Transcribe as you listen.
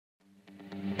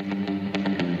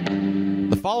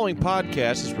The following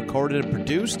podcast is recorded and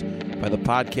produced by the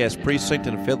Podcast Precinct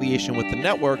in affiliation with the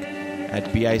network at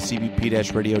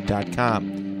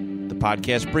bicbp-radio.com. The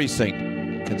Podcast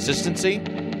Precinct. Consistency,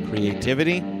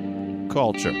 creativity,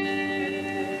 culture.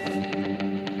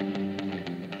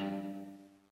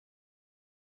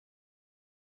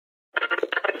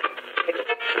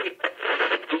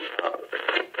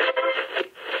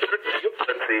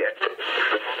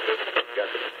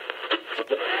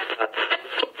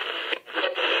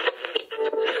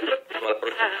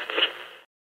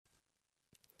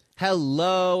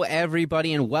 Hello,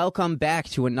 everybody, and welcome back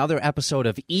to another episode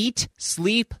of Eat,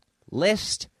 Sleep,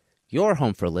 List, your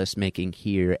home for list making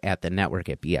here at the network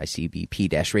at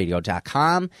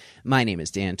bicbp-radio.com. My name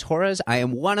is Dan Torres. I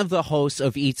am one of the hosts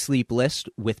of Eat, Sleep, List.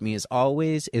 With me, as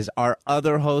always, is our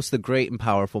other host, the great and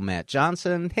powerful Matt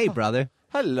Johnson. Hey, brother.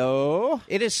 Hello.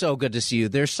 It is so good to see you.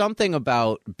 There's something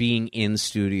about being in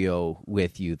studio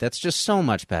with you that's just so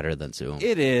much better than Zoom.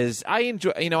 It is. I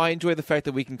enjoy the fact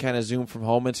that we can kind of Zoom from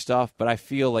home and stuff, but I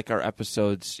feel like our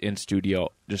episodes in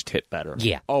studio just hit better.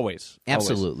 Yeah. Always.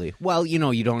 Absolutely. Always. Well,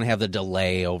 you don't have the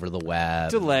delay over the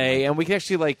web. And we can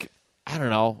actually, I don't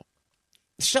know.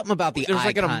 Something about the There's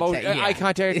eye contact. Eye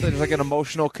contact. There's like an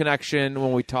emotional connection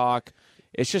when we talk.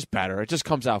 It's just better. It just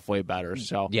comes off way better.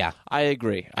 So yeah, I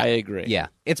agree. Yeah,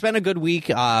 it's been a good week.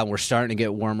 We're starting to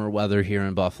get warmer weather here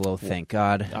in Buffalo. Thank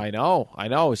God. I know.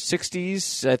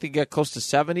 60s. I think it got close to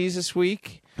 70s this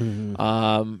week.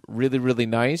 Mm-hmm. Really, really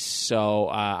nice. So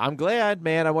I'm glad,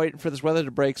 man. I'm waiting for this weather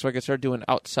to break so I can start doing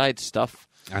outside stuff.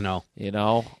 I know.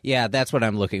 Yeah, that's what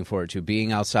I'm looking forward to.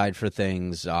 Being outside for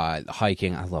things,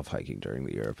 hiking. I love hiking during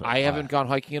the year. But, I haven't gone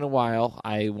hiking in a while.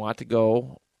 I want to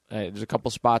go. There's a couple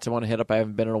spots I want to hit up. I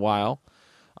haven't been in a while.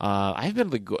 I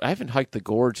haven't hiked the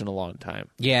Gorge in a long time.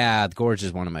 Yeah, the Gorge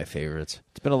is one of my favorites.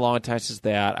 It's been a long time since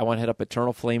that. I want to hit up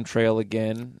Eternal Flame Trail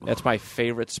again. That's my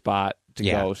favorite spot to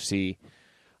go see.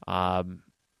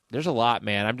 There's a lot,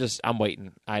 man. I'm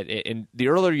waiting. And the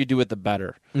earlier you do it, the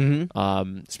better.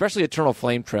 Mm-hmm. Especially Eternal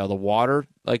Flame Trail. The water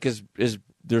is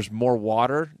there's more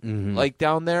water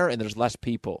down there, and there's less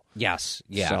people. Yes.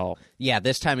 Yeah. So,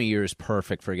 this time of year is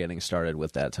perfect for getting started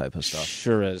with that type of stuff.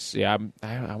 Sure is. Yeah,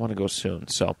 I want to go soon.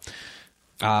 So,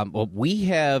 well, we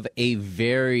have a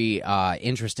very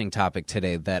interesting topic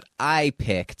today that I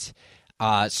picked.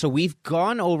 So we've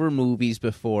gone over movies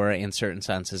before in certain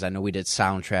senses. I know we did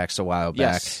soundtracks a while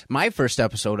back. Yes. My first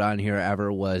episode on here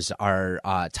ever was our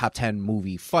top 10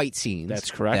 movie fight scenes. That's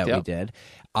correct. We did.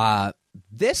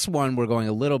 This one we're going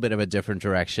a little bit of a different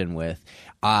direction with.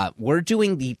 We're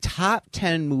doing the top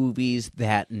 10 movies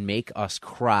that make us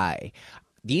cry.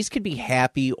 These could be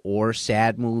happy or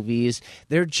sad movies.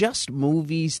 They're just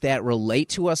movies that relate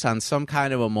to us on some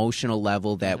kind of emotional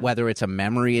level, that whether it's a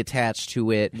memory attached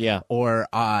to it or,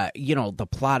 the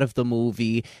plot of the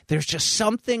movie, there's just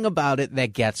something about it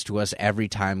that gets to us every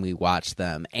time we watch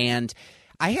them. And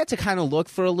I had to kind of look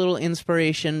for a little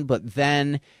inspiration, but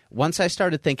then once I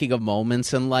started thinking of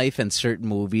moments in life and certain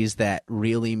movies that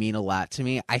really mean a lot to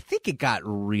me, I think it got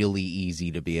really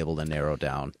easy to be able to narrow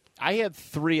down. I had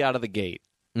 3 out of the gate.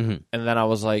 Mm-hmm. And then I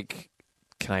was like,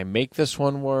 can I make this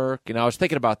one work? And I was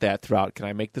thinking about that throughout. Can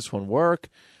I make this one work?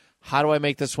 How do I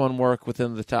make this one work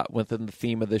within the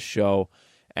theme of this show?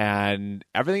 And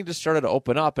everything just started to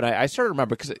open up. And I started to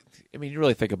remember, because, you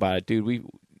really think about it, dude.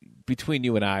 Between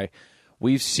you and I,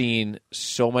 we've seen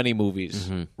so many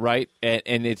movies, right?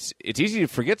 And it's easy to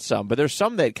forget some, but there's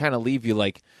some that kind of leave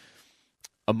you,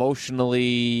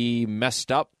 emotionally messed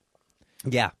up.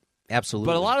 Yeah,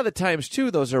 absolutely. But a lot of the times,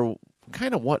 too, those are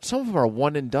kind of some of them are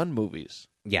one-and-done movies.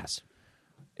 Yes.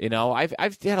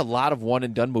 I've had a lot of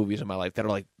one-and-done movies in my life that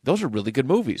are those are really good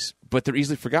movies, but they're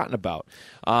easily forgotten about.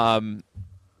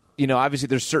 Obviously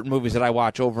there's certain movies that I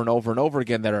watch over and over and over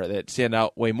again that stand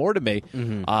out way more to me.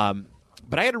 Mm-hmm.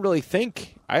 But I had to really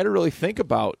think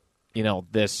about,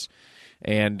 this.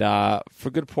 And for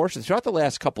good portions throughout the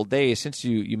last couple of days, since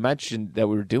you mentioned that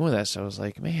we were doing this, I was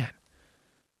like, man,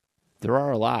 there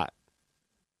are a lot.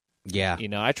 Yeah.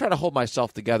 I try to hold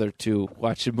myself together to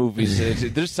watching movies.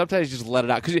 There's sometimes you just let it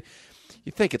out because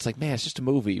you think it's man, it's just a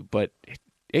movie, but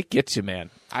it gets you, man.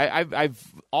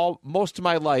 All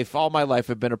my life,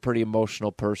 I've been a pretty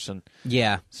emotional person.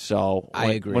 Yeah. So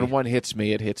I agree. When one hits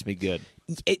me, it hits me good.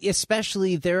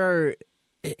 Especially there's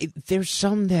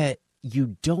some that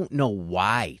you don't know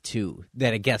why, too,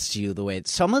 that it gets to you the way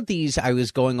some of these I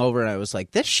was going over and I was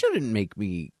like, this shouldn't make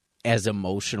me as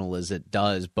emotional as it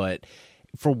does, but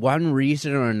for one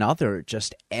reason or another,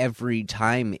 just every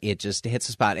time it just hits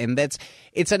a spot. And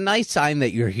it's a nice sign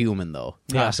that you're human, though,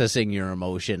 processing your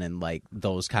emotion in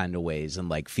those kind of ways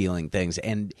and feeling things.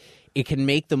 And it can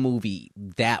make the movie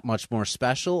that much more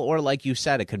special, or like you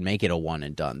said, it could make it a one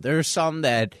and done. There's some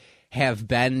that have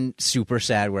been super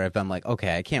sad where I've been like,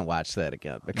 okay, I can't watch that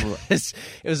again because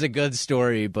it was a good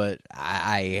story, but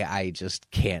I just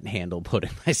can't handle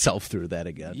putting myself through that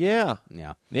again. Yeah,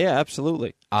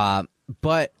 absolutely.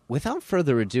 But without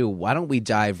further ado, why don't we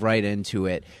dive right into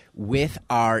it with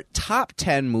our top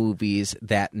 10 movies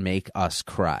that make us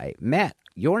cry? Matt,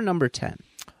 your number 10.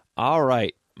 All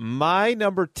right. My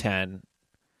number 10.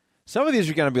 Some of these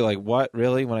are going to be like, what,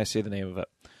 really, when I say the name of it?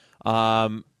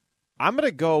 I'm going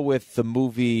to go with the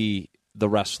movie The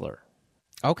Wrestler.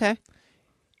 Okay.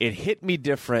 It hit me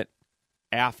different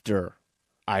after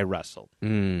I wrestled.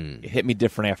 It hit me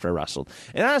different after I wrestled.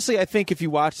 And honestly, I think if you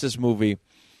watch this movie,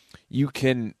 you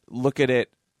can look at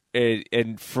it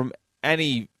and from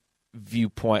any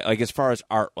viewpoint, like as far as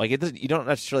art, like it doesn't. You don't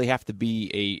necessarily have to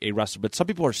be a wrestler, but some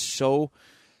people are so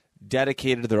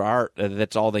dedicated to their art that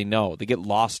that's all they know. They get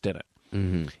lost in it.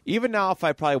 Mm-hmm. Even now, if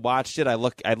I probably watched it, I'd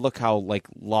look how like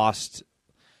lost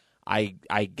I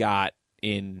got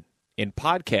in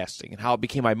podcasting and how it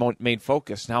became my main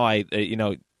focus. Now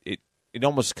it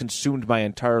almost consumed my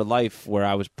entire life where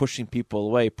I was pushing people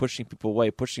away,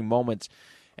 pushing moments.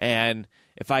 And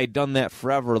if I had done that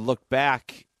forever, looked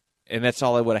back, and that's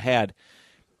all I would have had,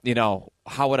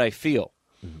 how would I feel?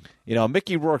 Mm-hmm.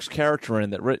 Mickey Rourke's character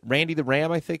in that, Randy the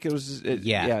Ram, I think it was.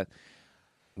 Yeah.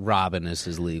 Robin is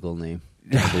his legal name,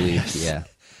 I believe. Yeah.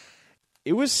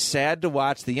 It was sad to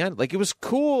watch the end. Like, it was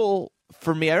cool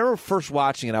for me. I remember first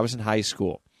watching it. I was in high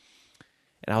school.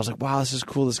 And I was like, wow, this is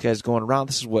cool. This guy's going around.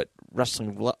 This is what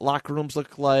wrestling locker rooms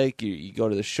look like. You go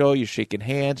to the show, you're shaking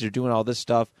hands, you're doing all this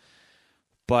stuff.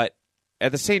 But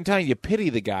at the same time, you pity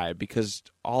the guy because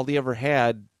all he ever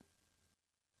had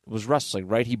was wrestling,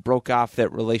 right? He broke off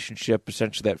that relationship,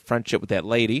 essentially that friendship with that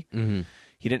lady. Mm-hmm.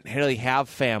 He didn't really have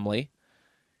family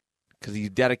because he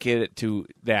dedicated it to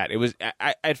that. It was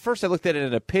at first I looked at it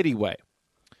in a pity way,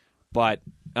 but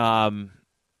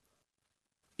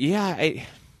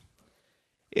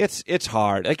it's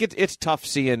hard. Like it's tough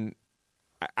seeing.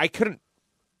 I couldn't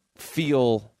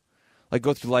feel like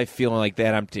go through life feeling like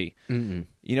that empty. Mm-mm.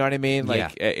 You know what I mean?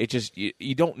 Like it just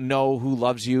you don't know who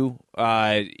loves you.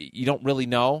 You don't really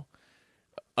know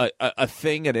a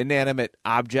thing, an inanimate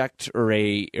object or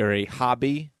a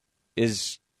hobby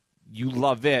is you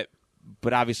love it,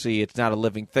 but obviously it's not a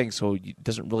living thing, so it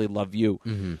doesn't really love you.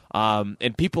 Mm-hmm.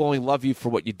 And people only love you for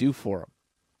what you do for them,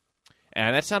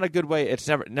 and that's not a good way. It's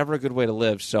never a good way to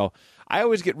live. So I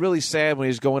always get really sad when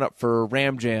he's going up for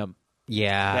Ram Jam.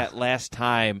 Yeah, that last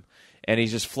time. And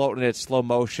he's just floating at slow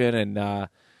motion. And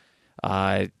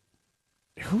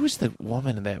who was the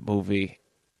woman in that movie?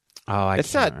 Oh, I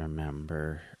can't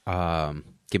remember.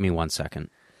 Give me 1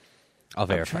 second. I'll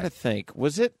verify. I'm trying to think.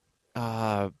 Was it?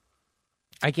 I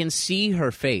can see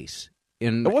her face.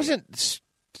 It wasn't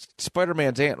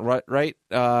Spider-Man's aunt, right?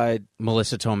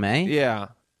 Melissa Tomei? Yeah.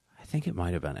 I think it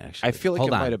might have been, actually. I feel like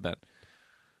might have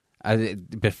been.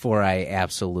 Before I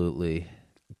absolutely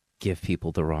give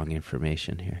people the wrong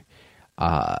information here.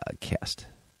 Cast.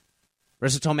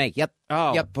 Marissa Tomei. Yep.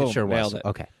 Oh, yep. Boom, it sure was. It.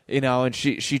 Okay. And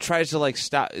she tries to like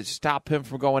stop him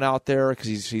from going out there because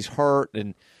he's hurt,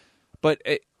 but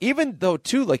even though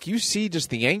too, like you see just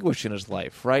the anguish in his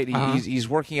life, right? He's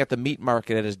working at the meat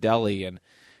market at his deli and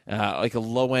like a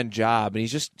low end job, and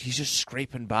he's just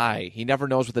scraping by. He never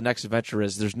knows what the next adventure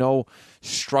is. There's no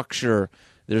structure.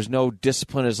 There's no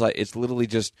discipline. It's literally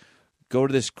just go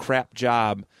to this crap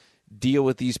job. Deal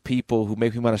with these people who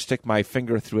make me want to stick my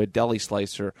finger through a deli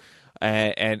slicer,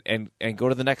 and go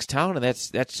to the next town, and that's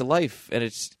the life, and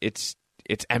it's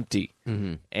empty,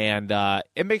 mm-hmm. And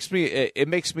it makes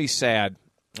me sad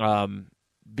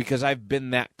because I've been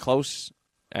that close.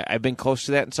 I've been close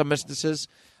to that in some instances.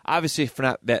 Obviously, for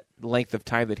not that length of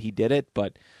time that he did it,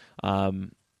 but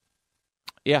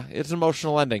it's an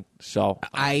emotional ending. So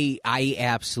I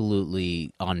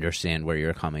absolutely understand where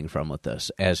you're coming from with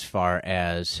this, as far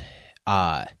as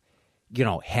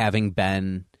having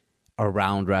been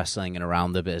around wrestling and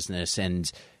around the business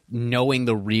and knowing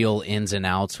the real ins and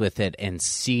outs with it and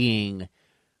seeing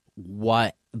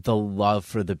what the love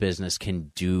for the business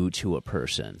can do to a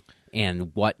person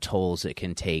and what tolls it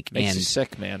can take. Makes you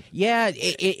sick, man. Yeah,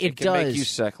 it can does. Make you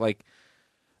sick. Like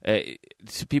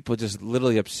people just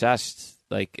literally obsessed.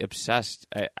 Like obsessed.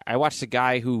 I watched a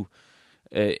guy who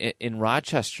in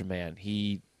Rochester, man.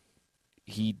 He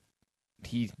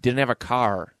didn't have a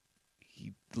car.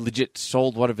 He legit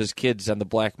sold one of his kids on the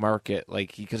black market,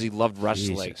 like because he loved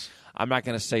wrestling. Jesus. I'm not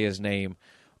going to say his name,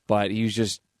 but he was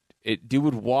just dude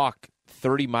would walk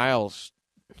 30 miles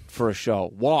for a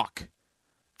show. Walk.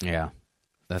 Yeah.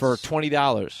 For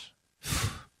 $20.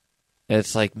 And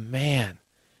it's like, man,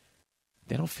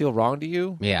 they don't feel wrong to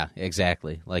you? Yeah,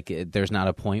 exactly. Like, there's not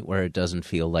a point where it doesn't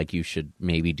feel like you should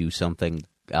maybe do something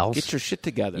else. Get your shit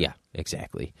together. Yeah,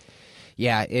 exactly.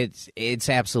 Yeah, it's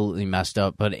absolutely messed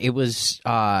up, but it was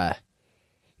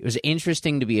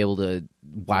interesting to be able to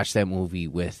watch that movie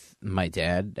with my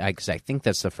dad, because I think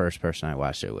that's the first person I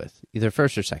watched it with, either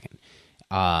first or second.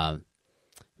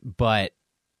 But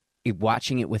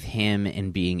watching it with him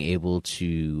and being able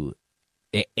to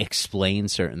explain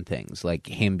certain things, like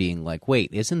him being like,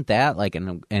 "Wait, isn't that like?"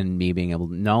 and me being able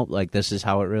to, "No, like this is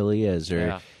how it really is,"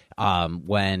 or.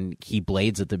 When he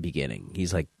blades at the beginning,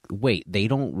 he's like, wait, they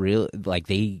don't really, like,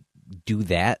 they do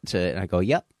that to, and I go,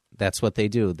 yep, that's what they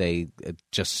do. They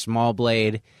just small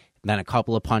blade, then a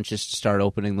couple of punches to start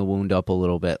opening the wound up a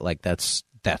little bit. Like, that's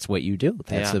what you do.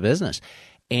 That's the business.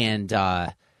 And,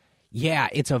 yeah,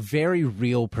 it's a very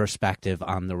real perspective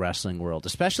on the wrestling world,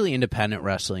 especially independent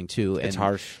wrestling, too. It's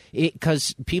harsh.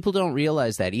 Because people don't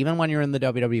realize that. Even when you're in the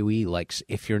WWE, like,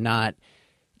 if you're not,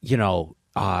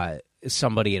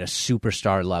 somebody at a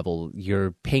superstar level,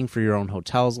 you're paying for your own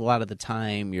hotels a lot of the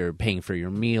time, you're paying for your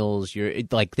meals,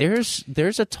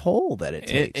 there's a toll that it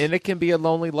takes. And it can be a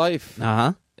lonely life.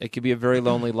 It can be a very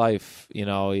lonely life. You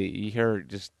hear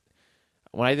just,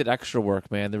 when I did extra work,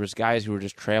 man, there was guys who were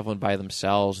just traveling by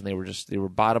themselves, and they were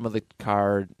bottom of the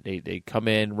card. They'd come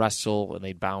in, wrestle, and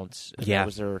they'd bounce. And that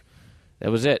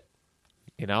was it.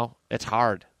 It's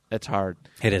hard. It's hard.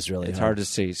 It is really It's hard to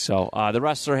see. So The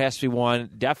Wrestler has to be one.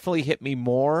 Definitely hit me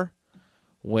more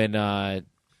when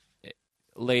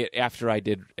late after I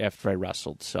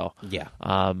wrestled. So yeah.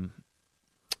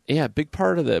 Yeah, big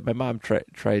part of that. My mom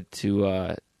tried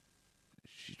to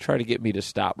get me to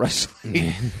stop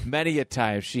wrestling many a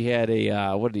time. She had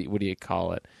a what do you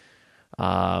call it?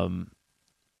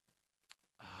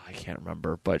 I can't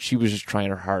remember, but she was just trying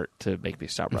her heart to make me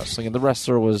stop wrestling, and The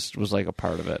Wrestler was like a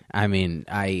part of it. I mean,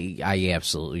 I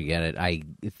absolutely get it.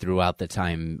 Throughout the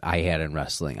time I had in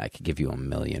wrestling, I could give you a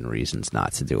million reasons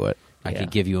not to do it. I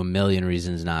could give you a million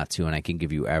reasons not to, and I can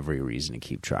give you every reason to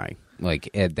keep trying. Like,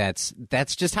 that's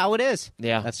just how it is.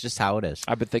 Yeah, that's just how it is.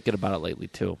 I've been thinking about it lately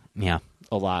too. Yeah,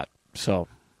 a lot. So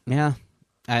yeah,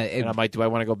 and I might. Do I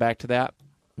want to go back to that?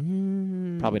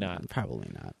 Probably not.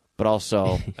 Probably not. But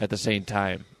also at the same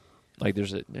time, like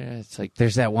there's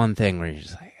that one thing where you're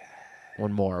just like,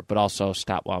 one more, but also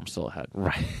stop while I'm still ahead.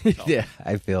 Right. So. Yeah,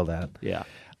 I feel that. Yeah.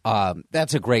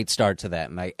 That's a great start to that,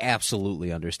 and I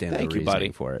absolutely understand the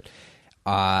reasoning for it.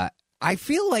 I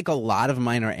feel like a lot of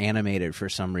mine are animated for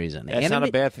some reason. That's not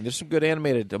a bad thing. There's some good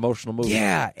animated emotional movies.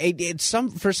 Yeah,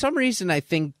 for some reason I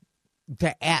think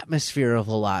the atmosphere of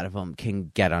a lot of them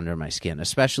can get under my skin,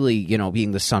 especially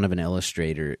being the son of an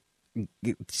illustrator.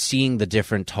 Seeing the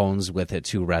different tones with it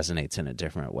too resonates in a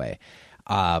different way.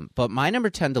 But my number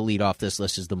 10 to lead off this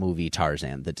list is the movie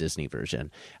Tarzan, the Disney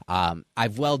version.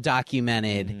 I've well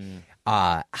documented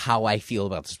how I feel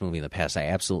about this movie in the past. I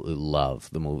absolutely love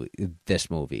this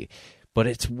movie, but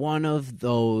it's one of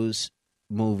those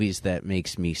movies that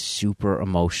makes me super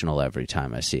emotional every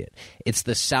time I see it. It's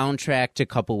the soundtrack to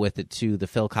couple with it too. The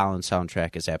Phil Collins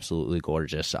soundtrack is absolutely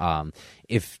gorgeous.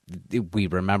 If we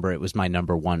remember, it was my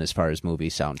number one as far as movie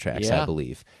soundtracks, I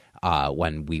believe,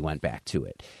 when we went back to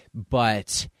it.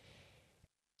 But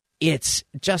it's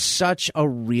just such a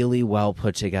really well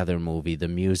put together movie. The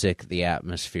music, the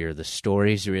atmosphere, the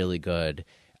story's really good.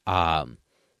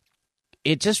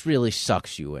 It just really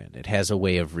sucks you in. It has a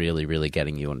way of really, really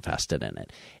getting you invested in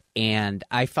it. And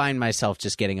I find myself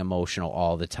just getting emotional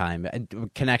all the time.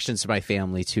 Connections to my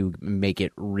family, too, make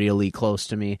it really close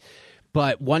to me.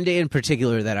 But one day in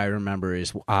particular that I remember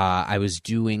is I was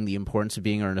doing The Importance of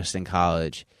Being Earnest in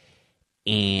college,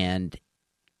 and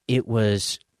it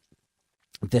was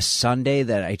this Sunday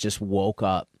that I just woke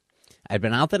up. I'd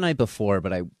been out the night before,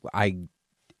 but I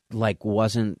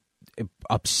wasn't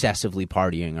obsessively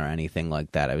partying or anything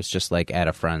like that. I was just at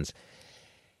a friend's,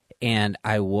 and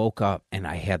I woke up and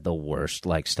I had the worst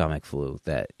stomach flu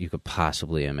that you could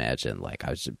possibly imagine. I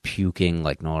was puking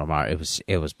like no tomorrow.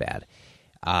 It was bad.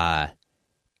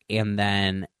 And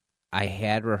then I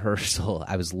had rehearsal.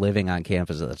 I was living on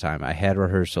campus at the time. I had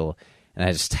rehearsal, and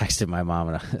I just texted my mom,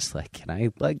 and I was like, "Can I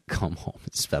come home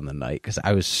and spend the night?" Because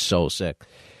I was so sick.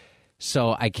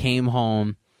 So I came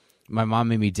home. My mom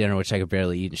made me dinner, which I could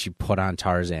barely eat, and she put on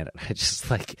Tarzan. And I just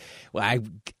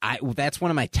that's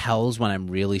one of my tells when I'm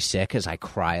really sick, is I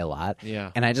cry a lot.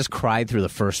 Yeah. And I just cried through the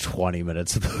first 20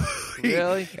 minutes of the movie.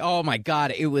 Really? Oh my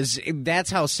God.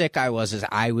 That's how sick I was, is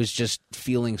I was just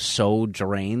feeling so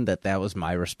drained that was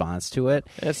my response to it.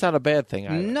 It's not a bad thing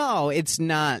either. No, it's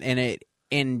not.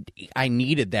 And I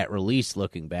needed that release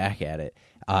looking back at it,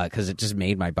 because it just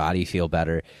made my body feel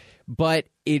better. but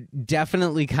it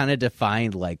definitely kind of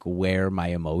defined like where my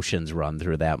emotions run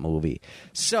through that movie.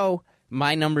 So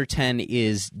my number 10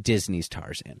 is Disney's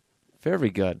Tarzan. Very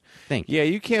good. Thank you. Yeah,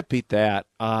 you can't beat that.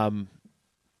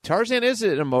 Tarzan is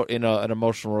an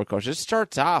emotional roller coaster. It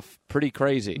starts off pretty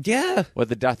crazy. Yeah. With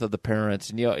the death of the parents,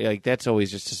 and like that's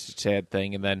always just a sad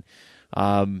thing. And then,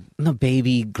 the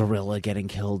baby gorilla getting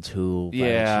killed too by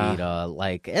Yeah. a cheetah.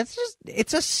 Like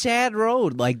it's a sad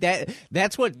road. Like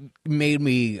that's what made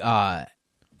me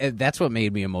that's what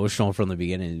made me emotional from the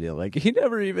beginning. Like, he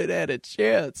never even had a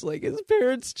chance. Like, his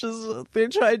parents they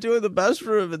tried doing the best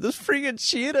for him, and this freaking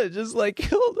cheetah just like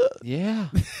killed him. yeah,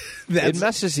 it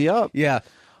messes you up. Yeah.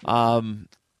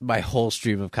 My whole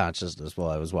stream of consciousness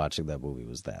while I was watching that movie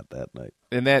was that night.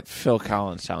 And that Phil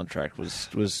Collins soundtrack was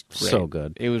great. So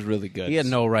good. It was really good. He had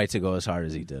no right to go as hard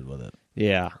as he did with it.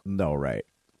 Yeah, No right.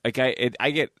 like I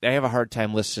have a hard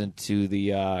time listening to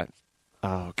the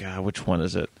oh god, which one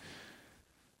is it?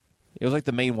 It was like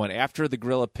the main one after the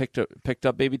gorilla picked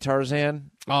up baby Tarzan.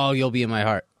 Oh, You'll Be in My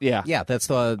Heart. Yeah, Yeah, that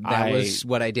was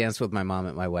what I danced with my mom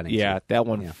at my wedding. yeah. too. That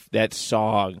one, Yeah. that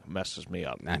song messes me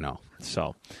up. I know.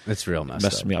 So It's real messed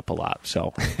messes up. me up a lot.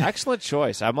 So excellent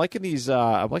choice. I'm liking these.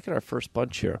 I'm liking our first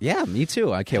bunch here. Yeah, me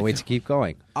too. I can't wait to keep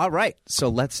going. All right, so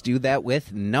let's do that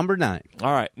with number 9.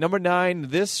 All right, number 9.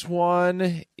 This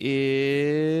one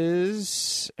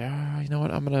is. You know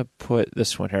what? I'm gonna put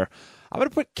this one here. I'm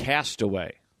gonna put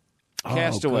Castaway.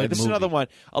 Castaway. good This is movie. another one.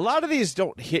 A lot of these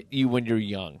don't hit you when you're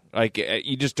young. Like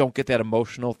you just don't get that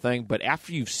emotional thing. But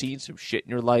after you've seen some shit in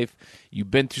your life,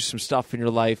 you've been through some stuff in your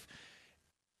life,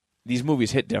 these movies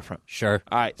hit different. Sure.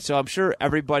 All right, so I'm sure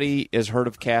everybody has heard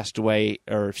of Castaway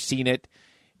or seen it,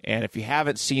 and if you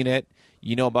haven't seen it,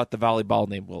 you know about the volleyball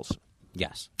named Wilson.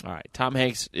 Yes. All right, Tom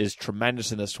Hanks is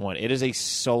tremendous in this one. It is a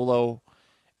solo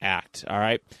act. All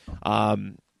right,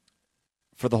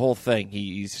 for the whole thing,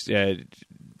 he's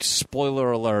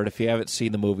spoiler alert. If you haven't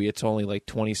seen the movie, it's only like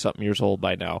 20-something years old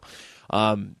by now.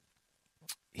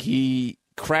 He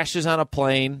crashes on a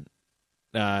plane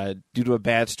due to a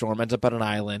bad storm, ends up on an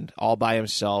island all by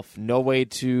himself. No way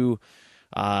to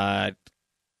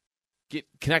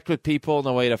connect with people.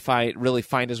 No way to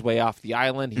find his way off the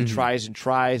island. He tries and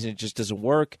tries, and it just doesn't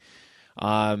work.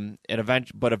 But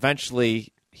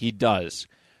eventually he does.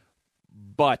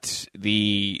 But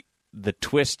the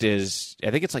twist is,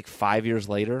 I think it's like 5 years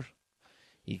later,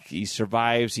 he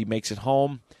survives. He makes it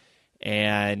home,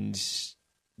 and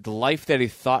the life that he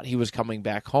thought he was coming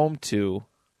back home to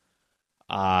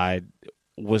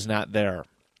was not there.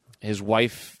 His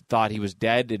wife thought he was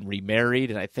dead and remarried,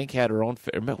 and I think had her own.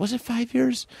 Was it 5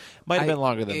 years? Might have been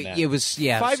longer than that. It was 5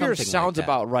 years something sounds like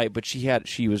that. about right, but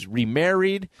she was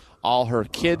remarried. All her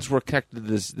kids were connected to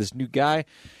this new guy,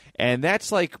 and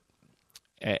that's like,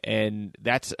 and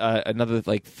that's another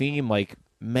like theme. Like,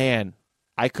 man,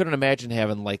 I couldn't imagine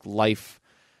having like life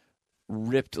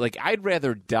ripped. Like, I'd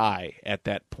rather die at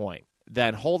that point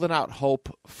than holding out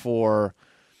hope for.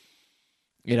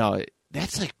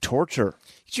 That's like torture.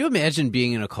 Could you imagine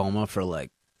being in a coma for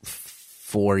like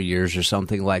 4 years or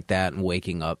something like that and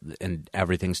waking up and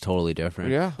everything's totally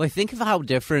different? Yeah. Like, think of how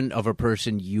different of a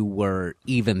person you were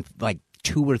even like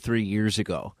 2 or 3 years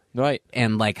ago. Right.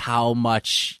 And like how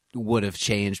much would have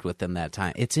changed within that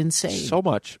time. It's insane. So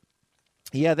much.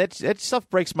 Yeah, that stuff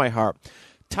breaks my heart.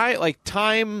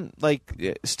 Time,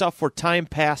 stuff where time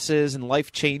passes and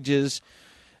life changes.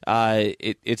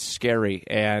 It's scary,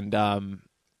 and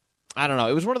I don't know.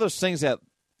 It was one of those things that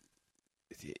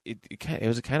it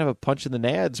was kind of a punch in the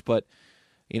nads, but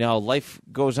life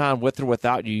goes on with or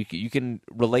without you. You can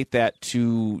relate that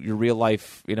to your real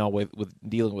life, with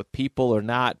dealing with people or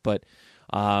not. But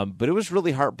it was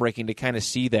really heartbreaking to kind of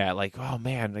see that. Like, oh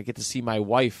man, I get to see my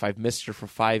wife. I've missed her for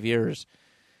 5 years,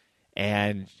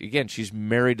 and again, she's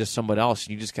married to someone else,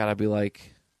 and you just gotta be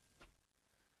like,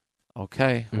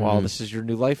 okay, well, this is your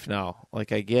new life now.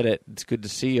 Like, I get it. It's good to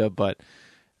see you, but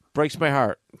breaks my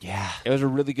heart. Yeah. It was a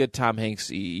really good Tom Hanks.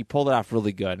 He pulled it off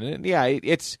really good. And yeah,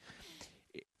 it's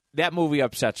that movie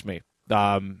upsets me.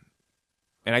 And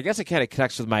I guess it kind of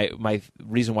connects with my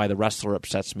reason why The Wrestler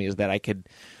upsets me is that I could,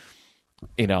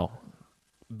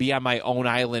 be on my own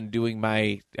island doing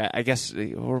my, I guess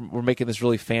we're making this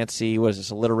really fancy, what is this,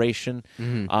 alliteration?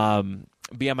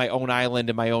 Be on my own island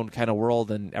in my own kind of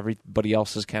world, and everybody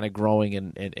else is kind of growing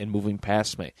and moving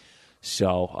past me.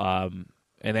 So,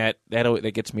 and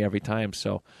that gets me every time.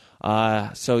 So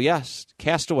yes,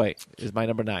 Castaway is my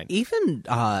number 9. Even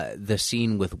the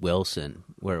scene with Wilson,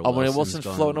 where when Wilson's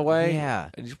floating away,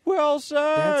 yeah, and just,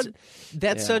 Wilson.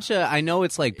 That's such a. I know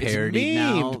it's like parody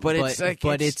memed, now, but it's like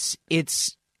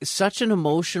it's such an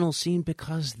emotional scene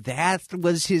because that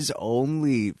was his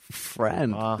only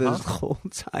friend this whole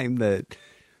time that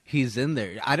he's in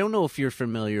there. I don't know if you're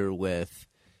familiar with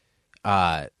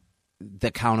The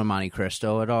Count of Monte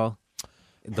Cristo at all.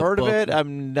 Heard of it?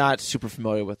 I'm not super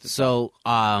familiar with it. So,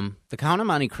 The Count of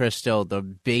Monte Cristo, the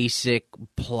basic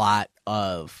plot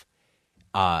of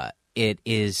it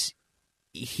is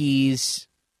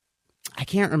I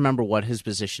can't remember what his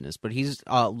position is, but he's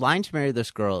lying to marry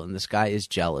this girl, and this guy is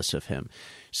jealous of him.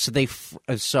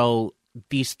 So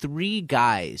these three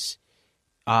guys,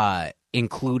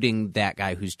 including that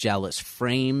guy who's jealous,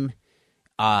 frame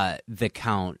the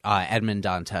Count. Edmond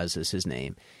Dantes is his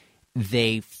name.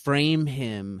 They frame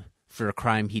him for a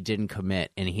crime he didn't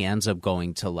commit, and he ends up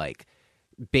going to like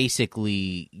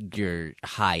basically your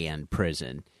high-end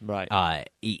prison, right?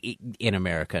 In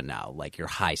America now, like your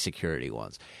high security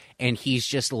ones, and he's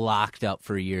just locked up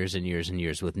for years and years and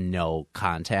years with no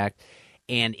contact.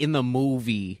 And in the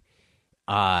movie,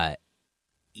 the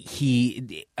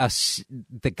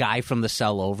guy from the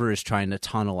cell over is trying to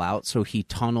tunnel out, so he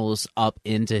tunnels up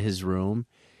into his room,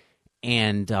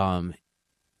 and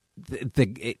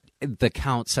the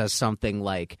Count says something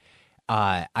like,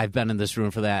 I've been in this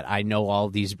room for that. I know all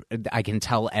these. I can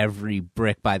tell every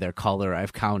brick by their color.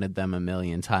 I've counted them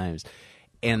 1,000,000 times.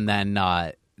 And then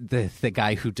the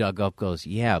guy who dug up goes,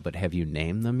 yeah, but have you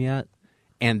named them yet?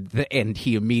 And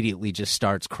he immediately just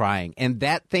starts crying. And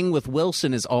that thing with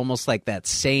Wilson is almost like that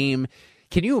same.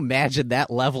 Can you imagine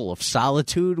that level of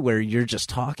solitude where you're just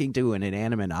talking to an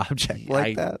inanimate object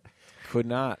like that? Could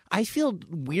not. I feel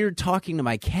weird talking to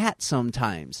my cat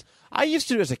sometimes. I used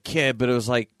to as a kid, but it was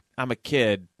like, I'm a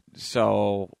kid,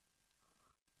 so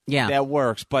yeah, that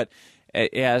works. But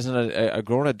as a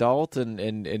grown adult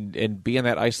and being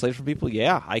that isolated from people,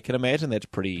 yeah, I can imagine that's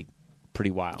pretty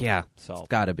wild. Yeah, so it's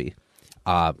got to be.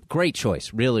 Great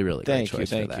choice, really, really great choice.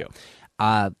 Thank you.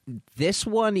 This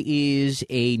one is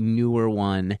a newer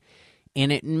one,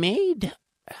 and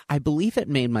I believe it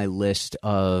made my list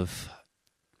of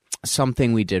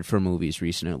something we did for movies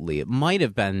recently. It might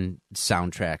have been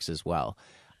soundtracks as well.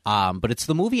 But it's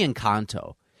the movie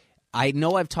Encanto. I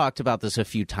know I've talked about this a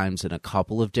few times in a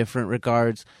couple of different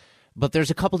regards, but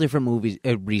there's a couple different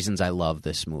reasons I love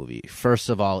this movie. First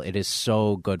of all, it is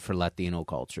so good for Latino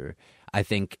culture. I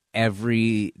think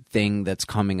everything that's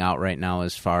coming out right now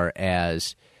as far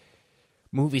as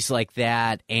movies like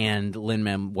that and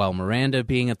Lin-Manuel Miranda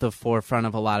being at the forefront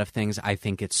of a lot of things, I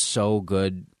think it's so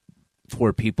good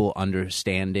for people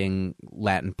understanding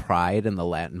Latin pride and the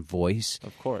Latin voice.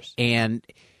 Of course. And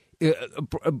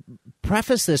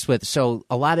preface this with, so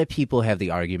a lot of people have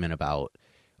the argument about,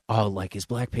 is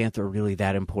Black Panther really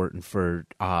that important for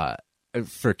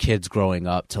kids growing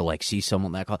up to like see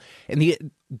someone that color? And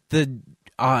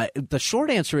the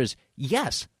short answer is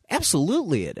yes,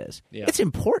 absolutely it is. Yeah. It's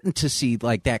important to see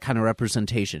like that kind of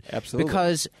representation. Absolutely.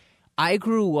 Because I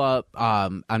grew up,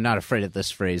 I'm not afraid of this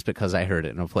phrase because I heard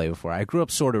it in a play before. I grew up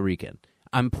Puerto Rican.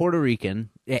 I'm Puerto Rican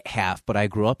at half, but I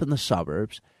grew up in the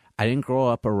suburbs. I didn't grow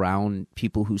up around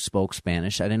people who spoke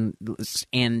Spanish.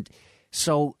 And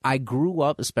so I grew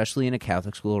up, especially in a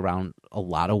Catholic school, around a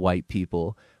lot of white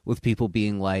people, with people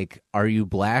being like, are you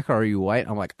black or are you white?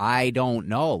 I'm like, I don't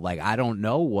know. Like, I don't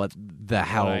know what the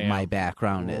hell my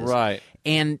background is. Right.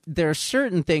 And there are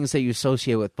certain things that you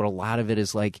associate with, but a lot of it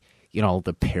is like,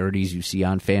 the parodies you see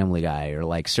on Family Guy or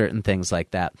like certain things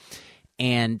like that.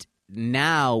 And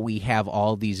now we have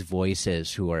all these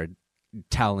voices who are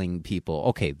telling people,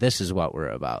 okay, this is what we're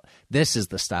about. This is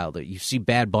the style that you see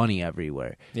Bad Bunny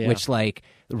everywhere, which like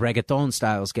the reggaeton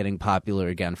style is getting popular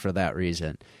again for that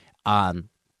reason.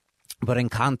 But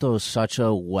Encanto is such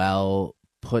a well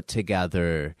put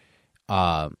together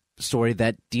story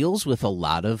that deals with a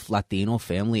lot of Latino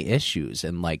family issues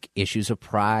and like issues of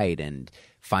pride and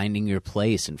finding your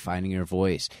place and finding your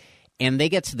voice. And they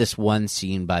get to this one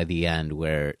scene by the end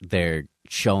where they're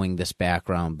showing this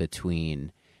background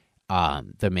between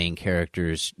the main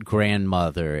character's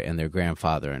grandmother and their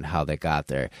grandfather and how they got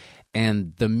there.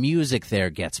 And the music there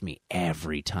gets me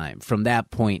every time. From that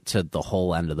point to the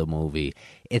whole end of the movie,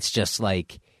 it's just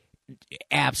like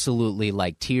absolutely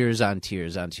like tears on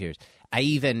tears on tears. I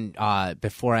even,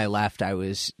 before I left, I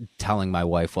was telling my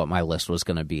wife what my list was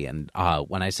going to be. And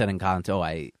when I said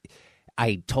Encanto,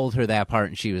 I told her that part,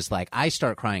 and she was like, I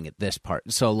start crying at this part.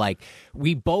 So, like,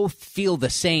 we both feel the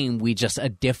same. We just a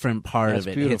different part of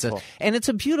it. Beautiful. And it's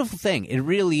a beautiful thing. It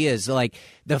really is. Like,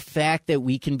 the fact that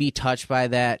we can be touched by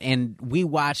that. And we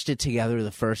watched it together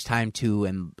the first time, too,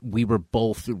 and we were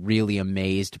both really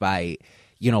amazed by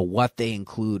what they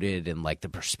included and like the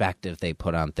perspective they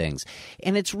put on things.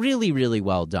 And it's really, really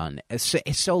well done.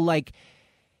 So like,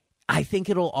 I think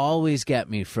it'll always get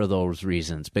me for those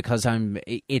reasons because I'm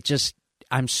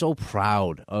so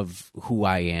proud of who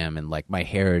I am and like my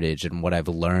heritage and what I've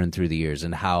learned through the years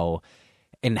and how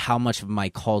much of my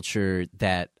culture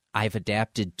that I've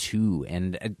adapted to.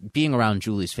 And being around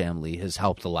Julie's family has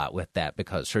helped a lot with that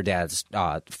because her dad's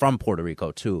from Puerto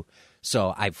Rico too.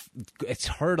 So it's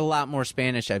heard a lot more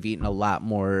Spanish. I've eaten a lot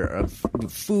more of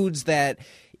foods that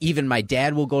even my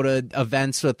dad will go to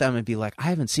events with them and be like, I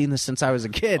haven't seen this since I was a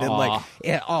kid. And like,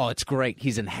 yeah, oh, it's great.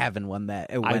 He's in heaven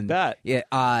I bet.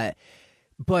 Yeah.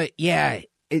 But yeah,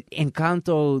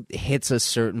 Encanto hits a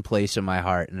certain place in my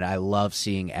heart, and I love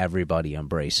seeing everybody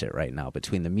embrace it right now.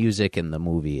 Between the music and the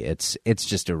movie, it's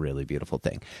just a really beautiful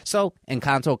thing. So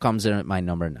Encanto comes in at my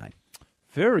number 9.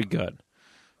 Very good.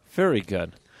 Very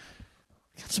good.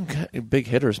 Got some big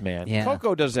hitters, man. Yeah.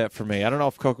 Coco does that for me. I don't know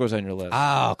if Coco's on your list.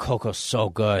 Oh, Coco's so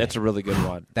good. It's a really good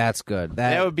one. That's good.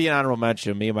 That would be an honorable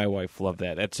mention. Me and my wife love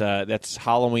that. That's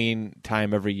Halloween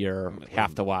time every year.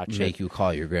 Have to watch Make it. you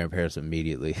call your grandparents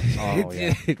immediately. Oh,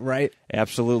 yeah. Right?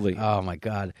 Absolutely. Oh, my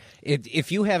God.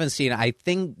 If you haven't seen it, I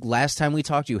think last time we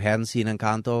talked, you hadn't seen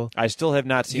Encanto. I still have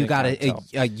not seen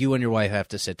it. You and your wife have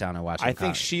to sit down and watch it. I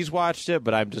think she's watched it,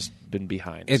 but I've just been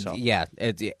behind.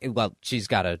 Well, she's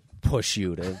got to push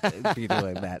you to be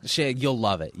doing that. You'll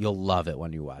love it. You'll love it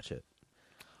when you watch it.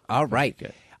 All right.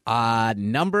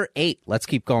 Number 8. Let's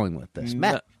keep going with this.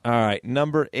 Matt. All right.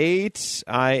 Number 8,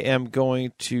 I am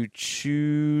going to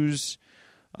choose.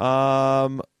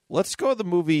 Let's go with the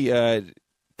movie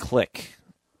Click.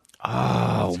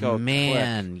 Oh,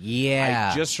 man. Click. Yeah.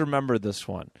 I just remembered this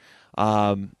one.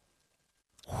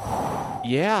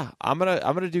 Yeah, I'm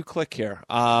gonna do Click here.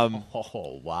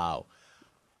 Oh, wow.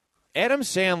 Adam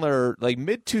Sandler, like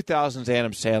mid-2000s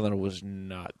Adam Sandler was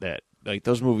not that. Like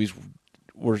those movies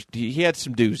were, he had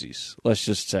some doozies, let's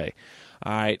just say.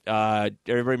 All right,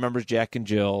 everybody remembers Jack and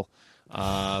Jill.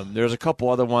 There's a couple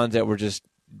other ones that were just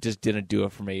didn't do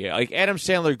it for me. Like Adam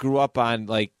Sandler grew up on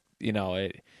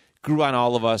it grew on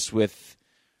all of us with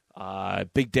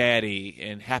Big Daddy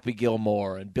and Happy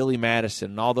Gilmore and Billy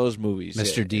Madison and all those movies.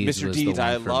 Mr. Deeds. Mr. Was Deeds. the one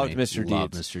I for loved me. Mr.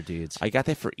 Loved Deeds. Mr. Deeds. I got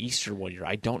that for Easter one year.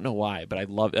 I don't know why, but I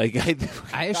loved. I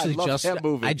actually loved that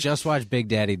movie. I just watched Big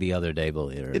Daddy the other day.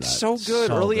 Believe it or It's not. so good.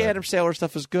 So Early good. Adam Sandler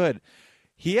stuff is good.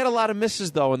 He had a lot of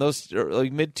misses though in those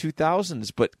like mid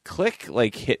 2000s, but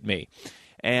Click hit me.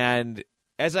 And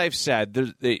as I've said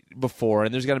before,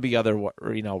 and there's going to be other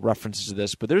references to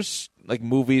this, but there's like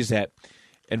movies that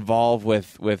involve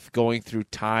with going through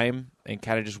time and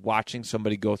kind of just watching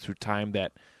somebody go through time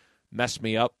that mess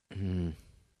me up.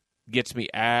 Gets me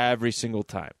every single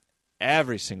time.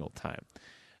 Every single time.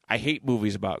 I hate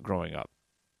movies about growing up.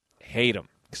 Hate them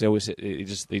because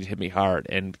they hit me hard.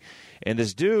 And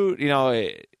this dude,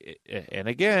 and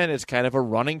again, it's kind of a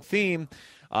running theme.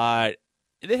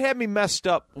 It had me messed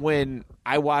up when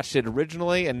I watched it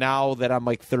originally, and now that I'm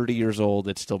like 30 years old,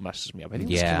 it still messes me up. I think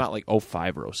this came out like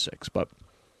 05 or 06, but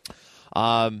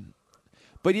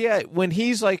yeah, when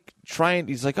he's like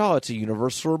he's like, oh, it's a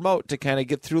universal remote to kind of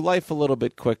get through life a little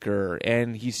bit quicker,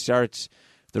 and the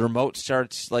remote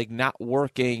starts like not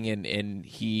working, and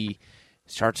he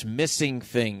starts missing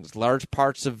things, large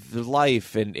parts of the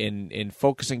life, and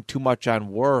focusing too much on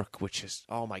work, which is,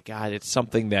 oh my God, it's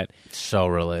something that so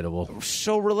relatable.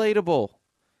 So relatable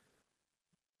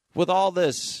with all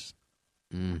this.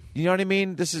 You know what I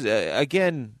mean? This is,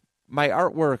 again, my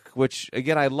artwork, which,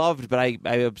 again, I loved, but I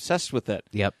obsessed with it.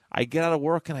 Yep. I get out of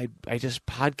work and I just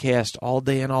podcast all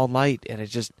day and all night, and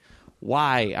it's just,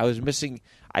 why?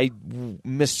 I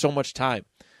missed so much time.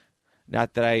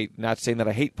 Not saying that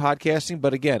I hate podcasting,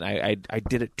 but again, I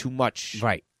did it too much,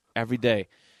 right, every day,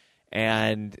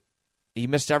 and he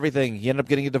missed everything. He ended up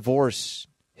getting a divorce.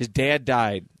 His dad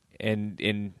died,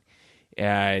 and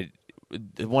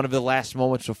one of the last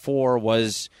moments before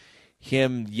was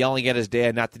him yelling at his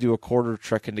dad not to do a quarter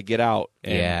trick and to get out.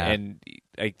 And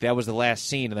like that was the last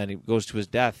scene, and then he goes to his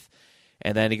death,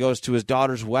 and then he goes to his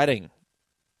daughter's wedding,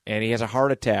 and he has a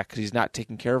heart attack because he's not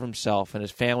taking care of himself, and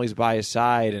his family's by his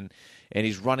side, and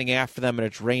he's running after them, and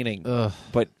it's raining. Ugh.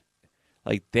 But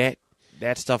like that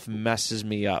stuff messes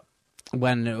me up.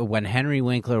 When Henry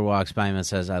Winkler walks by him and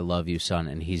says, "I love you, son,"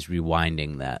 and he's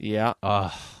rewinding that. Yeah.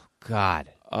 Oh God.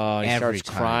 He starts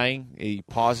crying. He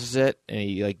pauses it, and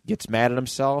he like gets mad at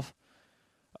himself.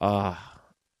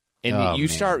 You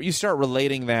start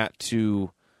relating that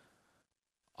to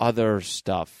other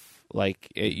stuff. Like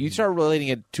you start relating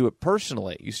it to it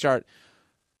personally.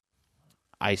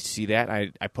 I see that.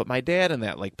 I put my dad in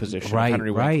that like position, right,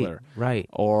 Henry Winkler, right.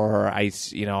 Or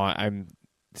I'm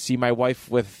see my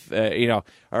wife with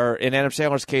or in Adam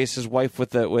Sandler's case, his wife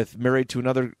with married to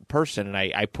another person, and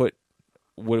I put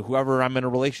whoever I'm in a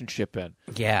relationship in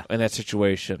that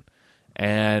situation,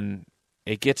 and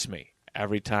it gets me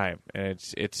every time. And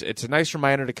it's a nice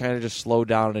reminder to kind of just slow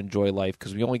down and enjoy life,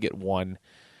 because we only get one.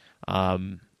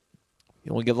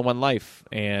 You only get the one life,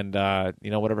 and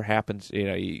whatever happens,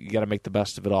 you got to make the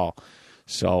best of it all.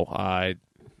 So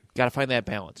got to find that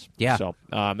balance. Yeah. So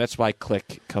that's why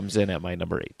Click comes in at my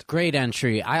number 8. Great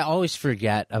entry. I always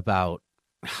forget about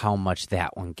how much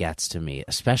that one gets to me,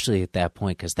 especially at that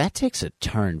point, because that takes a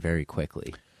turn very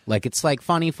quickly. Like, it's like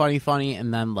funny,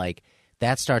 and then like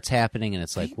that starts happening, and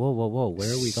it's like, whoa,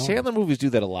 where are we going? Sandler movies do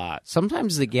that a lot.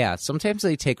 Sometimes they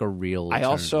take a real turn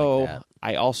like that.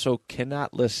 I also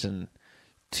cannot listen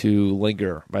to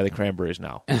Linger by the Cranberries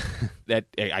now. That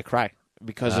I cry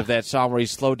because of that song where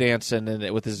he's slow dancing and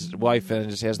with his wife and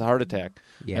just has the heart attack.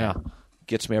 Yeah.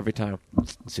 Gets me every time.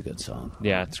 It's a good song.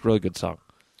 Yeah, it's a really good song.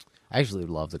 I actually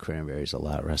love the Cranberries a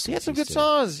lot. They had some good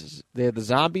songs. They had the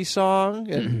zombie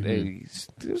song, and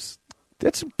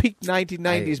that's some peak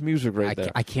 1990s music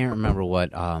there. I can't remember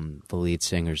what the lead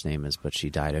singer's name is, but she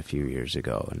died a few years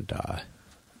ago,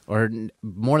 or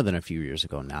more than a few years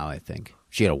ago now, I think.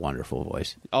 She had a wonderful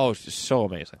voice. Oh, it's just so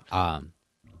amazing.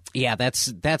 Yeah,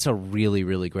 that's a really,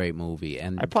 really great movie.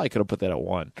 And I probably could have put that at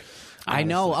 1. I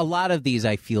know a lot of these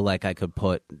I feel like I could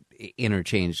put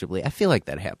interchangeably. I feel like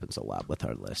that happens a lot with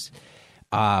our list.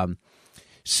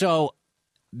 So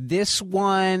this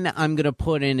one I'm going to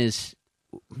put in is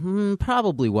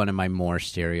probably one of my more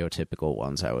stereotypical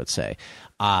ones, I would say.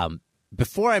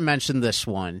 Before I mention this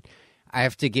one, I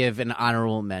have to give an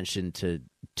honorable mention to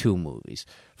 2 movies.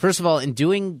 First of all, in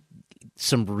doing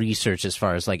some research as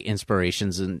far as like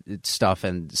inspirations and stuff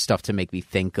to make me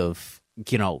think of,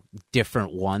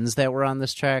 different ones that were on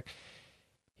this track,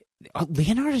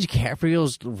 Leonardo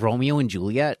DiCaprio's Romeo and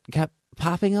Juliet kept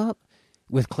popping up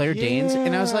with Claire Danes,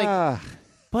 and I was like,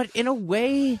 but in a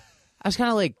way, I was kind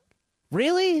of like,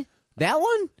 really? That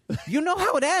one? You know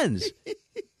how it ends.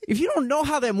 If you don't know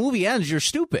how that movie ends, you're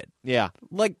stupid. Yeah.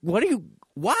 Like,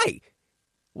 why?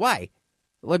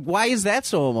 Like, why is that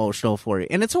so emotional for you?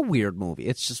 And it's a weird movie.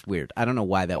 It's just weird. I don't know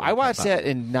why that one I watched that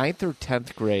in 9th or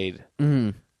 10th grade.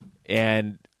 Mm-hmm.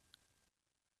 And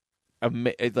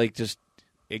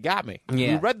it got me.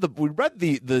 Yeah. We read the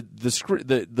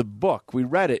book. We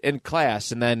read it in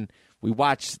class, and then we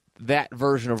watched that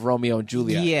version of Romeo and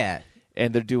Juliet. Yeah.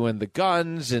 And they're doing the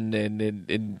guns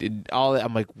and all that.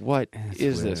 I'm like, what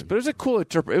is this? But it was a cool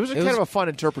kind of a fun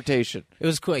interpretation. It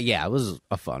was cool. Yeah, it was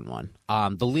a fun one.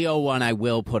 The Leo one I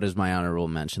will put as my honorable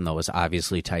mention, though, is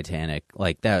obviously Titanic.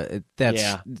 Like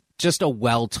that's just a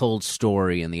well-told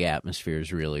story, and the atmosphere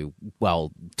is really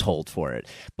well told for it.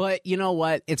 But you know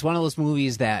what? It's one of those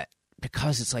movies that,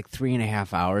 because it's like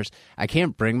 3.5 hours, I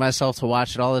can't bring myself to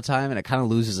watch it all the time, and it kind of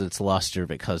loses its luster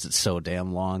because it's so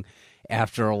damn long.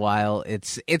 After a while,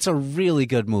 it's a really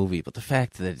good movie, but the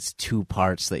fact that it's 2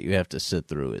 parts that you have to sit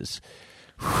through is...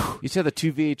 You said the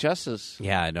 2 VHSs.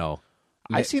 Yeah, I know.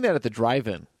 I seen that at the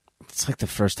drive-in. It's like the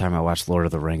first time I watched Lord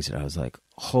of the Rings, and I was like,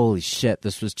 holy shit,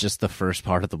 this was just the first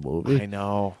part of the movie. I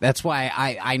know. That's why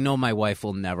I know my wife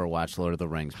will never watch Lord of the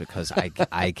Rings, because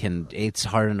I can... It's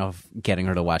hard enough getting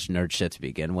her to watch nerd shit to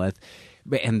begin with.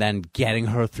 And then getting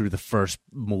her through the first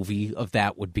movie of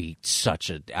that would be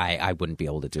I wouldn't be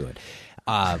able to do it.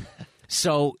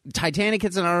 So Titanic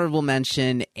gets an honorable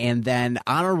mention, and then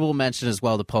honorable mention as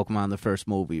well to Pokemon the first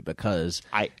movie, because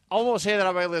I almost had that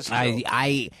on my list.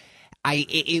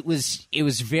 It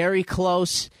was very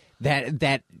close.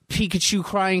 That Pikachu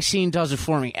crying scene does it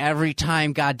for me every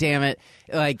time. God damn it!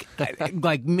 Like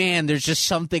man, there's just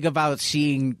something about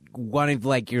seeing one of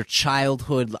like your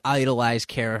childhood idolized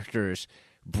characters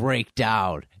break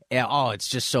down. Oh, it's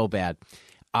just so bad.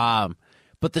 But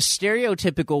the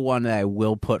stereotypical one that I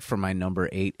will put for my number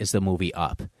 8 is the movie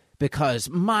Up. Because,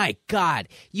 my God,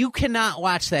 you cannot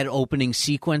watch that opening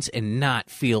sequence and not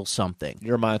feel something.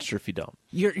 You're a monster if you don't.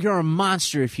 You're a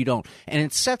monster if you don't. And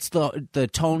it sets the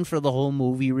tone for the whole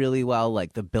movie really well,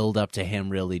 like the build up to him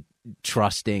really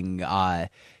trusting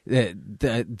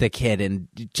the kid, and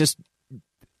just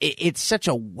it's such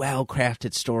a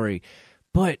well-crafted story.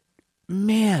 But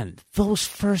man, those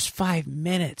first 5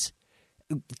 minutes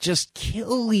just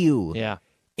kill you. Yeah.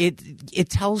 It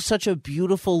tells such a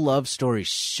beautiful love story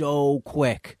so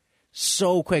quick,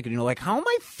 and you're like, how am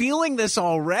I feeling this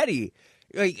already?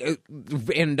 Like,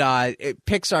 and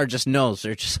Pixar just knows.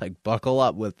 They're just like, buckle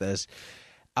up with this.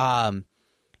 Yeah,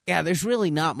 there's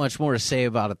really not much more to say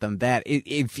about it than that.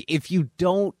 If you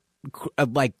don't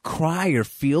like cry or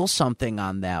feel something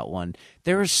on that one,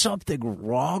 there is something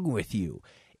wrong with you.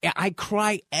 I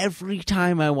cry every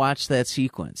time I watch that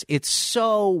sequence. It's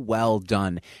so well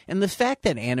done. And the fact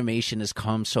that animation has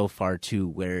come so far, too,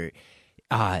 where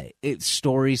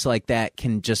stories like that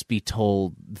can just be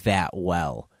told that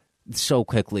well so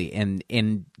quickly, and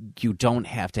you don't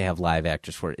have to have live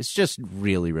actors for it. It's just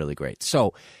really, really great.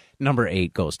 So number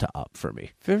 8 goes to Up for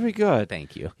me. Very good.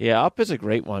 Thank you. Yeah, Up is a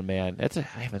great one, man. I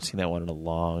haven't seen that one in a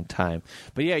long time.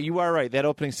 But yeah, you are right. That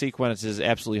opening sequence is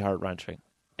absolutely heart-wrenching.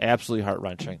 Absolutely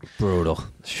heart-wrenching. Brutal.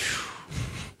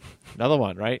 Another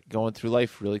one, right? Going through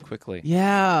life really quickly.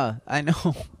 Yeah, I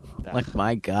know. Like,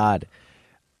 my God.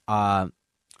 All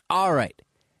right.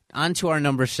 On to our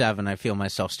number 7. I feel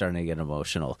myself starting to get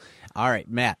emotional. All right,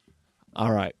 Matt.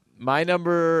 All right. My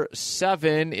number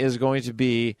 7 is going to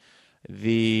be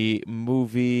the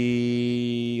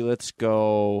movie, let's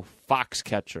go,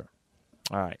 Foxcatcher.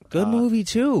 All right. Good movie,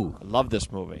 too. I love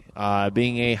this movie.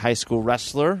 Being a high school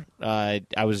wrestler, I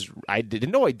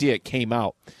had no idea it came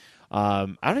out. I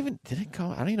don't even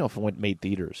know if it made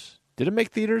theaters. Did it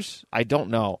make theaters? I don't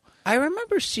know. I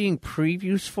remember seeing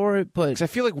previews for it, but Because I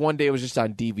feel like one day it was just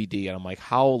on DVD, and I'm like,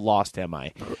 how lost am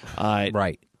I?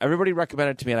 right. Everybody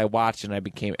recommended it to me, and I watched, and I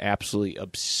became absolutely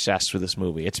obsessed with this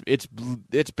movie.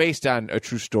 It's based on a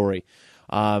true story.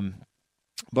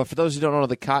 But for those who don't know,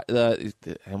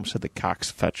 I almost said the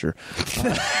Coxfetcher.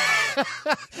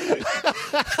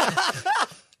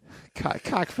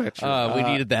 Cockfetcher. We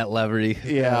needed that levity.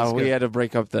 Yeah, we had to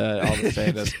break up all the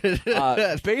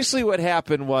sayings. Basically, what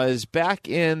happened was back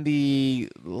in the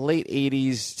late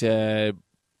 80s to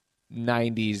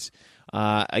 90s,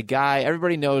 a guy,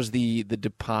 everybody knows the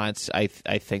DuPonts,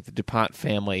 I think, the DuPont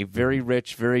family. Very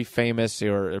rich, very famous. They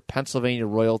were Pennsylvania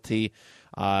royalty.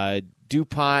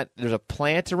 DuPont, there's a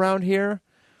plant around here.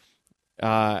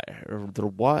 I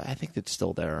think it's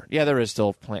still there. Yeah, there is still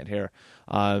a plant here.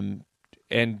 And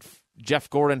Jeff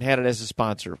Gordon had it as a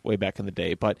sponsor way back in the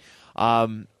day. But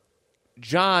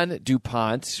John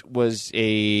DuPont was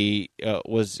the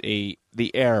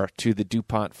heir to the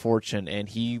DuPont fortune, and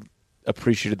he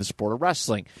appreciated the sport of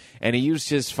wrestling. And he used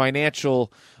his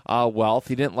financial wealth.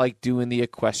 He didn't like doing the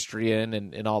equestrian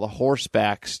and all the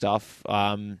horseback stuff.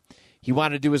 He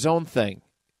wanted to do his own thing.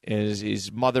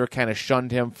 His mother kind of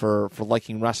shunned him for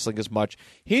liking wrestling as much.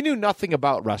 He knew nothing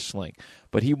about wrestling,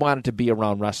 but he wanted to be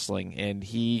around wrestling, and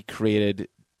he created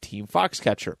Team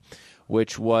Foxcatcher,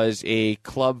 which was a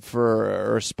club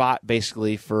or a spot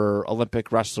basically for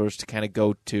Olympic wrestlers to kind of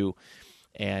go to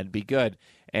and be good.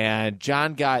 And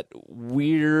John got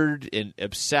weird and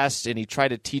obsessed, and he tried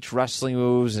to teach wrestling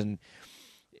moves, and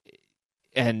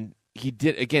he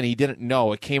didn't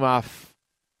know. It came off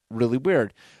really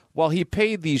weird. Well, he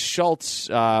paid these Schultz.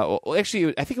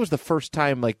 Actually, I think it was the first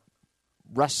time like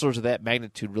wrestlers of that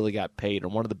magnitude really got paid, or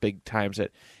one of the big times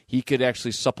that he could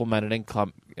actually supplement an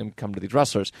income to these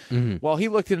wrestlers. Mm-hmm. Well, he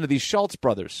looked into these Schultz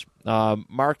brothers,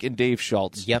 Mark and Dave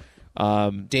Schultz. Yep.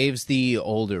 Dave's the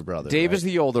older brother. Dave right? is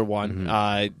the older one.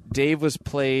 Mm-hmm. Dave was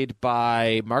played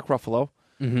by Mark Ruffalo,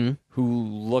 mm-hmm. who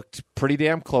looked pretty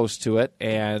damn close to it,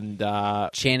 and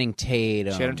Channing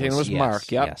Tatum. Was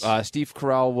Mark. Yep. Yes. Steve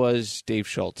Carell was Dave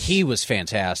Schultz. He was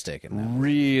fantastic.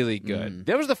 Really good.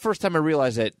 That was the first time I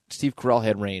realized that Steve Carell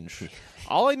had range.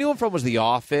 All I knew him from was The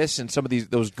Office and some of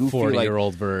those goofy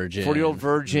 40-Year-Old Virgin. 40-Year-Old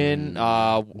Virgin.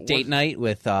 Date Night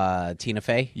with Tina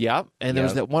Fey. Yep. And there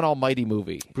was that one Almighty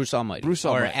movie. Bruce Almighty.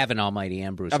 Or Evan Almighty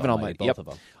and Bruce Almighty. Both of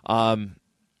them.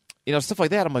 Stuff like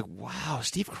that. I'm like, wow,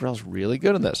 Steve Carell's really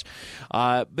good in this.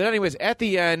 But anyways, at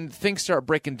the end, things start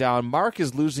breaking down. Mark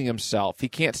is losing himself. He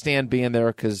can't stand being there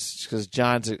because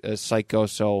John's a psycho,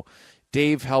 so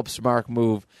Dave helps Mark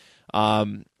move.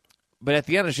 But at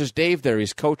the end, it's just Dave there.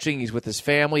 He's coaching. He's with his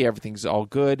family. Everything's all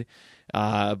good.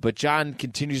 But John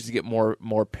continues to get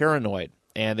more paranoid.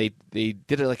 And they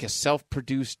did it like a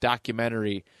self-produced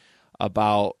documentary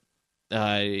about,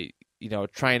 trying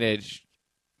to...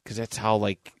 because that's how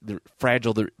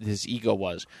fragile his ego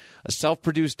was. A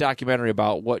self-produced documentary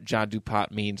about what John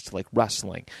DuPont means to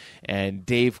wrestling, and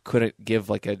Dave couldn't give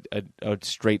a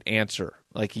straight answer.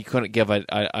 He couldn't give an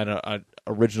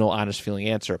original, honest feeling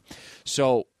answer.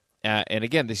 So, and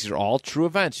again, these are all true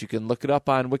events. You can look it up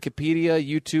on Wikipedia,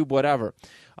 YouTube, whatever.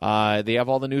 They have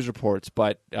all the news reports.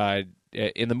 But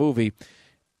in the movie,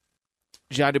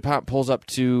 John DuPont pulls up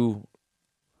to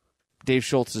Dave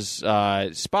Schultz's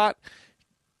spot.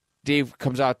 Dave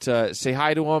comes out to say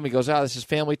hi to him. He goes, this is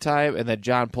family time. And then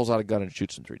John pulls out a gun and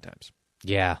shoots him 3 times.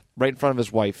 Yeah. Right in front of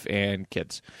his wife and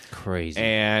kids. Crazy.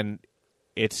 And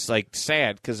it's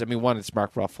sad because, one, it's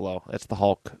Mark Ruffalo. That's the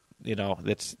Hulk.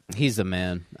 He's the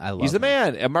man. He's the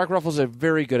man. And Mark Ruffalo's a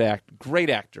very good great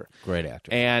actor. Great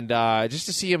actor. And just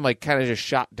to see him kind of just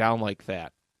shot down like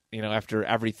that, after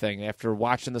everything, after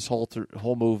watching this whole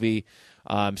movie,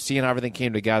 seeing how everything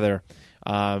came together,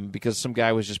 because some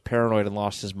guy was just paranoid and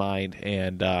lost his mind,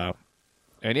 and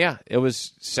yeah, it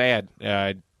was sad.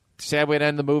 Sad way to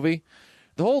end the movie.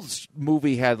 The whole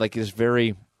movie had like this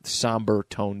very somber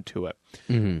tone to it,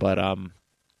 but I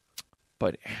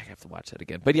have to watch that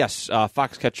again. But yes,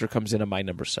 Foxcatcher comes in at my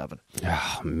number 7.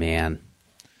 Oh man,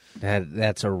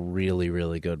 that's a really,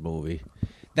 really good movie.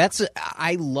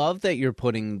 I love that you're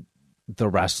putting the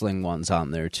wrestling ones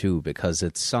on there too, because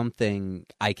it's something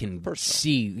I can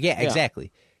see. Yeah,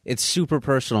 exactly. It's super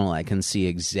personal. I can see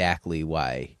exactly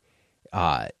why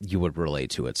you would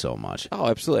relate to it so much. Oh,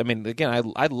 absolutely. I mean,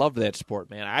 again, I love that sport,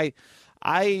 man.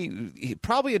 I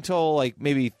probably until like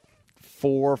maybe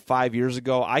 4 or 5 years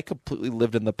ago, I completely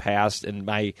lived in the past, and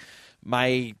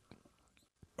my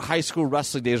high school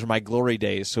wrestling days were my glory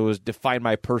days. So it was defined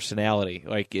my personality.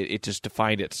 Like it just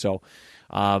defined it. So,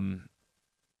 and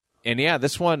yeah,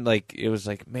 this one, like, it was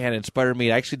like, man, it inspired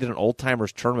me. I actually did an old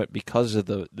timers tournament because of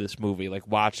this movie. Like,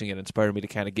 watching it inspired me to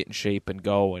kind of get in shape and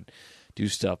go and do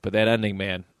stuff. But that ending,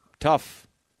 man, tough.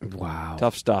 Wow.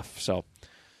 Tough stuff. So,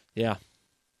 yeah.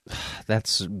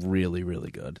 That's really,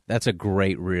 really good. That's a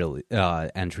great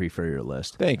entry for your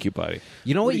list. Thank you, buddy.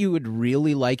 You know what you would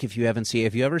really like if you haven't seen?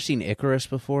 Have you ever seen Icarus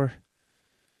before?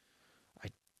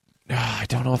 I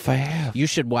don't know if I have. You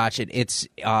should watch it. It's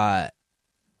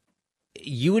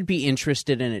you would be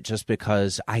interested in it just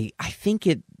because I think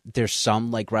there's some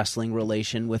like wrestling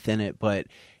relation within it, but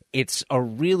it's a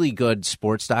really good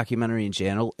sports documentary in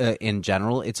general.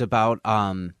 It's about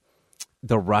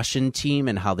the Russian team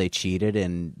and how they cheated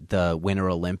in the Winter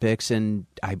Olympics in,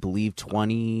 I believe,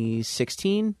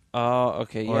 2016. Oh,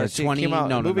 okay. Yeah, or 20.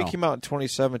 The movie came out in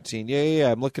 2017.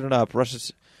 Yeah. I'm looking it up.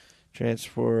 Russia's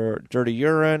transfer, dirty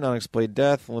urine, unexplained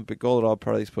death, Olympic gold, all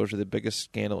part of the exposure to the biggest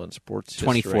scandal in sports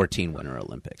 2014 history. Winter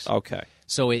Olympics. Okay.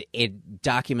 So it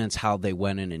documents how they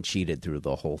went in and cheated through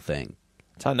the whole thing.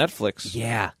 It's on Netflix.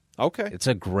 Yeah. Okay. It's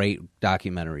a great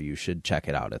documentary. You should check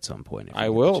it out at some point. I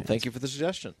will. Thank you for the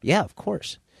suggestion. Yeah, of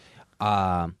course.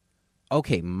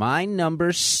 Okay, my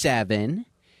number 7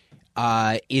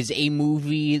 is a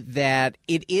movie that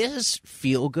it is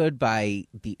feel good by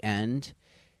the end,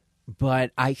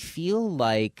 but I feel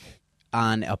like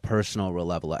on a personal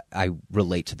level, I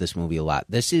relate to this movie a lot.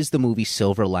 This is the movie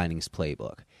Silver Linings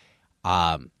Playbook.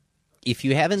 If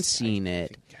you haven't seen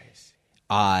it,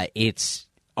 it's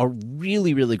a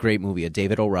really, really great movie, a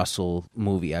David O. Russell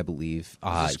movie, I believe.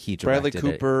 He directed Bradley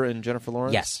Cooper and Jennifer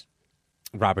Lawrence? Yes.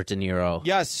 Robert De Niro.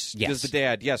 Yes. As the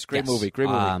dad. Yes, great movie. Great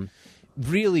movie.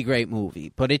 Really great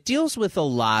movie. But it deals with a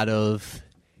lot of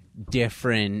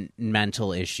different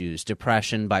mental issues: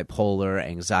 depression, bipolar,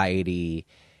 anxiety,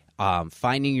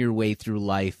 finding your way through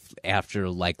life after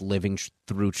like living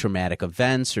through traumatic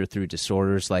events or through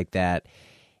disorders like that.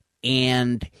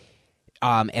 And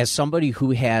as somebody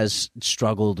who has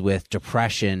struggled with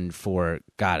depression for,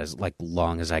 God, as like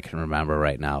long as I can remember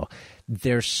right now,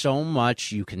 there's so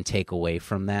much you can take away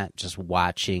from that, just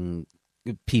watching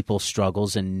people's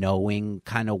struggles and knowing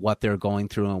kind of what they're going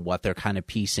through and what they're kind of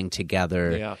piecing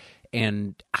together,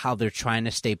 and how they're trying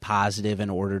to stay positive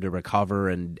in order to recover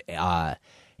and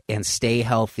stay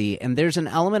healthy. And there's an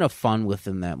element of fun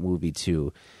within that movie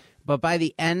too. But by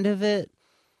the end of it,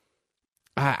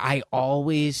 I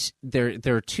always there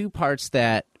are two parts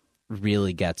that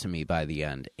really get to me by the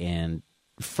end. And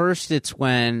first, it's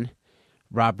when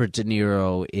Robert De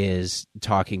Niro is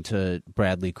talking to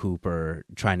Bradley Cooper,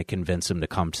 trying to convince him to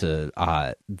come to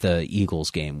the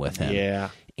Eagles game with him. Yeah.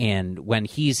 And when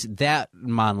that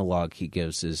monologue he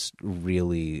gives is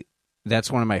really, that's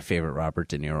one of my favorite Robert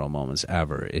De Niro moments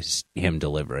ever, is him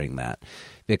delivering that,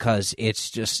 because it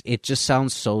just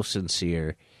sounds so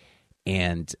sincere.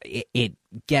 And it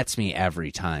gets me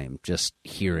every time just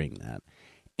hearing that.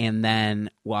 And then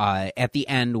at the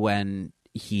end, when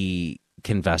he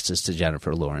confesses to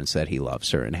Jennifer Lawrence that he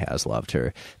loves her and has loved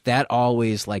her, that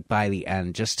always, like, by the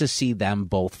end, just to see them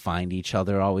both find each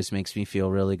other always makes me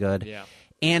feel really good. Yeah.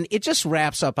 And it just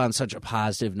wraps up on such a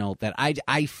positive note that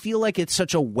I feel like it's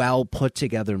such a well put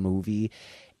together movie.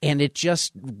 And it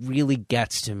just really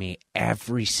gets to me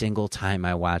every single time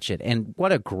I watch it. And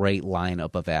what a great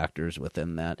lineup of actors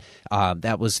within that.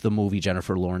 That was the movie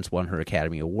Jennifer Lawrence won her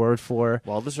Academy Award for.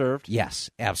 Well deserved. Yes,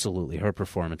 absolutely. Her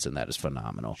performance in that is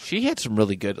phenomenal. She had some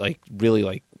really good,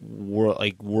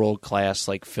 world class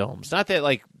films. Not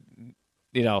that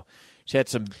she had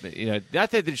some, not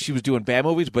that she was doing bad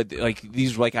movies, but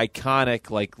these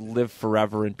iconic, live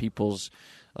forever in people's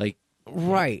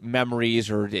Right. memories,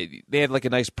 or they had like a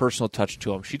nice personal touch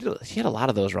to them. She had a lot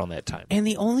of those around that time. And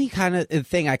the only kind of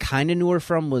thing I kind of knew her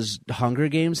from was Hunger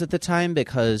Games at the time,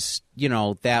 because, you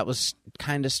know, that was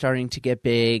kind of starting to get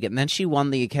big. And then she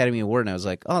won the Academy Award, and I was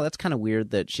like, oh, that's kind of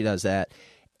weird that she does that.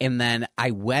 And then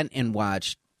I went and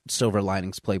watched Silver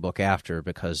Linings Playbook after,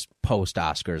 because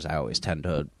post-Oscars I always tend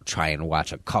to try and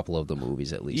watch a couple of the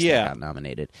movies at least that got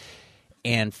nominated.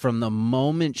 And from the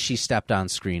moment she stepped on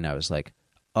screen, I was like,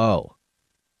 oh.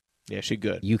 Yeah, she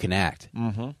good. You can act.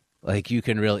 Mm-hmm. Like, you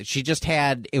can really... She just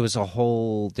had... It was a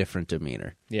whole different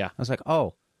demeanor. Yeah. I was like,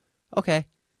 oh, okay.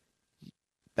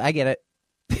 I get it.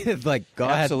 Like, go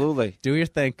ahead. Absolutely. Do your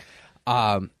thing.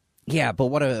 Yeah, but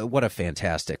what a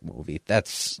fantastic movie.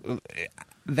 That's in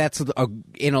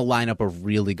a lineup of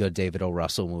really good David O.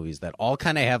 Russell movies that all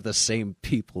kind of have the same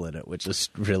people in it, which is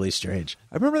really strange.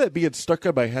 I remember that being stuck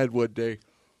in my head one day.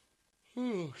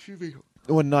 Oh, excuse me.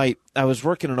 One night, I was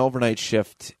working an overnight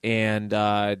shift, and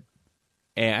it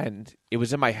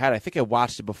was in my head. I think I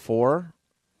watched it before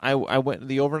I went to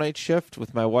the overnight shift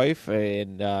with my wife,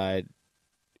 and I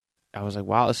was like,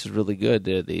 "Wow, this is really good."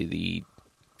 The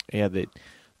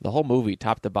whole movie,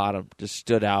 top to bottom, just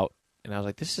stood out, and I was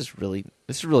like, "This is really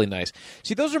nice."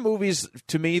 See, those are movies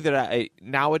to me that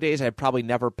nowadays I'd probably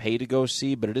never pay to go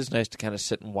see, but it is nice to kind of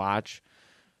sit and watch.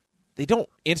 They don't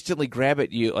instantly grab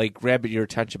at your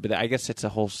attention, but I guess it's a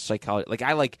whole psychology. Like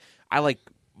I like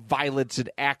violence and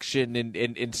action,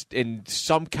 and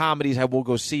some comedies I will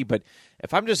go see. But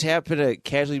if I'm just happy to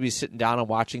casually be sitting down and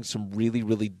watching some really,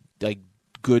 really like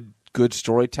good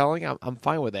storytelling, I'm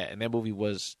fine with that. And that movie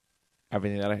was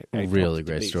everything that I really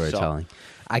great storytelling. So,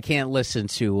 I can't listen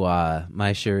to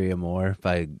My Sherry Amore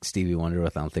by Stevie Wonder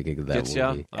without thinking of that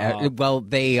movie. Well,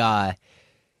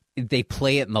 they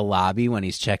play it in the lobby when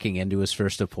he's checking into his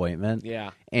first appointment. Yeah.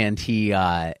 And he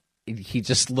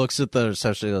just looks at the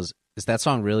reception and goes, "Is that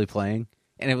song really playing?"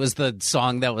 And it was the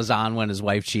song that was on when his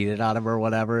wife cheated on him or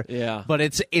whatever. Yeah. But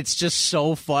it's just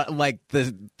so fun. Like,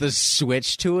 the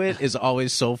switch to it is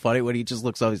always so funny when he just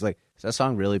looks up. He's like, "Is that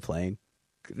song really playing?"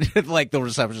 Like, the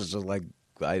receptionist is like,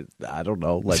 I don't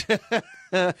know. Like,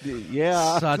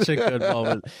 yeah. Such a good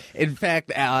moment. In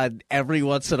fact, every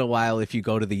once in a while, if you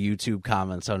go to the YouTube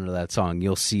comments under that song,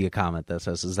 you'll see a comment that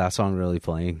says, "Is that song really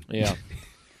playing?" Yeah.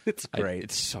 It's great.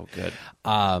 It's so good.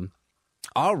 All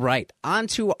right. On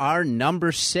to our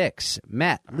number 6.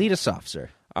 Matt, lead us off, sir.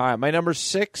 All right. My number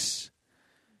 6.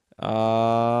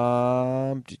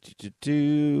 Let's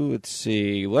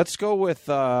see. Let's go with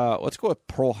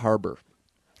Pearl Harbor.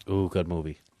 Ooh, good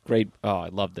movie. Great. Oh, I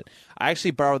loved it. I actually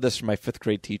borrowed this from my 5th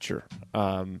grade teacher.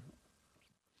 We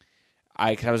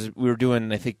were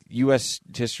doing, I think, U.S.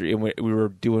 history, and we were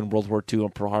doing World War II on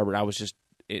Pearl Harbor. And I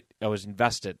was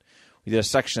invested. We did a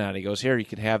section on it. He goes, "Here, you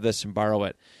can have this and borrow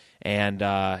it." And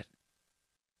a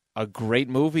great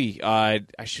movie. I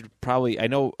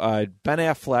know Ben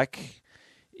Affleck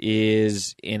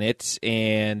is in it,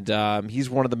 and he's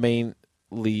one of the main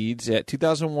leads. At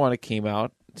 2001, it came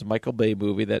out. It's a Michael Bay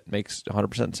movie that makes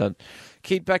 100% sense.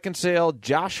 Kate Beckinsale,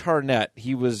 Josh Hartnett.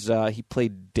 He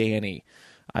played Danny,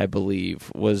 I believe,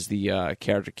 was the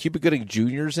character. Cuba Gooding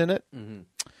Jr.'s in it.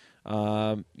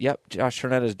 Mm-hmm. Yep, Josh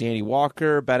Hartnett as Danny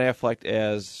Walker. Ben Affleck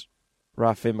as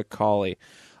Rafe McCauley.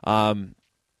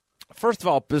 First of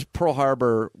all, this Pearl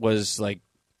Harbor was like,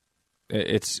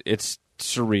 it's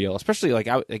surreal, especially like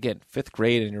again 5th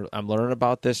grade, and I'm learning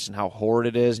about this and how horrid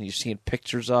it is, and you're seeing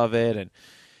pictures of it, and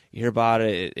you hear about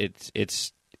it.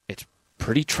 It's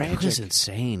pretty tragic. It was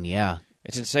insane, yeah.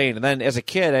 It's insane. And then as a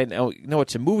kid, I know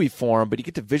it's a movie form, but you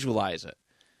get to visualize it,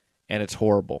 and it's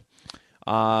horrible.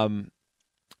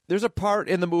 There's a part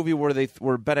in the movie where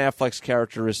Ben Affleck's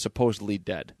character is supposedly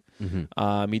dead.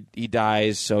 Mm-hmm. He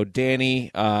dies. So Danny,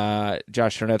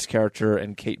 Josh Hartnett's character,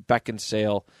 and Kate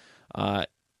Beckinsale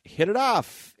hit it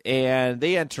off, and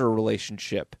they enter a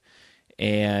relationship,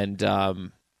 and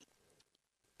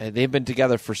they've been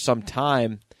together for some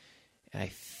time. And I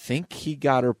think he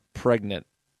got her pregnant.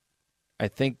 I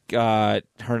think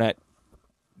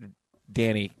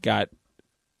Danny got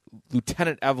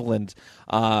Lieutenant Evelyn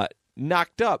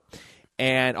knocked up.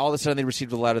 And all of a sudden, they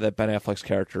received a letter that Ben Affleck's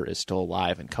character is still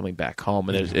alive and coming back home.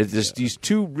 And there's these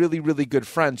two really, really good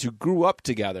friends who grew up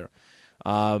together,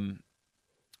 are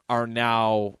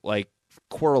now like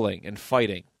quarreling and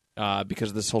fighting because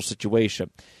of this whole situation.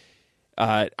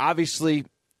 Obviously,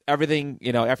 everything,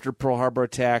 after Pearl Harbor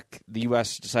attack, the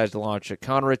U.S. decides to launch a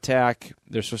counterattack.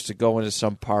 They're supposed to go into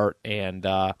some part and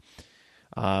attack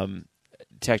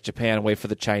Japan and wait for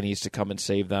the Chinese to come and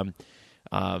save them.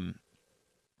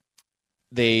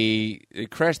 They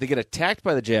crash. They get attacked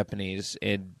by the Japanese,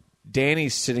 and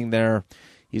Danny's sitting there.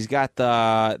 He's got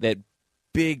that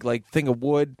big like thing of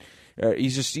wood.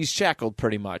 He's shackled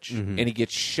pretty much, and he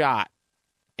gets shot,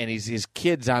 and his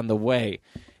kid's on the way,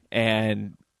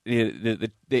 and they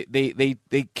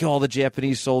kill all the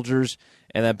Japanese soldiers,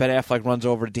 and then Ben Affleck runs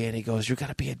over to Danny, goes, "You're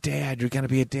gonna be a dad. You're gonna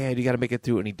be a dad. You got to make it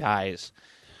through," and he dies,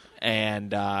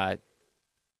 and Ben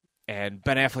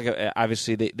Affleck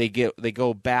obviously they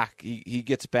go back. He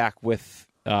gets back with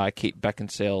Kate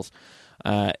Beckinsale.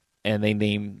 And they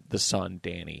name the son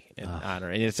Danny in honor,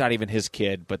 and it's not even his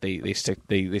kid, but they stick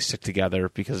together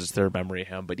because it's their memory of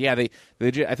him. But yeah, they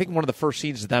I think one of the first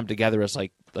scenes of them together as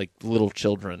like little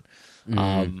children,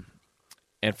 and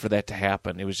for that to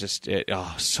happen, it was just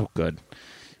so good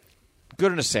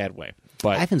in a sad way.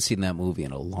 But I haven't seen that movie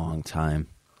in a long time.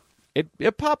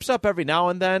 It pops up every now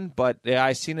and then, but yeah,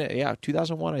 I seen it. Yeah,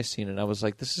 2001, I seen it. I was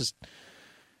like, this is.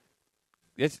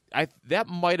 That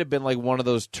might have been like one of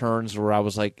those turns where I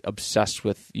was like obsessed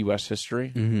with U.S.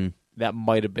 history. Mm-hmm. That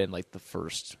might have been like the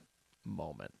first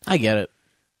moment. I get it.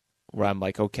 Where I'm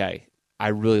like, okay, I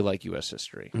really like U.S.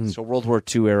 history. So World War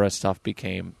II era stuff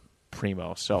became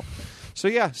primo. So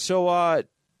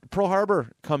Pearl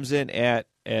Harbor comes in at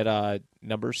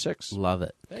number 6. Love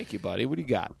it. Thank you, buddy. What do you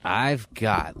got?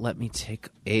 Let me take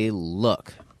a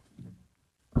look.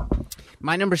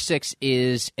 My number 6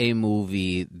 is a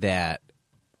movie that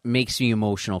makes me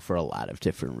emotional for a lot of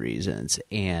different reasons.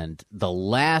 And the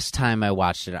last time I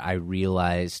watched it, I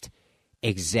realized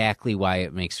exactly why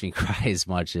it makes me cry as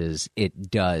much as it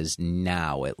does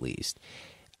now, at least.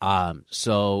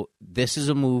 So this is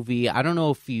a movie. I don't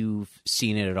know if you've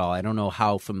seen it at all. I don't know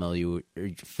how familiar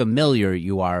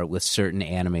you are with certain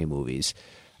anime movies.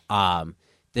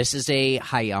 This is a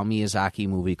Hayao Miyazaki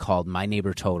movie called My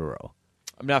Neighbor Totoro.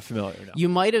 I'm not familiar. No. You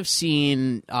might have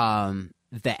seen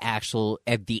the actual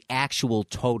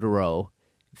Totoro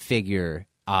figure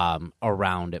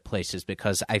around at places,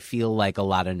 because I feel like a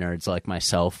lot of nerds like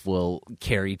myself will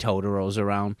carry Totoros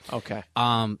around. Okay.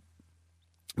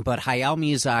 But Hayao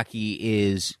Miyazaki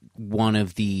is one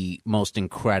of the most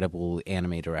incredible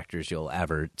anime directors you'll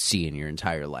ever see in your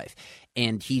entire life.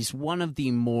 And he's one of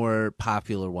the more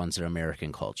popular ones in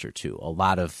American culture, too. A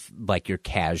lot of, like, your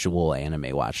casual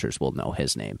anime watchers will know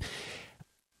his name.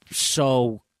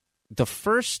 So the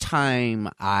first time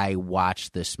I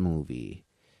watched this movie,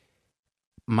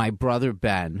 my brother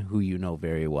Ben, who you know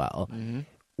very well,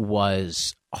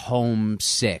 was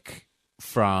homesick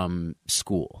from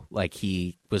school. Like,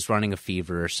 he was running a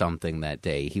fever or something that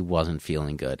day. He wasn't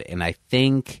feeling good. And I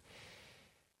think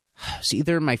it was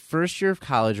either my first year of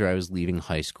college or I was leaving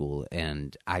high school,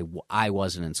 and I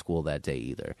wasn't in school that day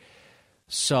either.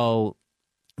 So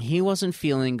he wasn't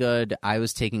feeling good. I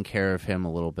was taking care of him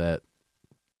a little bit.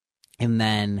 And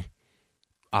then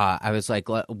I was like,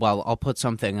 well, I'll put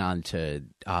something on to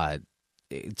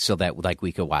so that like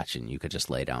we could watch it and you could just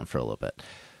lay down for a little bit.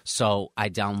 So I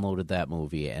downloaded that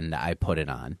movie and I put it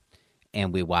on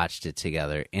and we watched it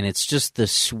together. And it's just the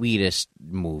sweetest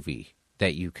movie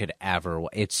that you could ever.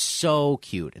 It's so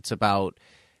cute. It's about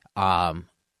a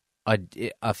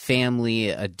family,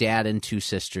 a dad and 2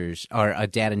 sisters, or a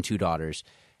dad and 2 daughters.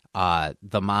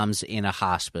 The mom's in a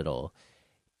hospital,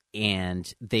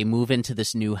 and they move into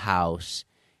this new house,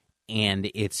 and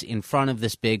it's in front of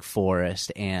this big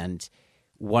forest, and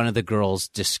one of the girls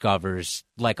discovers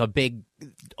like a big,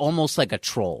 almost like a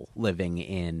troll living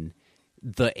in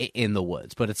the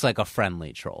woods, but it's like a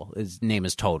friendly troll. His name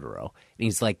is Totoro. And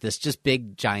he's like this just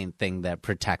big giant thing that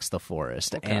protects the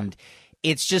forest. Okay. And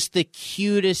it's just the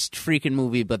cutest freaking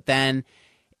movie, but then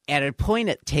at a point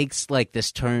it takes like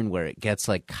this turn where it gets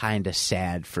like kind of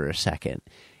sad for a second.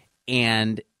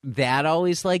 And that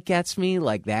always like gets me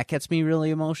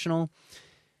really emotional.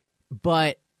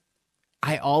 But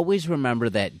I always remember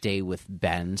that day with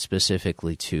Ben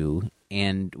specifically too,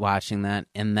 and watching that.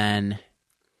 And then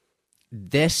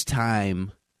this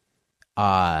time,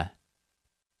 when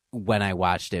I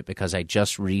watched it, because I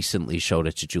just recently showed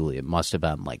it to Julie, it must have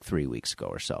been like 3 weeks ago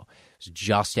or so. It was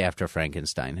just after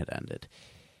Frankenstein had ended.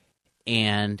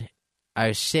 And I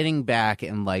was sitting back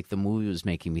and like the movie was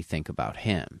making me think about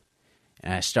him.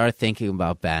 And I started thinking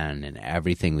about Ben and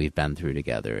everything we've been through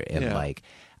together. And like,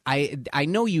 I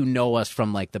know you know us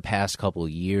from like the past couple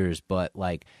of years, but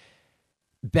like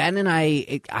Ben and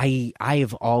I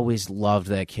have always loved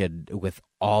that kid with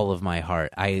all of my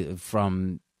heart.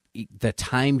 From the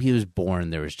time he was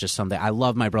born, there was just something. I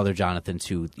love my brother Jonathan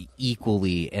too,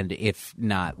 equally, and if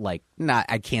not,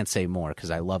 I can't say more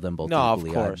because I love them both equally.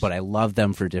 Of course. But I love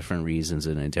them for different reasons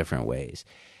and in different ways.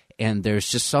 And there's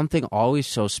just something always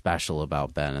so special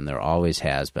about Ben, and there always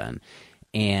has been.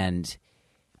 And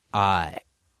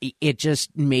it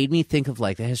just made me think of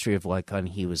like the history of like when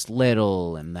he was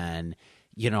little, and then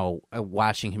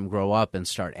watching him grow up and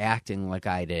start acting like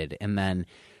I did. And then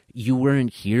you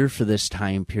weren't here for this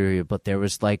time period, but there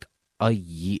was like a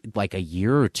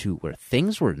year or two where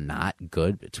things were not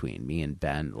good between me and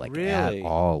Ben, like at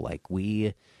all. Like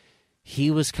he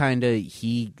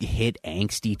hit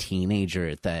angsty teenager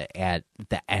at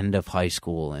the end of high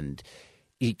school, and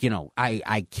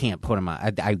I can't put him on.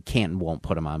 I can't and won't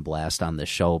put him on blast on this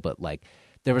show, but like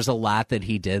there was a lot that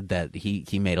he did that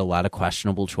he made a lot of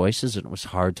questionable choices, and it was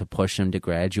hard to push him to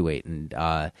graduate.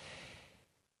 And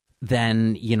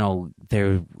then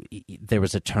there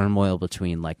was a turmoil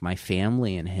between like my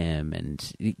family and him,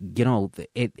 and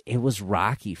it was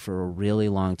rocky for a really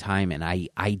long time, and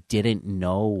I didn't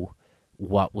know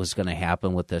what was going to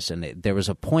happen with this. And there was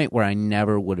a point where I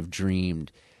never would have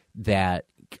dreamed that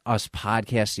us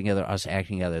podcasting together, us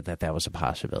acting together, that was a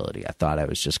possibility. I thought I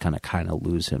was just going to kind of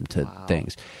lose him to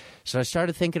things. So I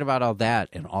started thinking about all that,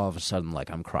 and all of a sudden,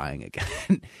 like, I'm crying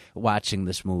again watching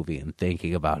this movie and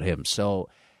thinking about him. So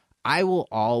I will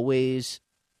always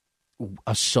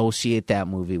associate that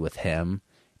movie with him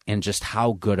and just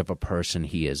how good of a person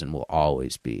he is and will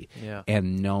always be. Yeah.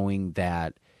 And knowing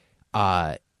that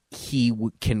he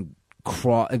can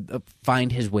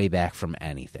find his way back from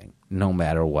anything, no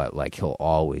matter what. Like, he'll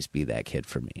always be that kid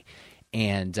for me.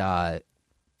 And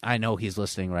I know he's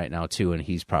listening right now too, and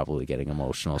he's probably getting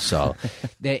emotional. So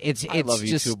it's I love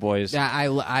you two boys. I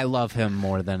love him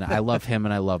more than I love him,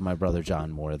 and I love my brother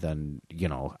John more than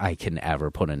I can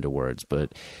ever put into words.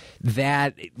 But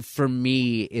that for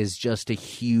me is just a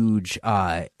huge.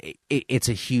 It's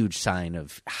a huge sign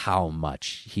of how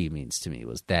much he means to me.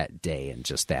 Was that day and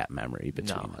just that memory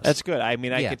between us. That's good. I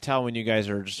mean, I could tell when you guys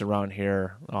are just around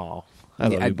here. Oh, I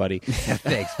love you, buddy.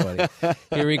 Thanks, buddy.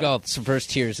 Here we go. Some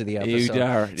first tears of the episode. You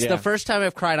are. It's the first time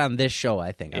I've cried on this show,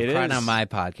 I think. I've cried on my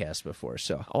podcast before.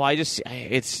 So. Oh, I see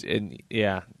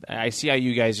how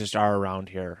you guys just are around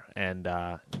here, and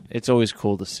it's always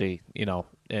cool to see,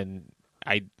 and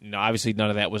obviously none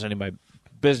of that was any of my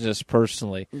business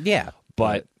personally. Yeah.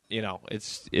 But,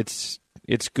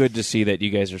 it's good to see that you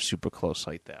guys are super close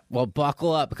like that. Well,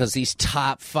 buckle up, because these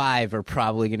top 5 are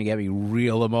probably going to get me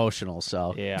real emotional.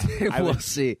 So yeah, we'll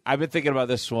see. I've been thinking about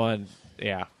this one, for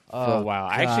a while.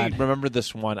 God. I actually remember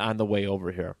this one on the way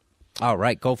over here. All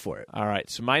right, go for it. All right,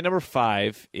 so my number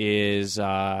 5 is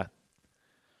My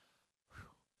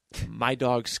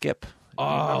Dog Skip.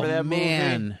 Remember that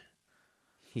man. movie?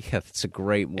 Yeah, it's a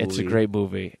great movie. It's a great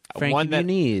movie. Frankie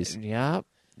Muniz.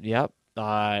 Yep.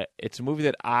 It's a movie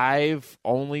that I've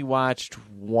only watched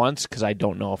once because I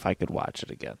don't know if I could watch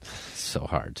it again. It's so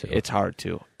hard to. It's hard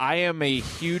to. I am a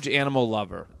huge animal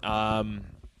lover, and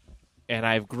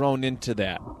I've grown into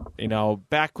that.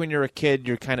 Back when you're a kid,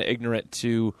 you're kind of ignorant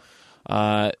to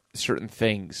certain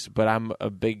things, but I'm a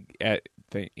big. I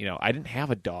didn't have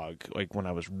a dog like when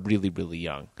I was really, really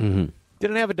young. Mm-hmm.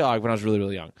 Didn't have a dog when I was really,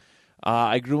 really young.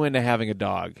 I grew into having a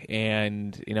dog,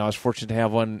 and I was fortunate to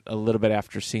have one a little bit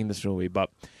after seeing this movie. But,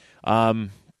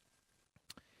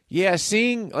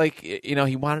 seeing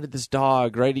he wanted this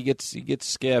dog, right? He gets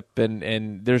Skip,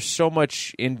 and there's so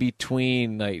much in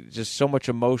between, like just so much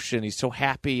emotion. He's so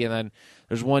happy, and then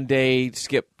there's one day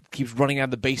Skip keeps running on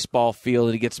the baseball field,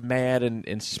 and he gets mad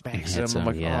and smacks him. I'm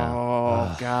like,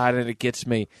 oh God, and it gets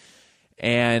me.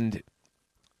 And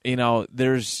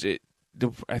there's.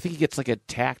 I think he gets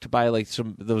attacked by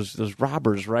some those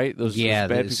robbers, right? Those bad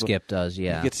people. Skip does.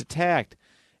 Yeah, he gets attacked,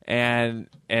 and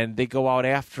they go out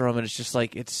after him, and it's just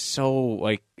it's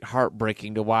so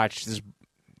heartbreaking to watch this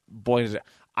boy.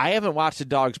 I haven't watched A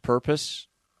Dog's Purpose.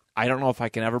 I don't know if I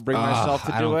can ever bring myself to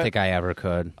do it. I don't think I ever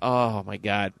could. Oh my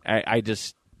God, I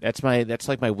just that's my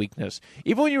weakness.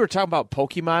 Even when you were talking about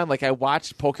Pokemon, I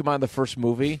watched Pokemon the first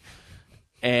movie,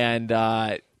 and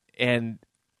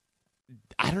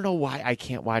I don't know why I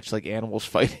can't watch animals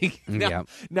fighting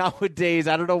nowadays.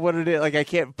 I don't know what it is. I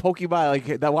can't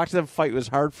Pokemon watching them fight was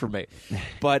hard for me.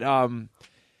 But and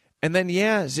then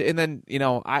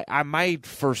I my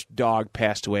first dog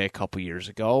passed away a couple years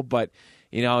ago. But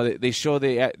they show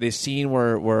the scene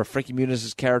where Frankie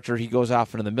Muniz's character, he goes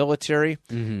off into the military,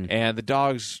 and the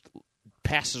dog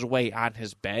passes away on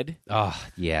his bed. Oh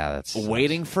yeah, that's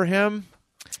waiting for him,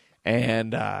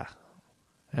 and.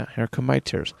 Yeah, here come my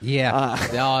tears. Yeah.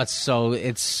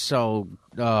 It's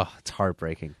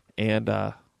heartbreaking.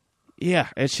 And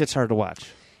it's shit's hard to watch.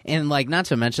 And not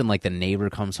to mention the neighbor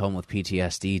comes home with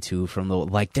PTSD too from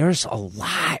the there's a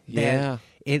lot.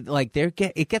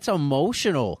 It gets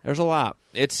emotional. There's a lot.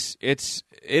 It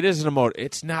is an emotion.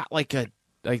 It's not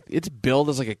it's billed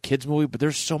as a kids movie, but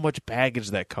there's so much baggage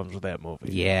that comes with that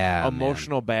movie. Yeah,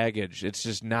 emotional baggage. It's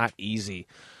just not easy.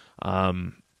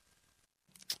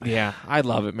 Yeah, I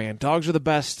love it, man. Dogs are the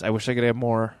best. I wish I could have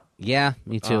more. Yeah,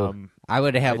 me too. I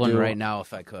would have one right now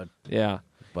if I could. Yeah.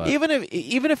 But Even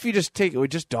if you just take it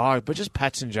with just dogs, but just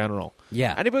pets in general.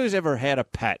 yeah. Anybody who's ever had a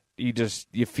pet, you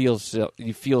feel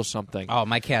something. Oh,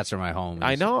 my cats are my homies.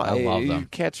 I know. I love them.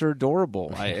 Cats are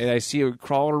adorable. I see you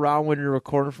crawling around when you're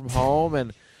recording from home,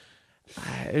 and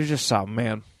it's just something,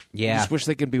 man. Yeah. I just wish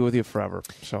they could be with you forever.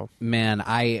 So, Man,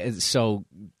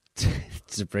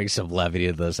 to bring some levity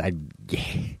to this,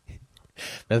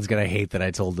 that's gonna hate that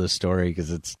I told this story because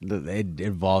it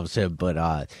involves him. But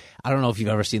I don't know if you've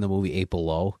ever seen the movie Eight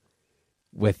Below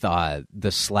with the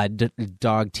sled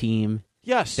dog team.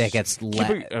 yes, That gets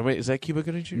wait, is that Cuba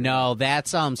Gooding Jr.? No,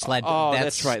 that's sled. Oh,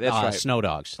 that's right. That's right. Snow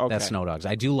Dogs. Okay. That's Snow Dogs.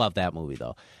 I do love that movie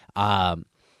though.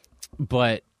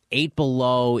 But Eight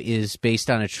Below is based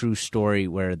on a true story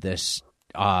where this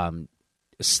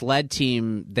sled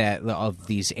team of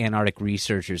these Antarctic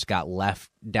researchers got left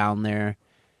down there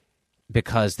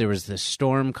because there was this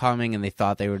storm coming and they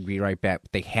thought they would be right back.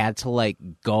 But they had to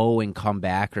go and come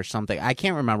back or something. I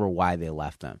can't remember why they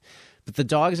left them. But the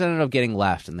dogs ended up getting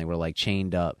left and they were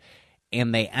chained up.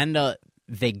 And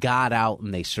they got out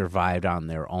and they survived on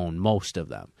their own, most of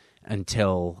them,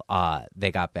 until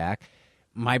they got back.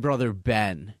 My brother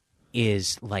Ben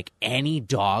is any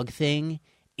dog thing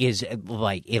is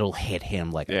it'll hit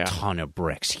him a ton of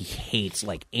bricks. He hates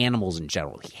animals in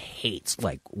general. He hates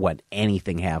when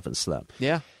anything happens to them.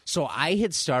 Yeah. So I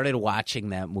had started watching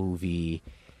that movie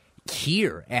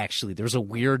here, actually. There was a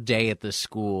weird day at the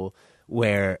school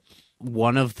where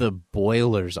one of the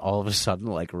boilers all of a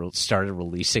sudden started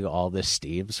releasing all this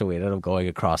steam, so we ended up going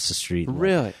across the street. And,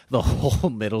 Really? the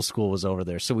whole middle school was over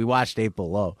there. So we watched Eight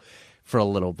Below for a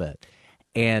little bit.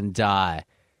 And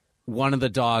one of the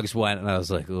dogs went, and I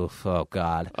was like, oof, oh,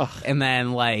 God. Ugh. And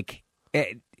then,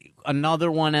 another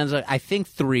one ends up, I think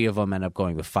 3 of them end up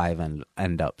going, but 5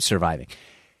 end up surviving.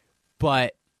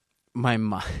 But my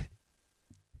mom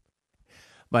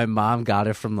got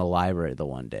it from the library the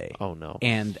one day. Oh, no.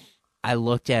 And I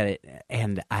looked at it,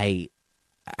 and I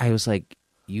was like,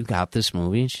 you got this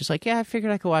movie? And she's like, yeah, I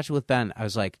figured I could watch it with Ben. I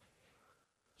was like,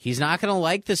 he's not going to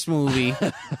like this movie.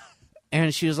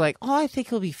 And she was like, oh, I think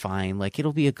he'll be fine.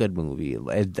 It'll be a good movie.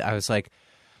 And I was like,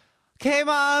 okay,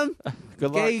 Mom.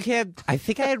 Good luck. You can't. I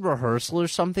think I had rehearsal or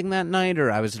something that night,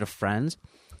 or I was at a friend's.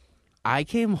 I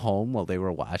came home while they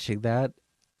were watching that,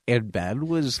 and Ben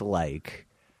was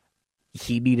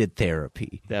he needed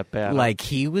therapy. That bad?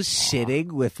 He was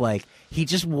sitting with he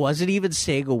just wasn't even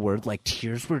saying a word.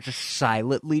 Tears were just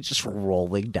silently just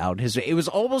rolling down his. It was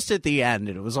almost at the end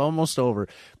and it was almost over,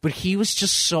 but he was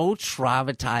just so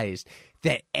traumatized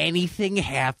that anything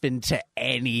happened to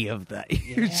any of that.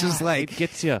 He was just it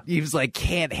gets you. He was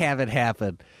can't have it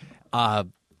happen.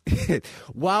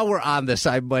 While we're on this,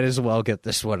 I might as well get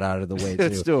this one out of the way too.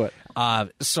 Let's do it.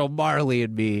 So Marley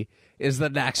and Me is the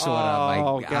next one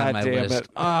on my list. It.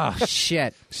 Oh,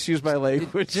 shit. Excuse my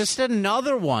language. Just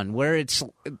another one where it's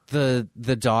the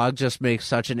dog just makes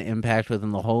such an impact within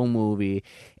the whole movie,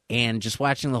 and just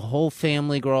watching the whole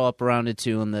family grow up around it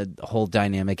too, and the whole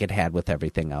dynamic it had with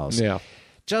everything else. Yeah.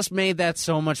 Just made that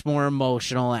so much more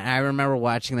emotional. And I remember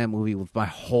watching that movie with my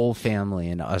whole family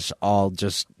and us all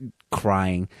just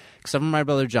crying. Except for my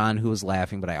brother John, who was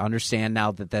laughing, but I understand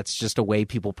now that that's just a way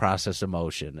people process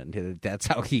emotion, and that's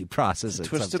how he processes it.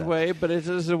 Twisted sometimes. way, but it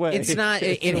is a way. It's not.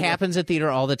 It happens at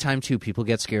theater all the time too. People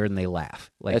get scared and they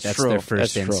laugh. That's their true.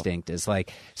 first That's instinct. True. Is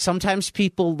sometimes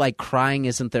people crying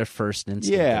isn't their first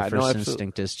instinct. Yeah, their first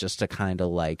instinct is just to kind of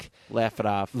laugh it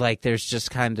off. There's just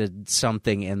kind of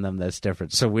something in them that's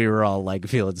different. So we were all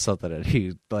feeling something, and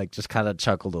he just kind of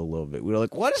chuckled a little bit. We were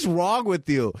like, "What is wrong with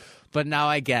you?" But now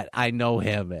I know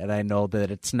him, and I know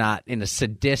that it's not in a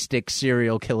sadistic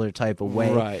serial killer type of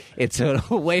way. Right. It's a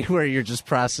way where you're just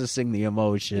processing the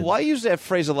emotion. Well, I use that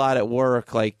phrase a lot at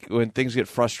work, when things get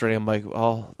frustrating. I'm like,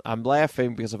 oh, I'm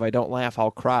laughing because if I don't laugh,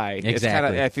 I'll cry.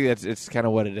 Exactly. I think it's kind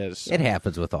of what it is. It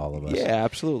happens with all of us. Yeah,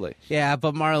 absolutely. Yeah,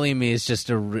 but Marley and Me is just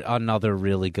another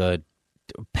really good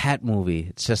pet movie.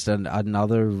 It's just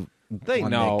another... They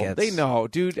know. They know,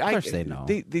 dude. Of course they know.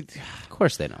 Of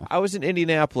course they know. I was in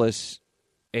Indianapolis,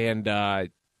 and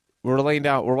we're laying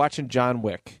down. We're watching John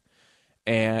Wick,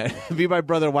 and me and my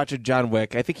brother are watching John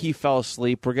Wick. I think he fell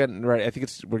asleep. We're getting ready. I think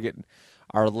we're getting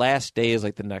our last day is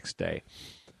the next day,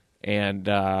 and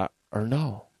or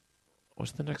no,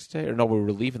 what's the next day? Or no, we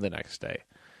were leaving the next day,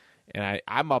 and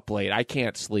I'm up late. I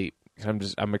can't sleep.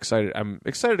 I'm excited. I'm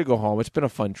excited to go home. It's been a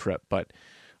fun trip, but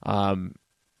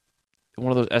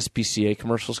one of those SPCA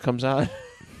commercials comes out,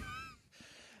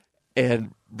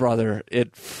 and brother,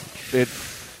 it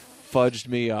fudged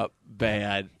me up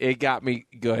bad. It got me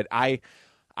good. I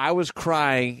I was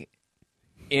crying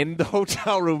in the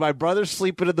hotel room. My brother's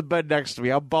sleeping in the bed next to me.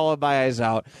 I'm bawling my eyes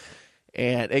out.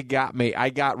 And it got me. I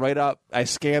got right up. I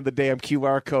scanned the damn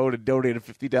QR code and donated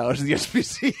 $50 to the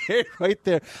SPCA right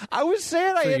there. I was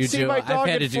saying I hadn't seen my dog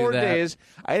in 4 days.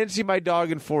 I didn't see my dog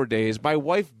in 4 days. My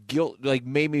wife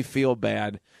made me feel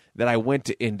bad that I went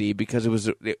to Indy because it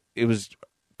was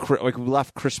like we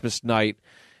left Christmas night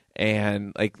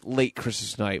and like late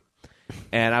Christmas night,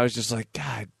 and I was just like,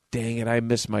 God dang it, I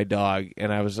miss my dog.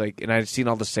 And I was like, and I'd seen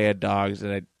all the sad dogs,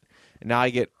 and now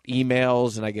I get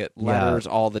emails and I get letters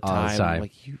all the time. I'm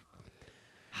like,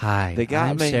 hi,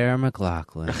 I'm Sarah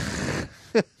McLachlan.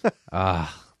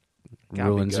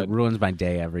 Ruins my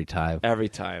day every time. Every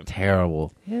time.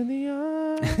 Terrible. In the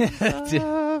arms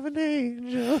of an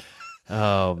angel.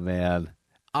 Oh, man.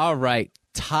 All right.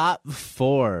 Top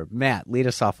 4. Matt, lead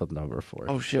us off with number 4.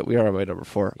 Oh, shit. We are on my number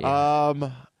 4. Yeah. All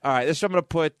right. This I'm going to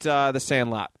put The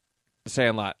Sandlot. The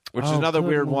Sandlot, which is another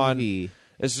weird movie. one.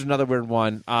 This is another weird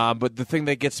one. But the thing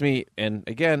that gets me, and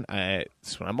again,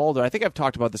 it's when I'm older. I think I've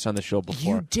talked about this on the show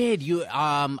before. You did.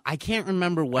 I can't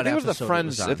remember what episode it was. The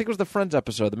Friends. I think it was the Friends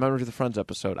episode, the Memories of the Friends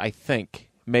episode. I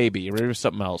think maybe, or maybe it was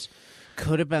something else.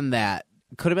 Could have been that.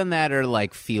 Or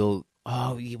like Feel.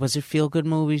 Oh, was it Feel Good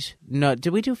Movies? No,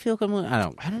 did we do Feel Good Movies? I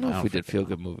don't know if we did Feel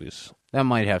Good Movies. That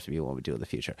might have to be what we do in the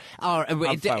future. I'm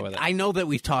fine with it. I know that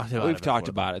we've talked about it. We've talked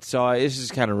about it, so this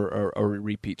is kind of a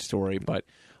repeat story, but.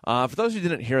 For those who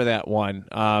didn't hear that one,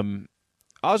 I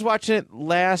was watching it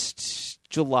last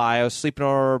July. I was sleeping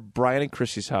over Brian and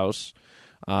Chrissy's house,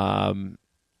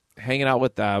 hanging out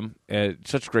with them.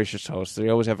 Such gracious hosts. They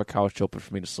always have a couch open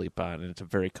for me to sleep on, and it's a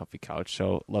very comfy couch,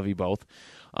 so love you both.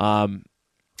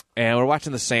 And we're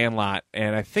watching The Sandlot,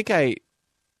 and I think I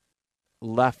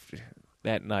left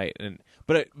that night.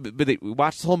 But we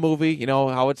watched the whole movie, you know,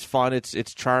 how it's fun,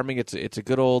 it's charming, it's a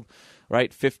good old,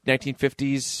 right,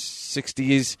 1950s,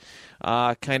 60s,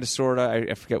 kind of, sort of.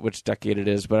 I forget which decade it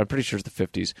is, but I'm pretty sure it's the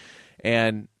 50s.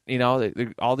 And, you know,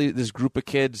 this group of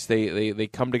kids, they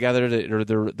come together,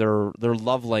 their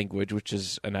love language, which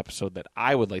is an episode that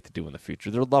I would like to do in the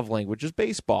future. Their love language is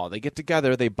baseball. They get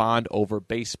together, they bond over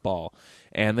baseball,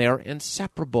 and they are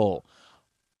inseparable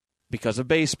because of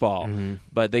baseball. Mm-hmm.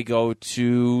 But they go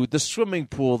to the swimming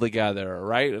pool together,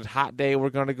 right? A hot day,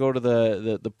 we're going to go to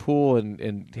the pool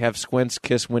and have Squints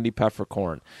kiss Wendy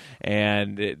Peppercorn.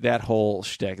 And that whole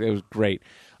shtick, it was great.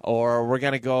 Or we're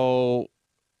going to,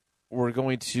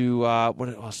 what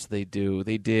else did they do?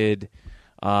 They had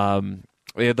the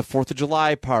 4th of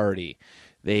July party.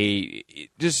 They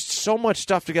just so much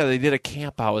stuff together. They did a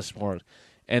camp out this morning.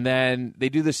 And then they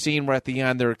do the scene where at the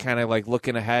end they're kind of like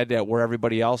looking ahead at where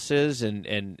everybody else is,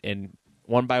 and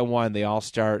one by one they all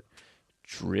start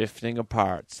drifting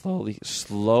apart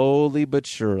slowly but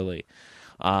surely.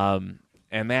 And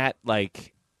that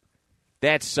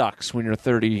sucks when you're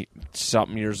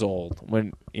 30-something years old,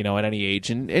 when, you know, at any age,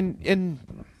 and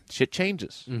shit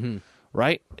changes. Mm-hmm.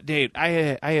 Right? Dude,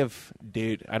 I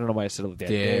don't know why I said it like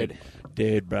that.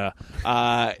 Dude, bro.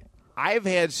 I've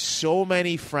had so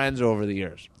many friends over the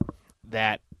years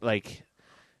that, like,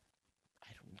 I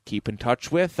don't keep in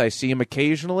touch with. I see them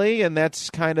occasionally, and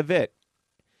that's kind of it.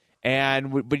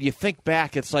 But you think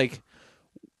back, it's like,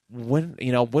 when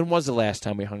was the last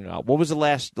time we hung out? What was the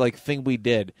last, like, thing we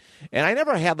did? And I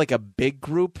never had, like, a big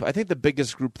group. I think the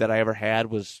biggest group that I ever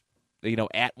had was, you know,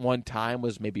 at one time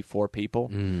was maybe 4 people.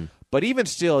 Mm. But even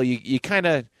still, you kind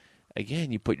of,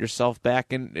 again, you put yourself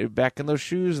back in those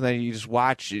shoes, and then you just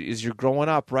watch as you're growing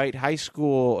up, right? High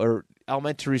school or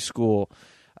elementary school,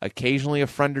 occasionally a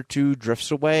friend or two drifts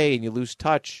away, and you lose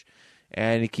touch,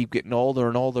 and you keep getting older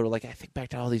and older. Like, I think back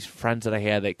to all these friends that I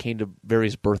had that came to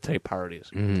various birthday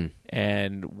parties,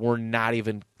 and we're not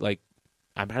even, like,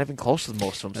 I'm not even close to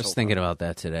most of them. I was thinking about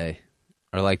that today.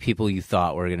 Or, like, people you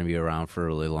thought were going to be around for a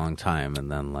really long time, and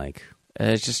then, like... And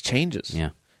it just changes.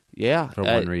 Yeah. Yeah, for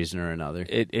one reason or another.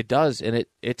 It does, and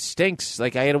it stinks.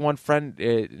 Like, I had one friend.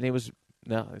 His name was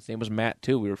Matt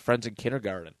too. We were friends in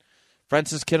kindergarten.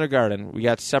 Friends since kindergarten. We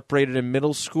got separated in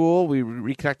middle school. We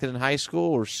reconnected in high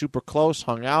school. We were super close,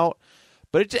 hung out.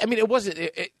 But it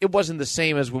wasn't the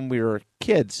same as when we were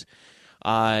kids.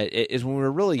 It is when we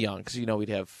were really young, because, you know,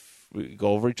 we'd go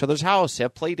over each other's house,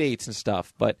 have play dates and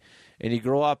stuff. And you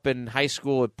grow up in high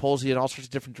school, it pulls you in all sorts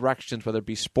of different directions, whether it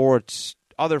be sports,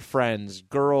 other friends,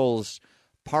 girls,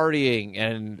 partying,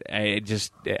 and I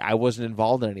wasn't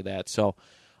involved in any of that. So,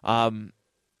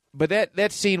 but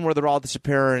that scene where they're all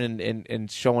disappearing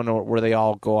and showing where they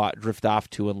all drift off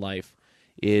to in life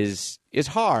is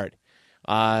hard,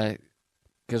 because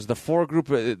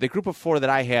the group of 4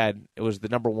 that I had, it was the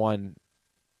number one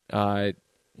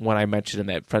when I mentioned in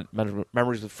that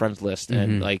Memories with Friends list.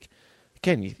 And, like,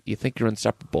 again, you think you're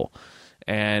inseparable.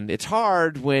 And it's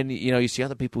hard when, you see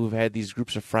other people who've had these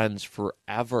groups of friends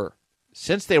forever,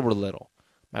 since they were little.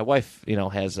 My wife,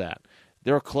 has that.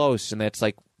 They're close, and that's,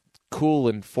 like, cool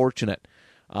and fortunate.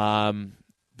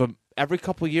 But every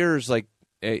couple of years, like,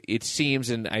 it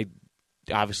seems, and I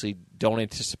obviously don't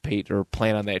anticipate or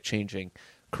plan on that changing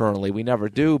currently. We never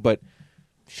do, but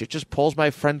shit just pulls my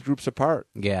friend groups apart.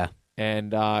 Yeah.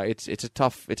 And it's a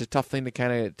tough thing to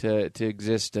kind of to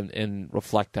exist and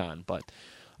reflect on. But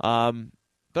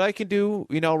I can do,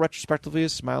 retrospectively, a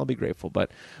smile and be grateful.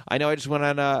 But I know I just went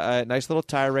on a nice little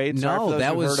tirade. Sorry for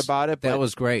those who heard about it. But that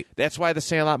was great. That's why the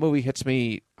Sandlot movie hits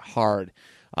me hard,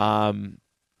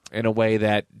 in a way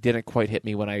that didn't quite hit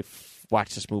me when I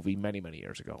watched this movie many, many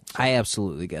years ago. So. I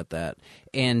absolutely get that,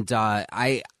 and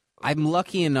I'm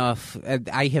lucky enough.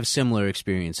 I have similar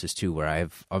experiences too, where I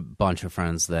have a bunch of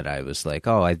friends that I was like,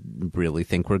 "Oh, I really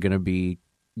think we're going to be,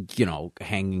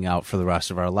 hanging out for the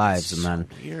rest of our lives." And then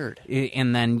weird.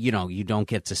 And then you don't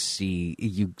get to see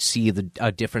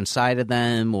a different side of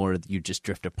them, or you just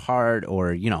drift apart,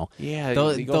 or you go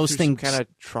those things, some kind of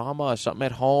trauma, something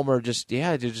at home, or just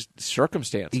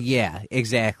circumstance. Yeah,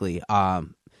 exactly.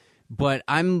 But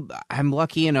I'm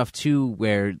lucky enough too,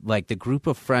 where like the group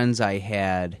of friends I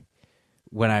had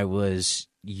when I was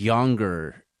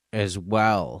younger as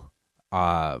well,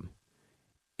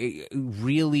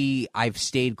 really I've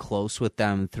stayed close with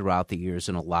them throughout the years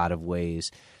in a lot of ways,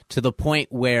 to the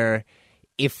point where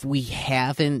if we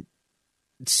haven't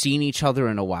seen each other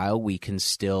in a while, we can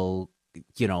still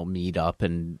meet up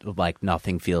and like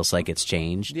nothing feels like it's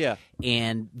changed. Yeah.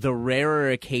 And the rarer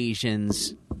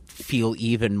occasions feel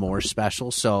even more special.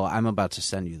 So I'm about to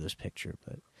send you this picture,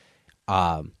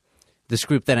 but this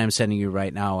group that I'm sending you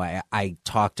right now, I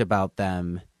talked about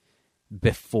them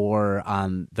before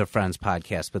on the Friends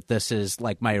podcast, but this is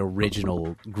like my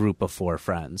original group of 4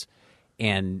 friends.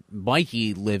 And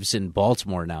Mikey lives in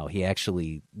Baltimore now. He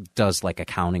actually does like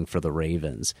accounting for the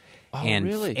Ravens.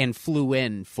 Really? And flew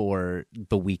in for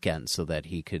the weekend so that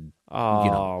he could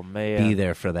man, be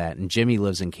there for that. And Jimmy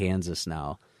lives in Kansas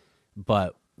now.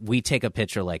 But we take a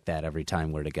picture like that every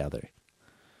time we're together.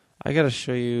 I got to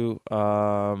show you,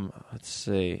 let's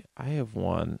see. I have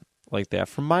one like that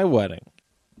from my wedding,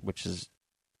 which is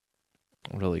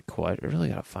really cool. I really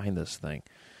got to find this thing.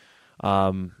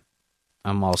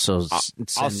 I'm also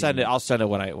I'll send it. I'll send it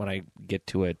when I get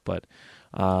to it. But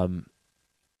when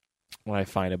I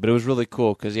find it, but it was really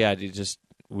cool because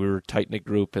we were a tight knit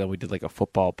group, and then we did like a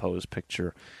football pose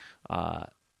picture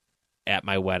at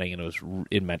my wedding, and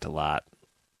it meant a lot.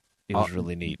 It was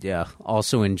really neat. Yeah.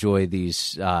 Also enjoy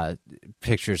these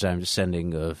pictures I'm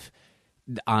sending of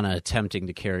Anna attempting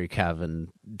to carry Kevin,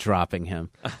 dropping him.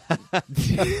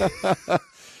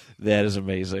 That is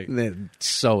amazing. That's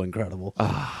so incredible.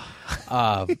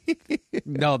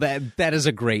 No, that is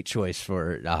a great choice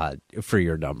for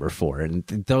your number 4, and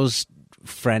those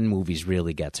friend movies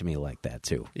really get to me like that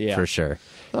too. Yeah, for sure.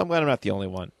 I'm glad I'm not the only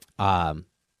one.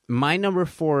 My number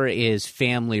 4 is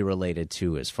family related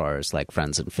too, as far as like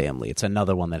friends and family. It's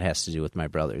another one that has to do with my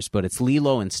brothers, but it's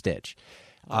Lilo and Stitch.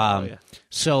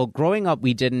 So growing up,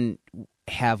 we didn't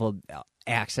have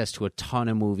access to a ton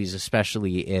of movies,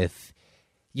 especially if.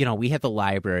 We had the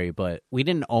library, but we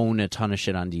didn't own a ton of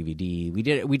shit on DVD.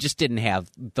 We just didn't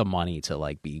have the money to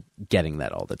like be getting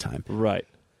that all the time. Right.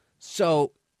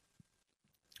 So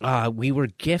we were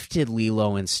gifted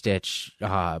Lilo and Stitch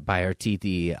by our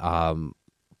titi,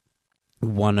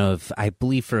 one of, I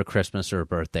believe, for a Christmas or a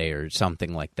birthday or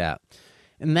something like that.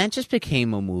 And that just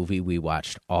became a movie we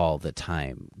watched all the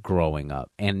time growing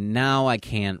up. And now I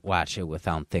can't watch it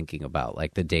without thinking about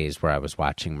like the days where I was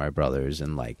watching my brothers,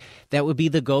 and like that would be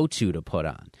the go-to to put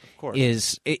on. Of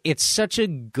course. It's such a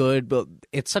good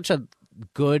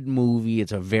movie.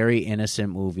 It's a very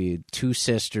innocent movie. 2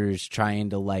 sisters trying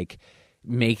to like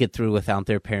make it through without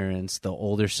their parents. The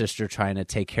older sister trying to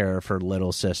take care of her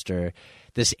little sister.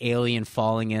 This alien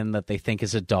falling in that they think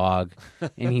is a dog,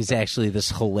 and he's actually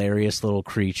this hilarious little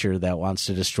creature that wants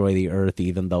to destroy the Earth,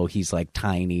 even though he's like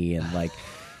tiny, and like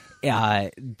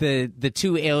the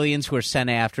 2 aliens who are sent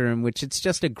after him, which it's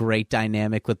just a great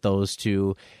dynamic with those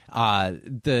 2.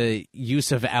 The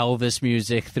use of Elvis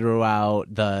music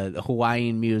throughout, the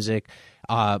Hawaiian music.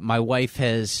 My wife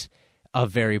has a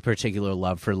very particular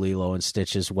love for Lilo and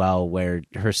Stitch as well, where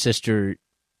her sister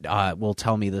will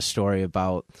tell me the story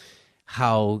about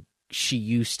how she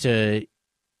used to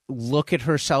look at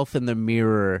herself in the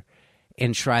mirror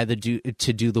and try to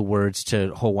do the words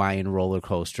to Hawaiian Roller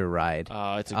Coaster Ride.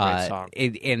 Oh, it's a great song.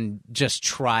 And just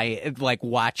try, like,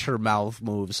 watch her mouth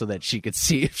move so that she could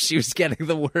see if she was getting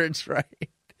the words right.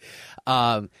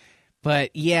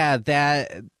 But yeah,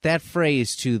 that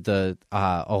phrase to the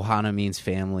Ohana means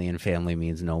family and family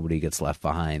means nobody gets left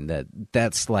behind.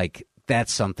 That's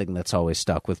something that's always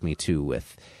stuck with me too,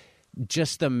 with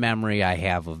just the memory I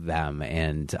have of them,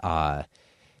 and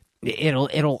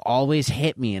it'll always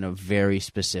hit me in a very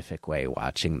specific way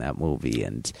watching that movie,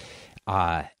 and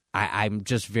I'm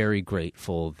just very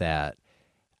grateful that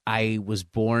I was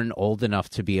born old enough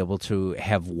to be able to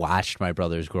have watched my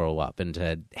brothers grow up and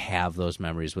to have those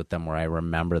memories with them where I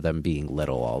remember them being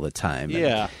little all the time.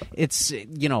 Yeah. And it's,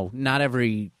 not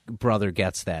every brother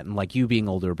gets that. And like you being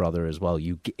older brother as well,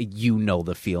 you know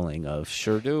the feeling of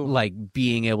Sure do. like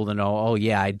being able to know, oh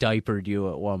yeah, I diapered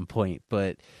you at one point.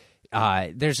 But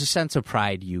there's a sense of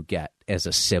pride you get as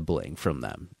a sibling from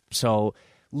them. So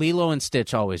Lilo and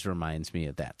Stitch always reminds me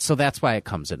of that. So that's why it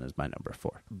comes in as my number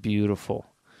 4. Beautiful.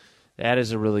 That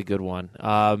is a really good one.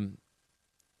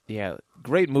 Yeah,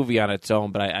 great movie on its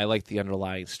own, but I like the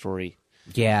underlying story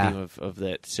Yeah. theme of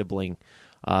that sibling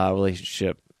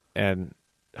relationship. And,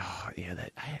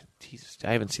 Jesus,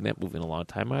 I haven't seen that movie in a long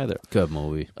time either. Good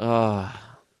movie. I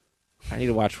need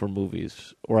to watch more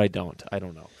movies, or I don't. I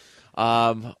don't know.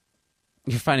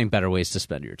 You're finding better ways to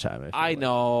spend your time. I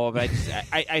know, but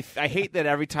I hate that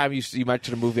every time you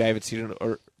mention a movie I haven't seen it,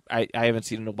 or I haven't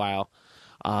seen it in a while.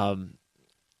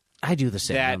 I do the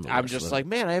same. That I'm just like,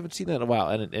 man, I haven't seen that in a while,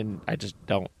 and I just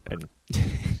don't. And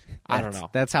I don't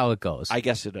know. That's how it goes. I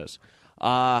guess it is.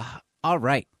 All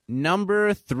right,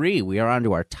 number 3. We are on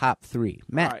to our top 3.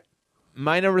 Matt, All right.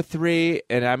 My number 3,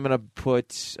 and I'm gonna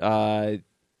put. I'm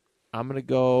gonna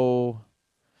go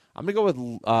with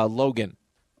Logan.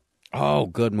 Oh,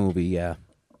 good movie.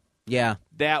 Yeah.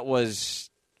 That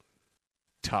was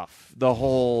tough. The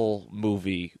whole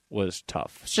movie was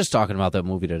tough. I was just talking about that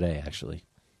movie today, actually.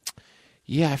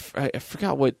 Yeah, I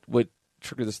forgot what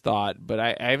triggered this thought, but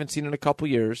I haven't seen it in a couple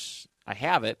years. I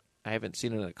have it. I haven't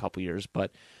seen it in a couple years,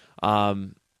 but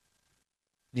even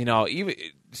as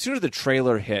soon as the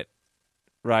trailer hit,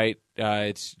 right?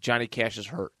 It's Johnny Cash's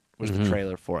 "Hurt" was the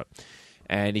trailer for it,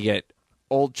 and you get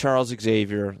old Charles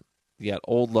Xavier, you got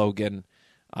old Logan,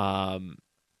 kind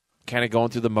of going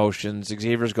through the motions.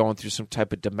 Xavier's going through some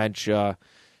type of dementia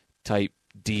type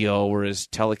deal, where his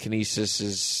telekinesis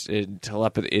is in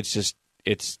telepathy. It's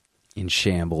in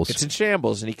shambles. It's in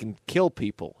shambles, and he can kill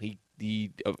people. He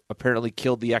apparently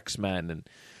killed the X-Men and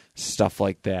stuff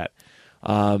like that.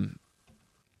 And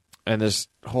this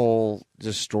whole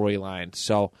just storyline.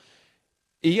 So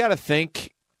you got to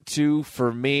think too.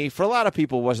 For a lot of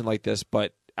people, it wasn't like this,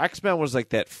 but X-Men was like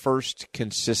that first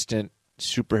consistent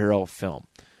superhero film.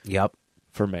 Yep.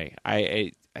 For me,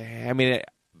 I mean,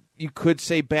 you could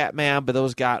say Batman, but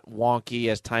those got wonky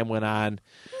as time went on.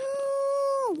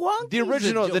 The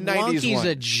original, the 90s wonky's one.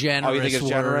 a generous Oh, you think it's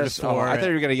generous? word for I thought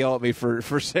you it. were going to yell at me for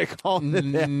calling it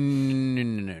that.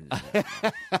 No.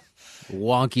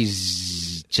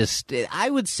 Wonky's just, I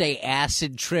would say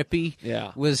acid trippy.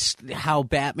 Yeah. Was how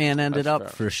Batman ended That's up fair.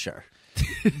 for sure.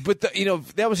 But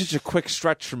that was such a quick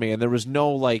stretch for me, and there was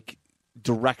no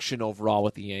direction overall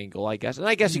with the angle, I guess. And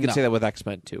I guess you could say that with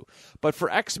X-Men too. But for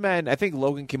X-Men, I think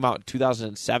Logan came out in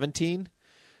 2017.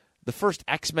 The first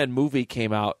X-Men movie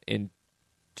came out in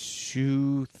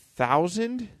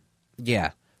 2000.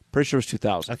 Yeah. Pretty sure it was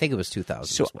 2000. I think it was 2000.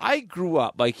 So I grew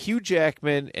up Hugh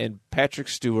Jackman and Patrick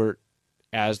Stewart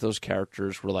as those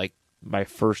characters were my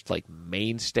first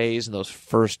mainstays and those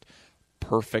first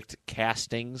perfect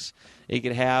castings you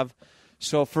could have.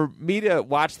 So for me to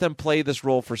watch them play this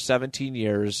role for 17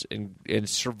 years and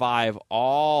survive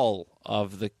all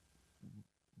of the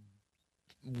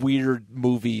weird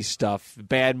movie stuff,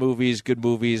 bad movies, good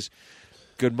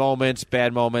moments,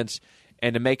 bad moments,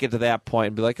 and to make it to that point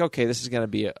and be like, okay, this is going to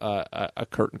be a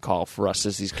curtain call for us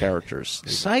as these characters.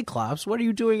 Cyclops, what are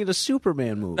you doing in a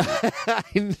Superman movie?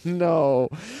 I know.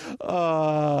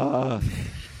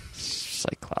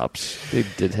 Cyclops. They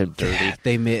did him dirty.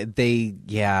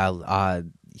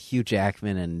 Hugh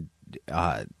Jackman and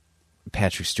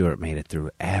Patrick Stewart made it through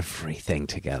everything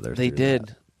together. They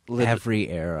did. Every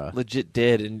era. Legit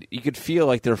did. And you could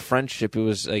feel their friendship. It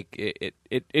was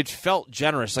it felt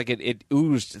generous. It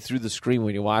oozed through the screen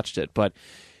when you watched it. But,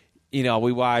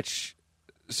 we watch.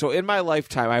 So in my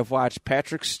lifetime, I've watched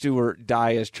Patrick Stewart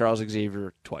die as Charles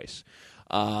Xavier twice.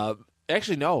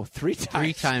 Actually, no, 3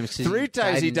 times. 3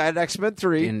 times he died in X-Men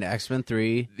 3. In X-Men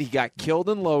 3. He got killed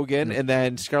in Logan, and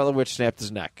then Scarlet Witch snapped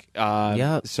his neck.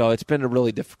 So it's been a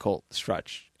really difficult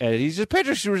stretch. And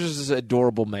Patrick Stewart's just this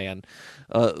adorable man,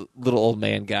 little old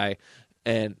man guy.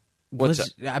 And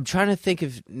I'm trying to think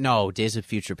of Days of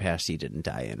Future Past he didn't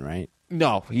die in, right?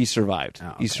 No, he survived. Oh,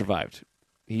 okay. He survived.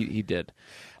 He did.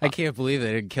 I can't believe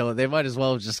they didn't kill it. They might as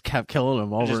well have just kept killing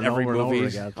him over Just and every over and over movie.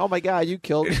 again. Oh my God, you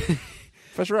killed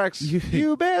Professor X.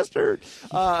 You bastard.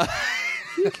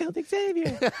 You killed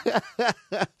Xavier.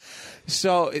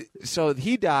 So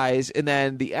he dies, and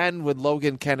then the end when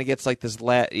Logan kind of gets like this.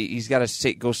 He's got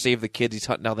to go save the kids. He's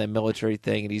hunting down that military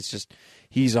thing, and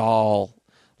he's all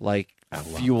like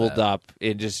fueled up,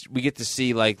 and we get to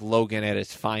see like Logan at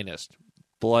his finest,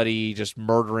 bloody, just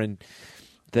murdering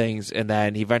things, and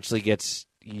then he eventually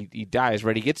he dies.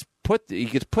 Right, he gets put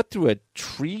through a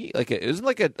tree, it was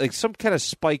like some kind of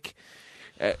spike.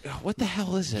 What the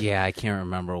hell is it? Yeah, I can't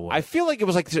remember what. I feel like it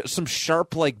was like some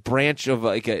sharp branch of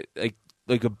like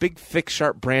a big thick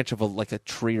sharp branch of a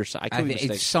tree or something.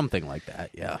 It's something like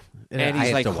that. Yeah, and I he's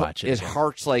have to watch it. His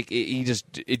heart's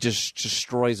it just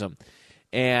destroys him,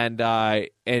 and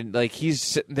he's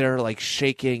sitting there like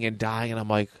shaking and dying, and I'm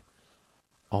like,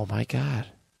 oh my God,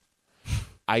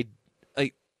 I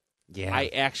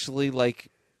actually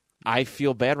I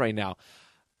feel bad right now.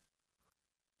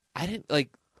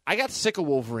 I got sick of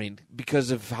Wolverine because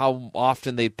of how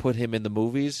often they put him in the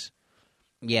movies.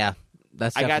 Yeah,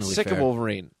 that's I definitely got sick fair. of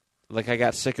Wolverine. I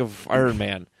got sick of Iron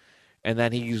Man. And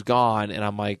then he's gone, and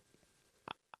I'm like,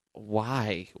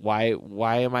 why?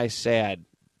 Why am I sad?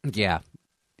 Yeah.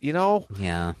 You know?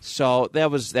 Yeah. So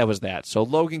that was that. So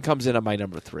Logan comes in at my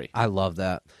number 3. I love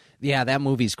that. Yeah, that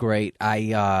movie's great.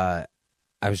 I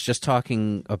was just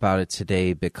talking about it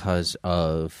today because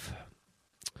of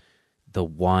the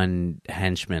one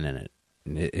henchman in it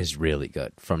is really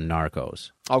good from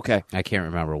Narcos. Okay. I can't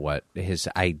remember what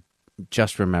I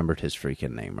just remembered his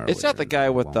freaking name earlier. It's not the guy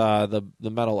with the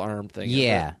metal arm thing.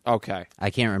 Yeah. Okay. I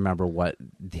can't remember what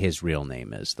his real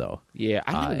name is though. Yeah,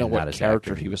 I don't even know what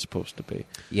character he was supposed to be.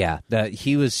 Yeah,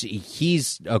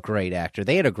 he's a great actor.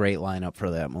 They had a great lineup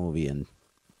for that movie, and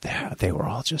they were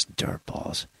all just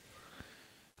dirtballs.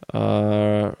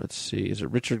 Let's see. Is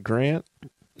it Richard Grant?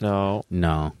 No.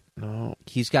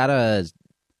 He's got a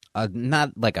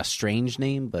not like a strange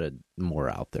name, but a more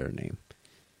out there name.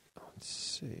 Let's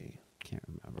see. Can't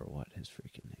remember what his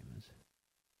freaking name is.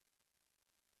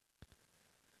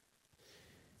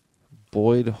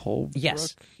 Boyd Holbrook?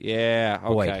 Yes. Yeah,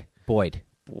 okay. Boyd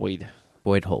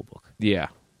Holbrook. Yeah.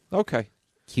 Okay.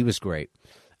 He was great.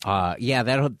 Yeah,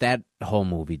 that whole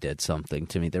movie did something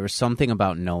to me. There was something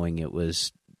about knowing it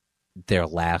was their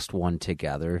last one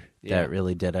together that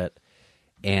really did it.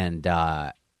 And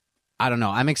I don't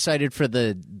know. I'm excited for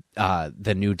the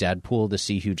new Deadpool to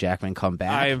see Hugh Jackman come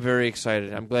back. I am very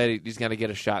excited. I'm glad he's going to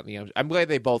get a shot in the MCU. I'm glad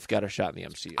they both got a shot in the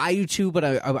MCU. I do too, but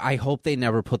I hope they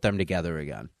never put them together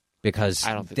again because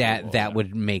I don't think that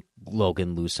would make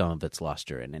Logan lose some of its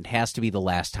luster, and it has to be the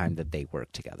last time that they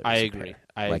work together. I agree.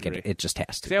 I agree. It just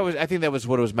has to. I think that was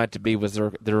what it was meant to be. Was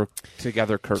they're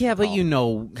together? Yeah, but you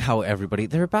know how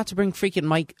they're about to bring freaking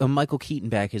Michael Keaton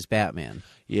back as Batman.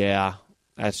 Yeah.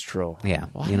 That's true. Yeah,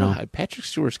 well, Patrick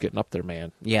Stewart's getting up there,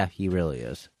 man. Yeah, he really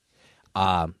is.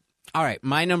 All right,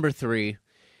 my number 3.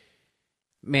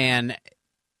 Man,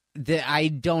 I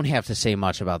don't have to say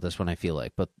much about this one, I feel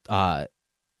like, but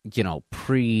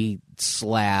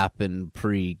pre-slap and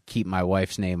pre-keep my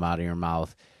wife's name out of your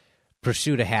mouth,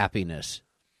 Pursuit of Happiness.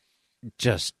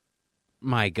 Just,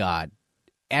 my God,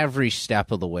 every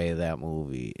step of the way of that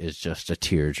movie is just a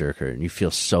tearjerker, and you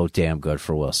feel so damn good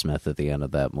for Will Smith at the end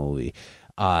of that movie.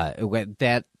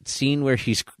 That scene where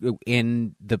he's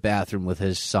in the bathroom with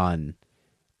his son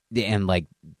and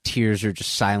tears are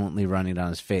just silently running down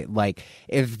his face.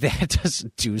 If that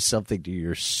doesn't do something to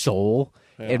your soul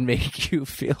and make you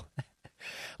feel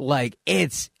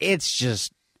it's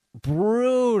just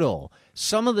brutal.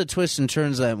 Some of the twists and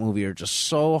turns of that movie are just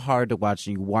so hard to watch,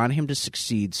 and you want him to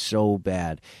succeed so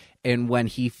bad. And when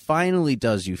he finally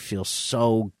does, you feel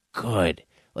so good.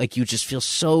 You just feel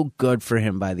so good for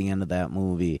him by the end of that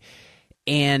movie.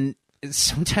 And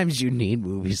sometimes you need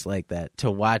movies like that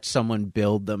to watch someone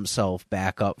build themselves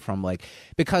back up from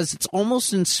because it's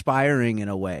almost inspiring in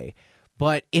a way,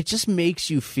 but it just makes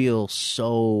you feel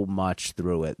so much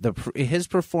through it. His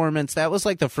performance, that was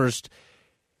the first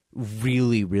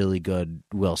really, really good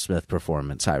Will Smith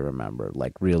performance I remember,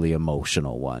 really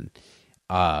emotional one.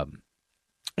 And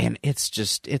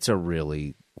it's a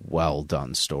really well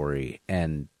done story,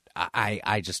 and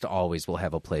I just always will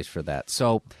have a place for that.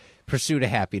 So Pursuit of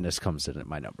Happiness comes in at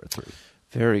my number 3.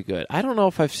 Very good. I don't know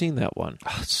if I've seen that one.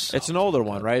 Oh, it's an older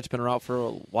one, right? It's been around for a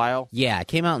while. Yeah, it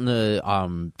came out in the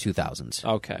 2000s.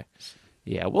 Okay.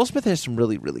 Yeah, Will Smith has some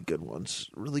really, really good ones.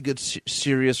 Really good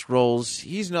serious roles.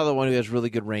 He's another one who has really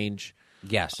good range.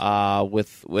 Yes.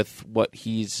 With what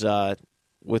he's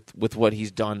with what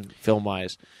he's done film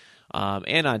wise,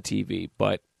 and on TV.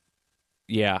 But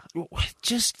Yeah.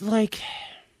 Just like,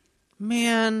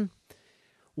 man,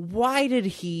 why did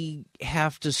he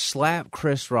have to slap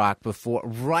Chris Rock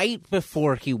right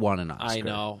before he won an Oscar? I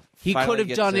know. He Finally could have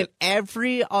gets done it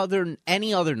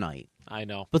any other night. I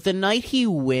know. But the night he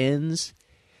wins,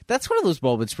 that's one of those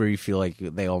moments where you feel like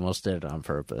they almost did it on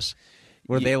purpose.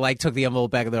 Where they like took the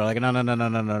envelope back and they're like,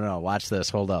 no, watch this,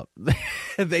 hold up.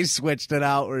 They switched it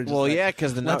out.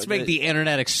 Because let's make the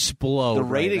internet explode. The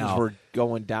ratings right now. were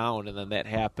going down, and then that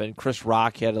happened. Chris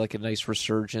Rock had like a nice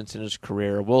resurgence in his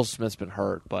career. Will Smith's been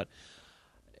hurt, but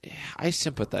I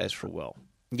sympathize for Will.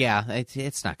 Yeah,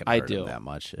 it's not going to hurt him that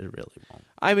much. It really won't.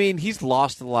 I mean, he's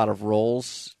lost a lot of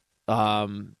roles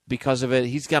because of it.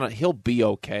 He'll be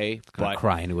okay. But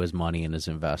cry into his money and his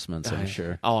investments, I'm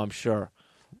sure. Oh, I'm sure.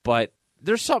 But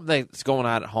there's something that's going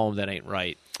on at home that ain't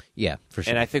right. Yeah, for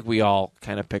sure. And I think we all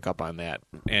kind of pick up on that.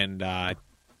 And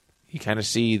you kind of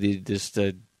see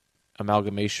the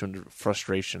amalgamation of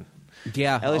frustration.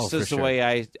 Yeah, at least that's the way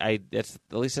at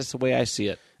least that's the way I see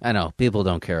it. I know people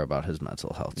don't care about his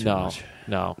mental health too much.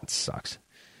 No, it sucks.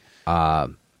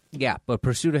 Yeah, but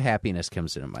Pursuit of Happiness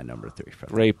comes in at my number 3.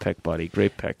 Great pick, buddy.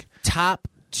 Great pick. Top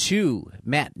 2,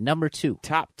 Matt. Number 2.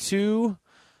 Top 2.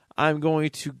 I'm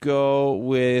going to go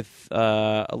with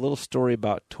a little story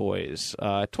about toys.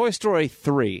 Toy Story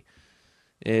 3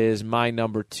 is my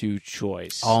number 2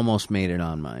 choice. Almost made it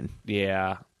on mine.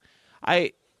 Yeah.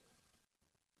 Again,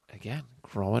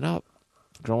 growing up,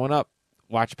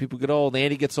 watching people get old.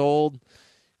 Andy gets old,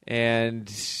 and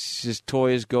his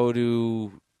toys go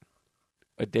to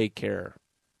a daycare.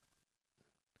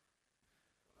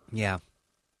 Yeah.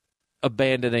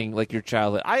 Abandoning like your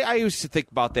childhood. I used to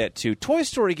think about that too. Toy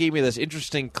Story gave me this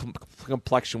interesting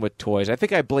complexion with toys. I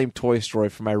think I blame Toy Story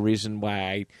for my reason why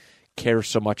I care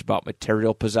so much about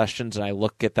material possessions, and I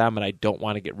look at them and I don't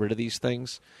want to get rid of these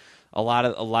things. A lot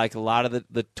of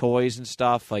the toys and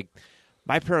stuff. Like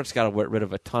my parents got rid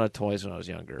of a ton of toys when I was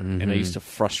younger, and it used to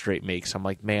frustrate me because I'm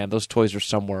like, man, those toys are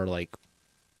somewhere like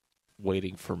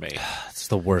waiting for me. It's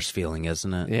the worst feeling,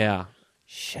 isn't it? Yeah.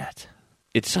 Shit.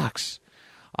 It sucks.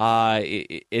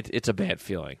 It's a bad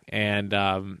feeling, and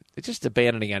it's just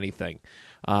abandoning anything.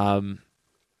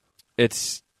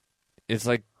 It's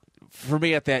like for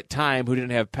me at that time, who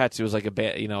didn't have pets, it was like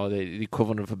the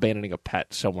equivalent of abandoning a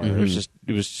pet somewhere. It was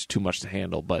just too much to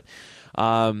handle. But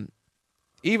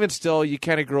even still, you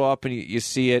kind of grow up and you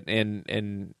see it,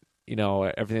 and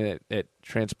everything that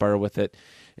transpired with it.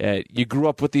 You grew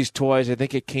up with these toys. I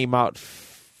think it came out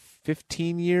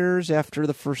 15 years after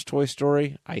the first Toy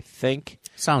Story, I think.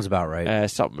 Sounds about right.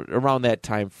 Something around that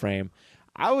time frame.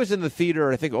 I was in the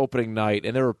theater, I think, opening night,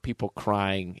 and there were people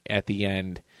crying at the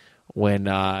end when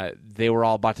they were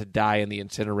all about to die in the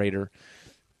incinerator.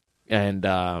 And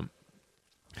I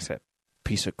said,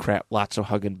 piece of crap, lots of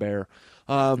hugging bear.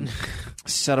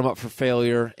 Set them up for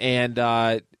failure. And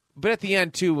but at the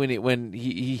end, too, when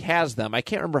he has them, I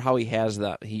can't remember how he has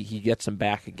them. He gets them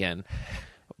back again.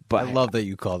 But I love that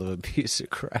you called him a piece of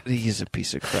crap. He is a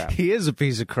piece of crap. He is a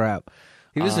piece of crap.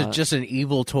 He was just an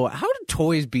evil toy. How do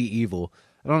toys be evil?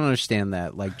 I don't understand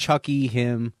that. Like Chucky,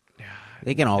 him,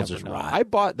 they can all just rot. I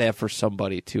bought that for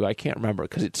somebody, too. I can't remember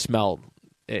because it smelled.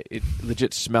 It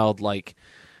legit smelled like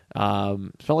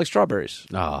strawberries.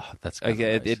 Oh, that's nice.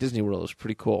 At Disney World. It was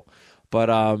pretty cool. But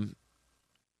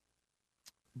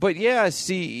yeah,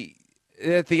 see,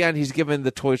 at the end, he's giving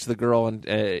the toys to the girl, and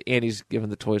Andy's giving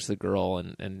the toys to the girl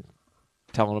and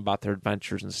telling about their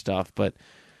adventures and stuff. But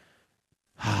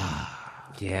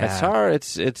yeah, it's hard.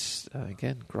 It's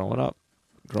again, growing up.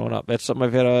 That's something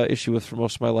I've had an issue with for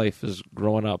most of my life, is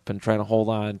growing up and trying to hold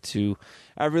on to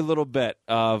every little bit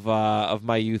of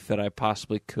my youth that I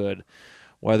possibly could,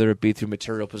 whether it be through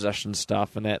material possession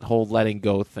stuff, and that whole letting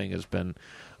go thing has been.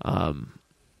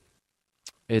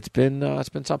 It's been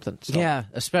something. So. Yeah,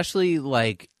 especially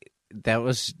like that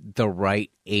was the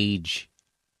right age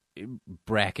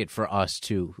bracket for us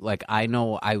too. Like I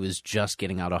know I was just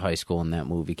getting out of high school when that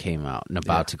movie came out and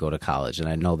about to go to college, and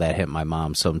I know that hit my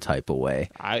mom some type of way.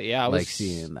 I like was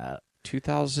seeing that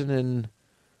 2010,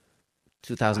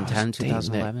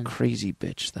 2011. Crazy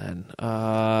bitch then.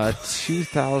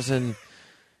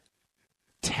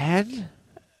 2010.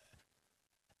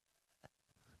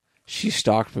 She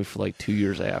stalked me for like 2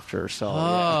 years after. So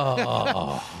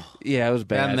yeah, it was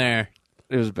bad. Been there.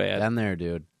 It was bad. Been there,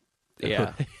 dude.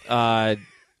 Yeah. It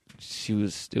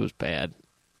was bad.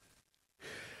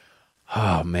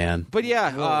 Oh man. But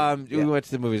yeah, we went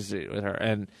to the movies with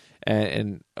her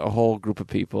and a whole group of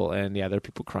people, and yeah, there are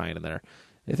people crying in there.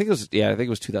 I think it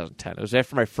was 2010. It was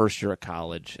after my first year of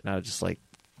college, and I was just like,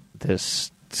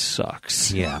 this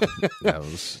sucks. Yeah, that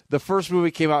was. The first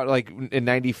movie came out like in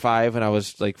 '95, and I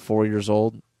was like 4 years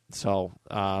old. So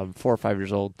 4 or 5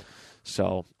 years old.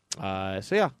 So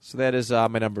that is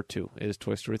my number 2 is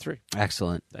Toy Story 3.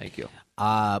 Excellent. Thank you.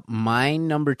 My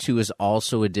number 2 is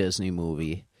also a Disney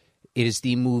movie. It is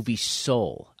the movie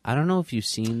Soul. I don't know if you've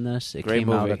seen this. It Great came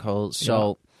movie. out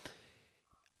so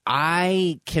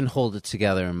I can hold it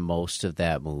together in most of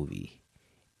that movie.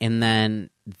 And then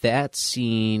that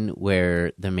scene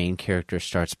where the main character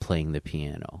starts playing the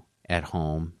piano at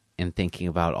home and thinking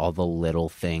about all the little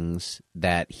things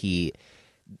that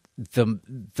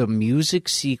the music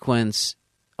sequence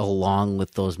along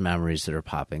with those memories that are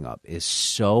popping up is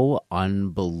so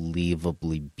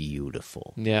unbelievably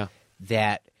beautiful. Yeah.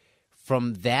 That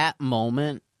from that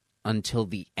moment until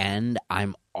the end,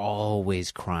 I'm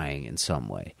always crying in some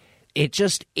way. It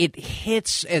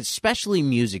hits, especially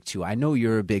music too. I know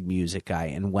you're a big music guy,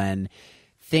 and when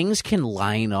things can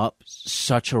line up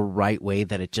such a right way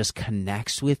that it just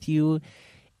connects with you,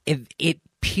 it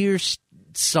pierced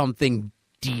something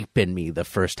deep in me the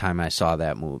first time I saw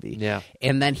that movie. Yeah.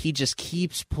 And then he just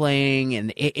keeps playing,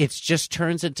 and it just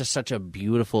turns into such a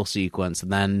beautiful sequence.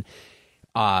 And then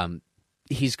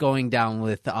he's going down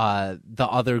with the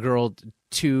other girl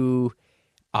to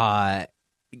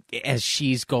as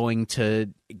she's going to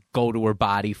go to her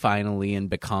body finally and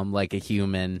become like a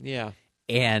human. Yeah.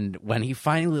 And when he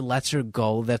finally lets her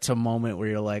go, that's a moment where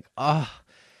you're like, oh.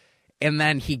 And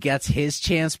then he gets his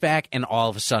chance back, and all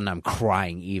of a sudden I'm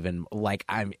crying even.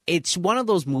 It's one of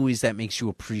those movies that makes you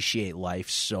appreciate life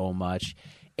so much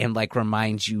and like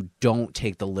reminds you, don't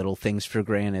take the little things for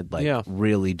granted.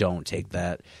 Really don't take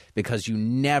that, because you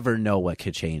never know what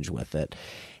could change with it.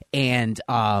 And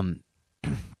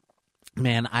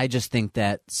man, I just think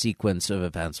that sequence of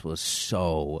events was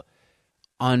so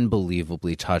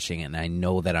unbelievably touching, and I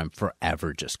know that I'm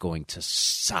forever just going to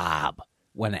sob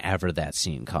whenever that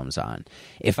scene comes on.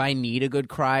 If I need a good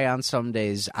cry on some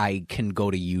days, I can go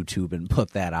to YouTube and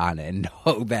put that on and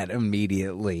know that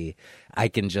immediately I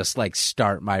can just like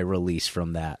start my release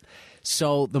from that.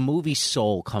 So the movie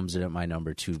Soul comes in at my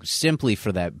number 2 simply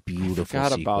for that beautiful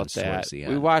Forgot about sequence that. towards the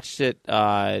end. We watched it.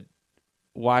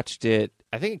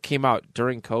 I think it came out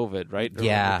during COVID, right? Or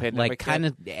Yeah, the like pandemic kind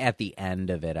hit. of at the end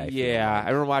of it, I feel Yeah, like. I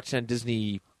remember watching it on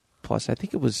Disney Plus. I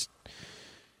think it was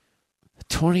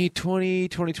 2020,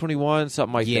 2021,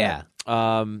 something like Yeah.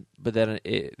 that. But then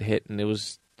it hit, and it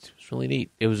was really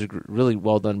neat. It was a really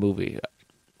well done movie.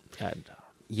 And,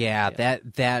 Yeah,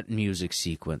 that music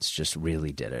sequence just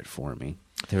really did it for me.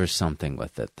 There was something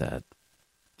with it that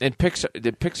and Pixar,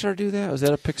 did Pixar do that? Was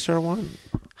that a Pixar one?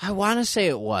 I want to say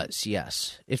it was.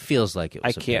 Yes, it feels like it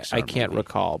was. I can't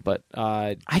recall, but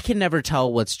I can never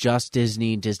tell what's just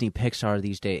Disney Pixar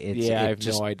these days. I it have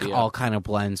just no idea. all kind of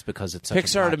blends because it's such a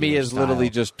Pixar to me popular is style.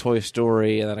 literally just Toy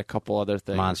Story and then a couple other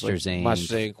things, Monsters like Inc.,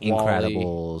 Monsters Inc., WALL-E,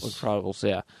 Incredibles.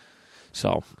 yeah.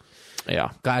 So, yeah,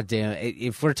 God damn!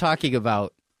 If we're talking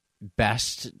about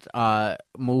best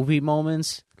movie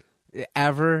moments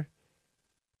ever,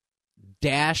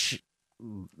 Dash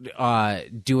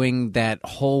doing that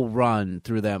whole run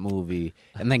through that movie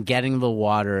and then getting the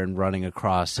water and running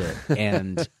across it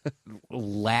and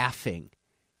laughing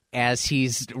as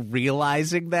he's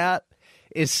realizing that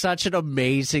is such an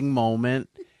amazing moment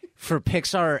for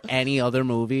Pixar or any other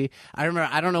movie. I remember,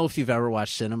 I don't know if you've ever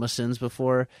watched Cinema Sins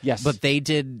before. Yes. But they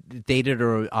did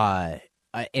an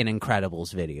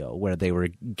Incredibles video where they were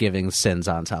giving sins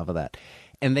on top of that.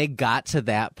 And they got to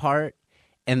that part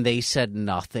and they said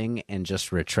nothing and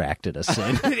just retracted a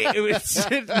sin. It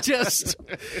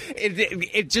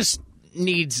just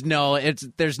needs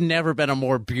there's never been a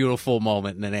more beautiful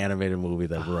moment in an animated movie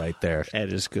than right there.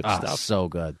 that is good stuff. So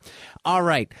good. All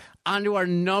right, on to our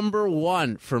number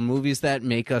 1 for movies that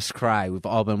make us cry. We've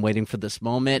all been waiting for this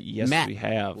moment. Yes, Matt, we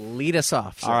have. lead us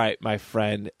off, sir. All right, my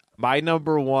friend. My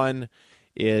number 1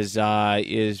 is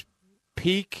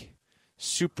peak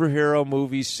superhero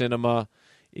movie cinema.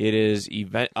 It is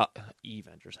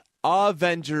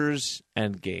Avengers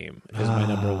Endgame is my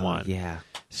number 1. Yeah.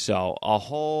 So a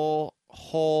whole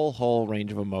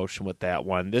range of emotion with that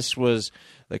one. This was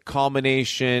the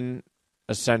culmination,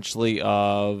 essentially,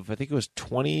 of I think it was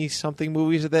 20-something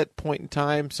movies at that point in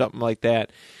time, something like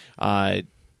that.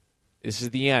 This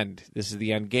is the end. This is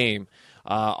the end game.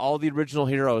 All the original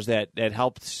heroes that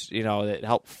helped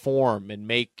form and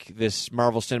make this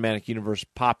Marvel Cinematic Universe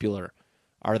popular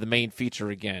are the main feature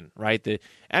again, right? The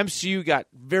MCU got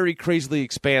very crazily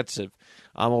expansive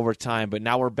over time, but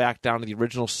now we're back down to the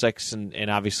original 6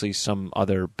 and obviously some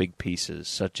other big pieces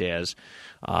such as,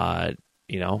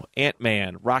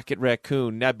 Ant-Man, Rocket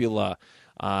Raccoon, Nebula,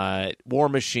 War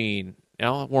Machine,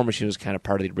 War Machine was kind of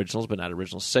part of the originals, but not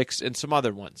original 6, and some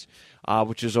other ones,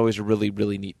 which is always a really,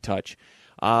 really neat touch.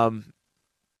 The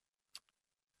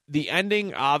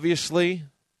ending, obviously,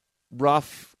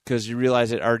 rough, because you realize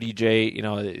that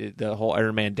RDJ, the whole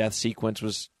Iron Man death sequence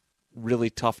was really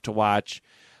tough to watch.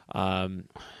 Man.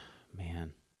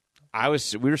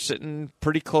 We were sitting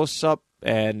pretty close up,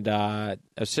 and I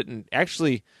was sitting,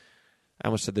 actually, I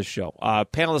almost said this show,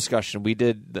 panel discussion. We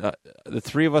did the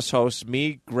three of us hosts,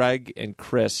 me, Greg, and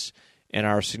Chris, and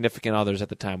our significant others at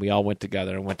the time. We all went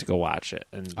together and went to go watch it.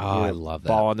 And I love that.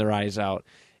 Bawling their eyes out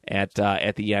at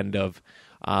the end of,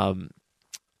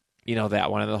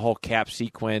 that one. And the whole Cap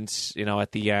sequence,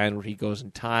 at the end where he goes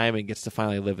in time and gets to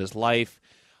finally live his life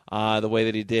the way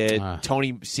that he did.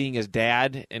 Tony seeing his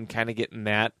dad and kind of getting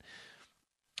that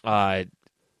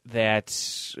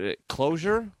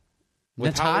closure.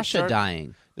 Natasha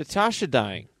dying. Natasha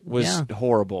dying was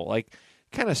horrible. Like,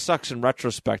 kind of sucks in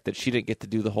retrospect that she didn't get to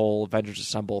do the whole Avengers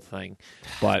Assemble thing.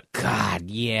 But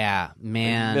God, yeah,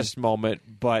 man, missed moment.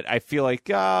 But I feel like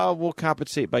we'll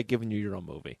compensate by giving you your own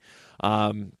movie.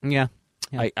 Yeah.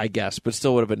 I guess, but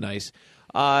still would have been nice.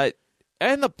 And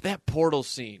that portal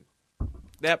scene.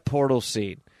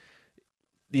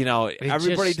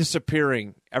 Everybody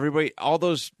disappearing. Everybody, all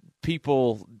those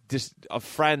people,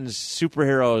 friends,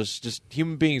 superheroes, just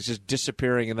human beings just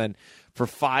disappearing, and then for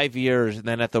 5 years, and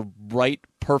then at the right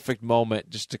perfect moment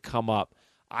just to come up.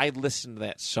 I listen to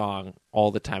that song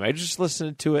all the time. I just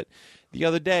listened to it the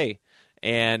other day,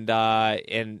 and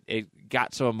it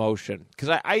got some emotion because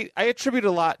I attribute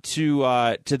a lot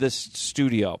to this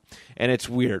studio, and it's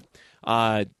weird.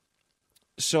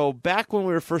 So back when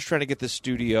we were first trying to get this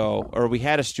studio, or we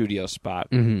had a studio spot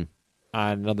on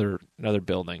another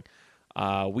building,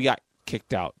 we got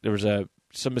kicked out. There was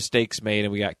some mistakes made,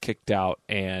 and we got kicked out.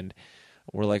 And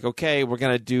we're like, okay, we're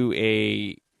gonna do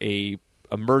a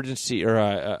emergency or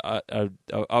a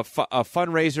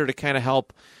fundraiser to kind of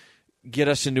help get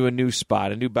us into a new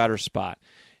spot, a new better spot.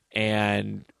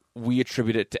 And we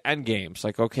attribute it to Endgames.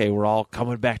 Like, okay, we're all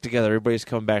coming back together. Everybody's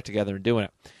coming back together and doing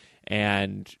it.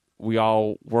 And we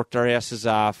all worked our asses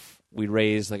off. We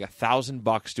raised like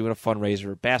 $1,000 doing a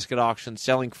fundraiser, basket auction,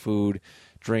 selling food,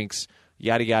 drinks,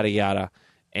 yada, yada, yada.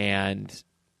 And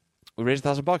we raised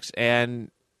 $1,000,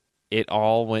 and it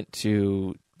all went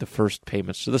to the first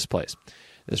payments to this place,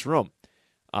 this room.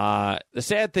 The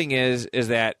sad thing is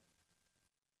that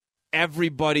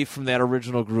everybody from that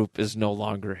original group is no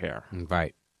longer here.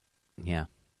 Right. Yeah.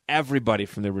 Everybody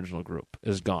from the original group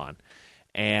is gone.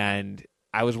 And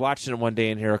I was watching it one day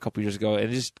in here a couple years ago,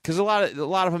 and just because a lot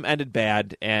of them ended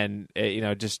bad, and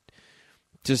just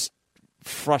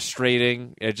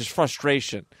frustrating, just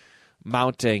frustration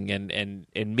mounting, and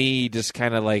me just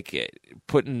kind of like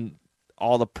putting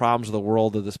all the problems of the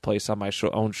world of this place on my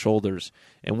own shoulders,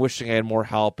 and wishing I had more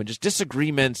help, and just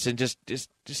disagreements, and just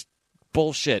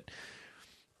bullshit.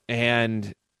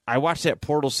 And I watched that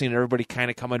portal scene, and everybody kind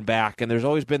of coming back, and there's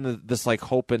always been this like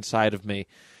hope inside of me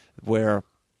where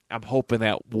I'm hoping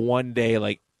that one day,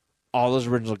 like, all those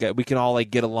original guys, we can all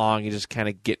like get along and just kind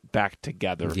of get back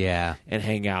together, and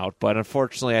hang out. But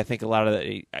unfortunately, I think a lot of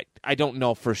that, I don't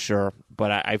know for sure,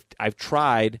 but I've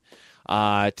tried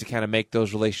to kind of make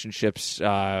those relationships,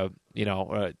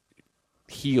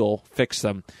 heal, fix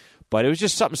them. But it was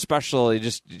just something special. You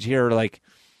just hear like,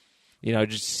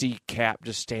 just see Cap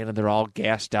just standing there all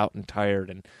gassed out and tired,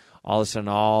 and all of a sudden,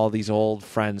 all these old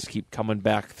friends keep coming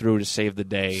back through to save the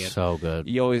day. And so good.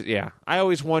 I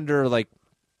always wonder, like,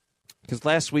 because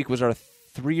last week was our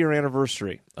 3-year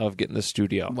anniversary of getting the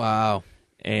studio. Wow.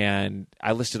 And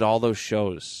I listed all those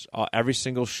shows, every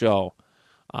single show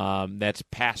that's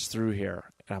passed through here.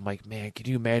 And I'm like, man, can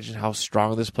you imagine how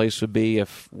strong this place would be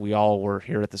if we all were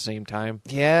here at the same time?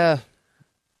 Yeah.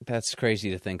 That's crazy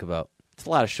to think about. It's a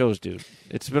lot of shows, dude.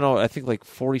 It's been, I think, like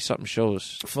 40-something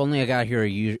shows. If only I got here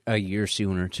a year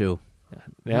sooner, too.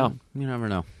 Yeah. You never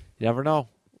know. You never know.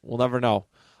 We'll never know.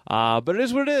 But it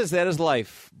is what it is. That is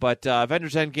life. But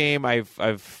Avengers Endgame,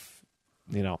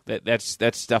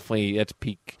 that's definitely, that's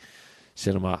peak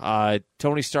cinema.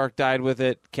 Tony Stark died with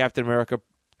it. Captain America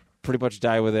pretty much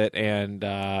died with it. And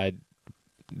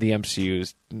the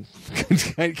MCU's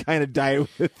kind of died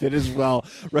with it as well.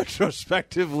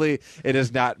 Retrospectively, it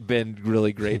has not been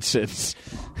really great since.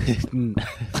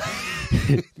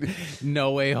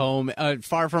 No Way Home,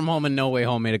 Far From Home, and No Way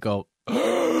Home made it go,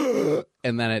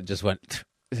 and then it just went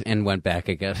back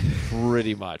again.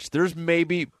 Pretty much. There's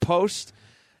maybe post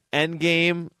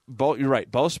Endgame. Both, you're right.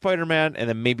 Both Spider-Man and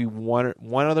then maybe one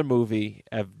other movie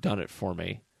have done it for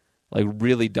me, like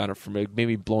really done it for me,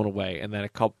 maybe blown away, and then a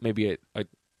couple, maybe a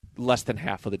less than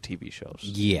half of the TV shows.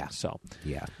 Yeah. So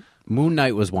yeah. Moon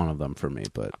Knight was one of them for me,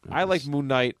 but I like Moon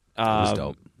Knight. It was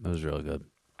dope. It was really good.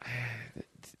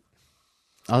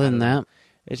 Other than that,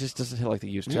 it just doesn't hit like they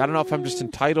used to. I don't know if I'm just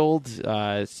entitled,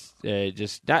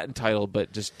 just not entitled,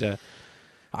 but just.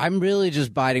 I'm really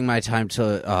just biding my time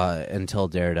until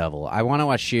Daredevil. I want to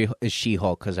watch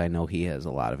She-Hulk because I know he has a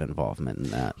lot of involvement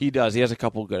in that. He does. He has a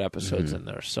couple good episodes in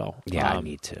there. So yeah, I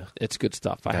need to. It's good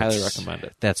stuff. I highly recommend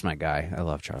it. That's my guy. I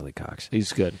love Charlie Cox.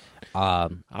 He's good. All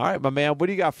right, my man. What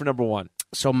do you got for number one?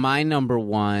 So my number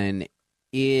one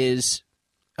is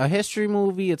a history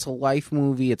movie. It's a life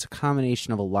movie. It's a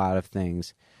combination of a lot of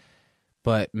things.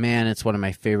 But man, it's one of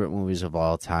my favorite movies of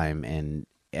all time, and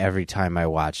every time I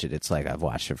watch it, it's like I've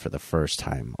watched it for the first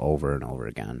time over and over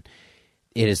again.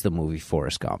 It is the movie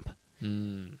Forrest Gump.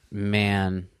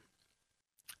 Man,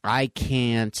 I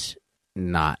can't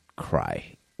not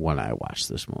cry when I watch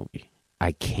this movie.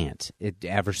 I can't.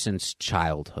 Ever since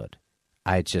childhood.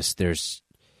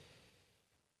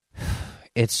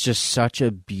 It's just such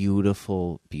a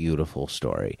beautiful, beautiful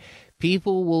story.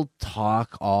 People will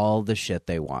talk all the shit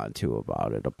they want to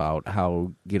about it, about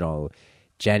how,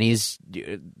 Jenny's,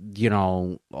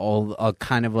 a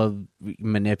kind of a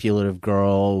manipulative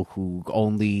girl who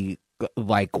only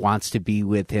wants to be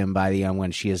with him by the end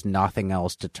when she has nothing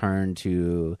else to turn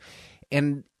to.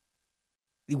 And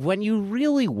when you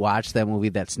really watch that movie,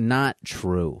 that's not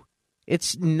true.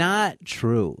 It's not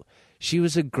true. She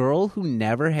was a girl who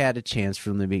never had a chance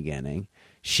from the beginning.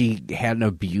 She had an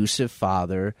abusive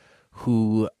father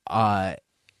who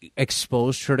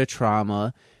exposed her to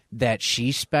trauma that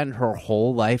she spent her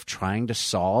whole life trying to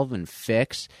solve and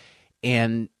fix.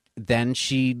 And then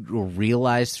she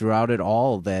realized throughout it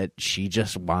all that she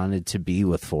just wanted to be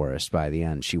with Forrest by the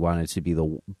end. She wanted to be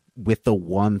with the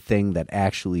one thing that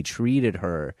actually treated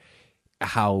her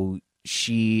how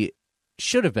she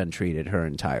should have been treated her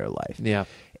entire life. Yeah.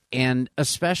 And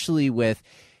especially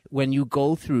when you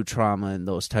go through trauma in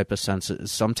those type of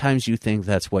senses, sometimes you think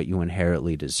that's what you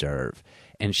inherently deserve.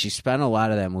 And she spent a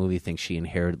lot of that movie thinking she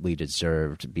inherently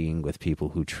deserved being with people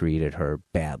who treated her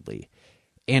badly.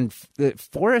 And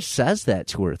Forrest says that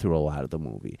to her through a lot of the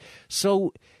movie.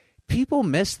 So people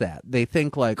miss that. They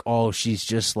think she's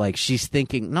just she's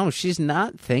thinking. No, she's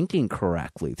not thinking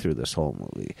correctly through this whole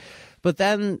movie. But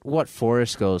then what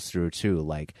Forrest goes through too,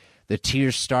 the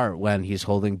tears start when he's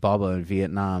holding Bubba in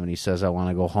Vietnam and he says, I want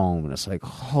to go home. And it's like,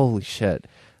 holy shit.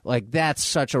 That's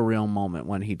such a real moment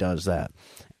when he does that.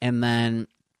 And then,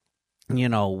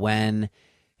 when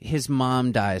his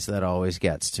mom dies, that always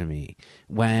gets to me.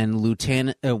 When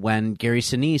Gary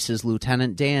Sinise, as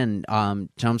Lieutenant Dan,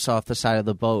 jumps off the side of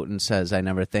the boat and says, I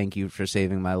never thank you for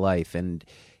saving my life, and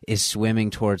is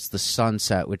swimming towards the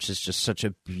sunset, which is just such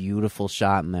a beautiful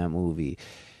shot in that movie.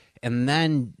 And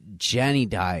then Jenny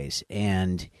dies,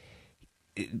 and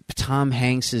Tom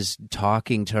Hanks is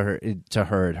talking to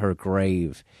her at her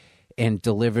grave, and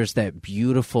delivers that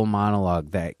beautiful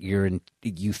monologue that you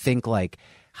think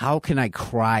how can I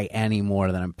cry any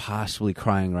more than I'm possibly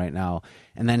crying right now?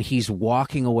 And then he's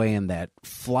walking away, and that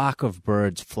flock of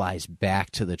birds flies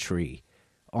back to the tree,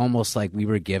 almost like we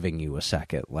were giving you a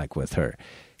second, with her.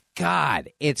 God,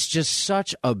 it's just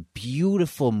such a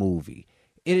beautiful movie.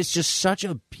 It is just such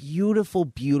a beautiful,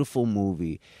 beautiful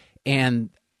movie.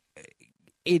 And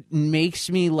it makes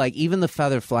me even the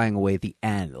feather flying away at the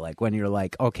end, when you're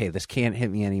okay, this can't hit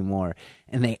me anymore.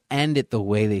 And they end it the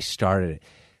way they started it.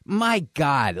 My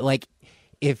God,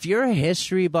 if you're a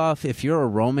history buff, if you're a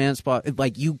romance buff,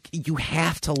 you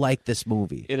have to like this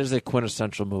movie. It is a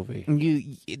quintessential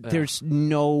movie. There's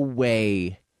no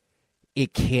way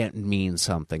it can't mean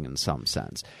something in some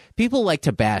sense. People like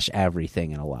to bash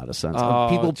everything in a lot of sense.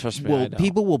 Trust me, I know.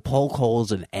 People will poke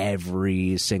holes in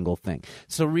every single thing.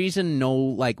 It's the reason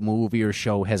no movie or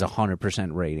show has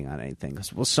 100% rating on anything.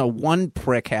 So one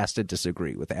prick has to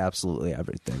disagree with absolutely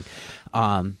everything.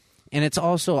 And it's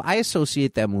also, I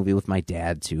associate that movie with my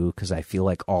dad too, because I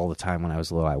feel all the time when I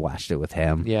was little, I watched it with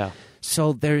him. Yeah.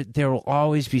 So there will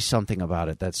always be something about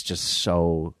it that's just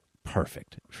so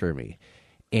perfect for me.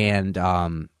 And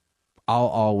I'll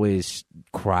always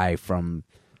cry from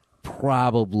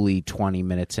probably 20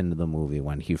 minutes into the movie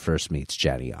when he first meets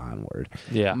Jenny onward.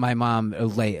 Yeah. My mom,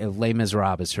 Les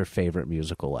Miserables is her favorite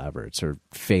musical ever. It's her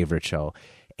favorite show.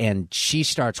 And she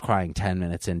starts crying 10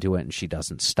 minutes into it, and she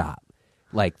doesn't stop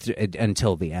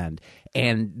until the end.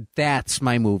 And that's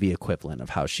my movie equivalent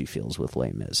of how she feels with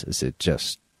Les Mis. Is it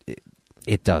just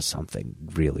it does something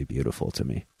really beautiful to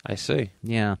me. I see.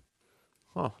 Yeah.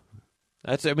 Huh.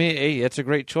 That's a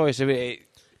great choice.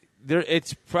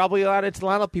 It's probably it's a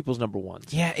lot of people's number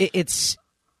ones. Yeah, it's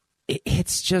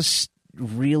just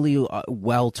really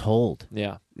well told.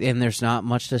 Yeah, And there's not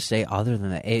much to say other than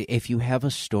that. If you have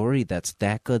a story that's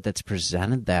that good, that's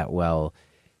presented that well,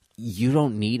 you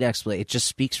don't need explanation. It just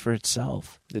speaks for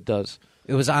itself. It does.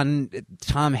 It was on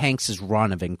Tom Hanks's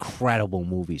run of incredible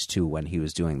movies too when he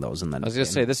was doing those. And then I was going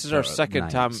to say, this is our second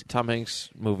 90s. Tom Hanks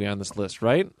movie on this list,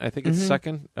 right? I think it's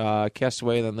second.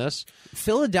 Castaway, then this.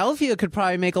 Philadelphia could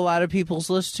probably make a lot of people's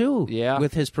list too. Yeah.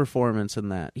 With his performance in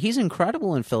that, he's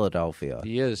incredible in Philadelphia.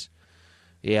 He is.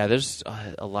 Yeah, there's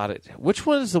a lot of. Which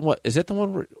one is the one? Is it the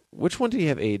one? Which one do you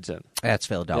have AIDS in? That's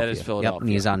Philadelphia. That is Philadelphia. Yep, and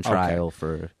he's on trial Okay.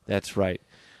 for. That's right.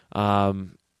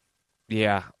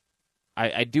 Yeah,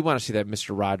 I do want to see that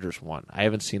Mr. Rogers one. I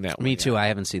haven't seen that one. Me yet. too. I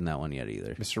haven't seen that one yet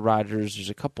either. Mr. Rogers.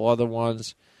 There's a couple other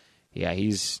ones. Yeah,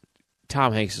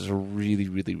 Tom Hanks is a really,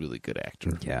 really, really good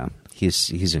actor. Yeah,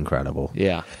 he's incredible.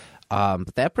 Yeah,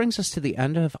 But that brings us to the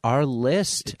end of our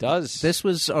list. it does. This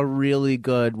was a really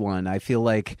good one. I feel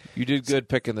like You did good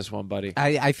picking this one, buddy.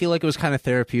 I feel like it was kind of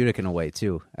therapeutic in a way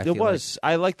too. It was.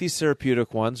 I like these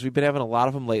therapeutic ones. We've been having a lot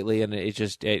of them lately, and I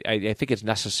think it's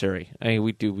necessary. I mean,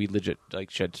 we legit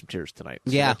shed some tears tonight.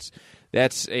 So Yeah.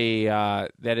 that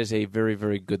is a very,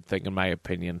 very good thing in my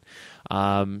opinion.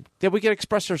 That we can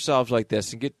express ourselves like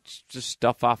this and get just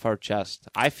stuff off our chest.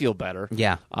 I feel better.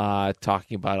 Yeah.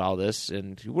 Talking about all this,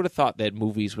 and who would have thought that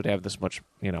movies would have this much,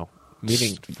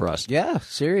 meaning for us? Yeah,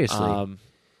 seriously.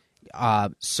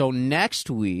 So next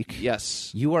week,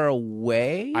 Yes, you are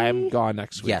away. I am gone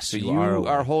next week. Yes, so you are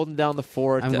away. holding down the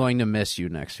fort. I'm going to miss you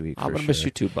next week. I'm going to miss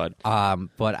you too, bud.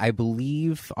 But I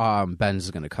believe Ben's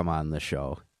going to come on the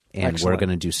show, and Excellent. we're going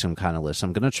to do some kind of list.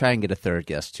 I'm going to try and get a third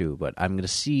guest too, but I'm going to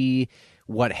see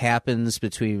what happens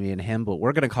between me and him. But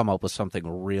we're going to come up with something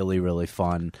really, really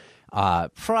fun.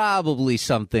 Probably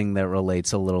something that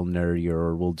relates a little nerdier,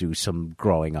 or we'll do some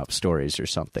growing up stories or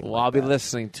something. Well, like I'll be that.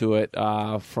 listening to it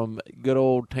from good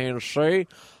old Tennessee,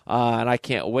 and I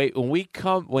can't wait.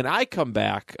 When I come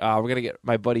back, we're gonna get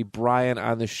my buddy Brian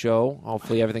on the show.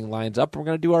 Hopefully, everything lines up. We're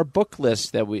gonna do our book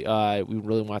list that we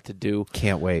really want to do.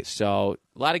 Can't wait. So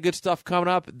a lot of good stuff coming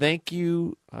up. Thank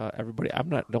you, everybody.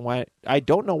 I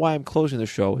don't know why I'm closing the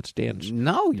show. It's Dan's.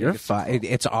 No, you're fine.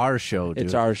 It's our show, dude.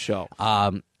 It's our show.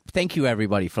 Thank you,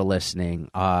 everybody, for listening.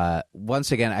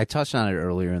 Once again, I touched on it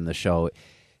earlier in the show.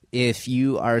 If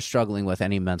you are struggling with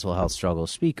any mental health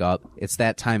struggles, speak up. It's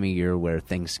that time of year where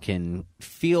things can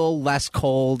feel less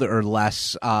cold or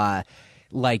less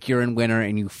like you're in winter,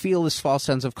 and you feel this false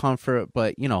sense of comfort.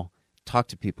 But, talk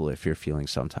to people if you're feeling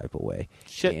some type of way.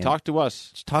 And Talk to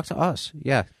us. just talk to us.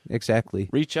 Yeah, exactly.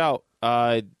 Reach out.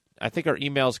 I think our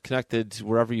email's connected to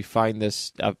wherever you find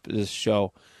this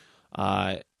show.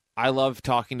 I love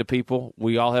talking to people.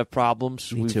 We all have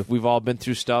problems. Me too. We've all been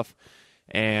through stuff.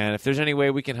 And if there's any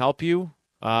way we can help you,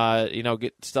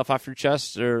 get stuff off your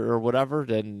chest or whatever,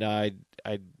 then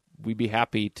we'd be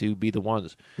happy to be the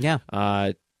ones Yeah,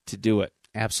 to do it.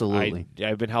 absolutely.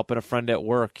 I've been helping a friend at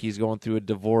work. He's going through a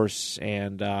divorce,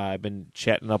 and I've been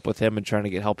chatting up with him and trying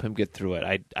to help him get through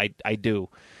it. I do.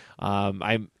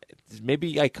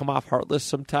 Maybe I come off heartless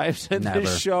sometimes in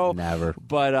this show. Never.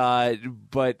 But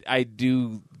I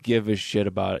do give a shit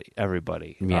about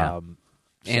everybody. Yeah.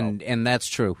 And that's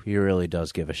true. He really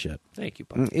does give a shit. Thank you,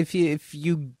 bud. If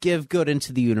you give good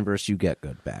into the universe, you get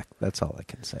good back. That's all I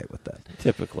can say with that.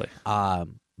 Typically.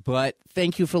 But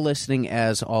thank you for listening.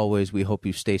 As always, we hope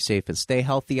you stay safe and stay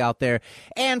healthy out there.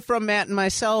 And from Matt and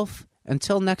myself,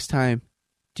 until next time,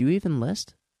 do you even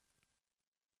list?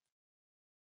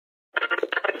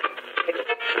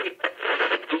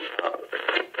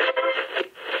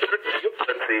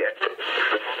 Let's see it.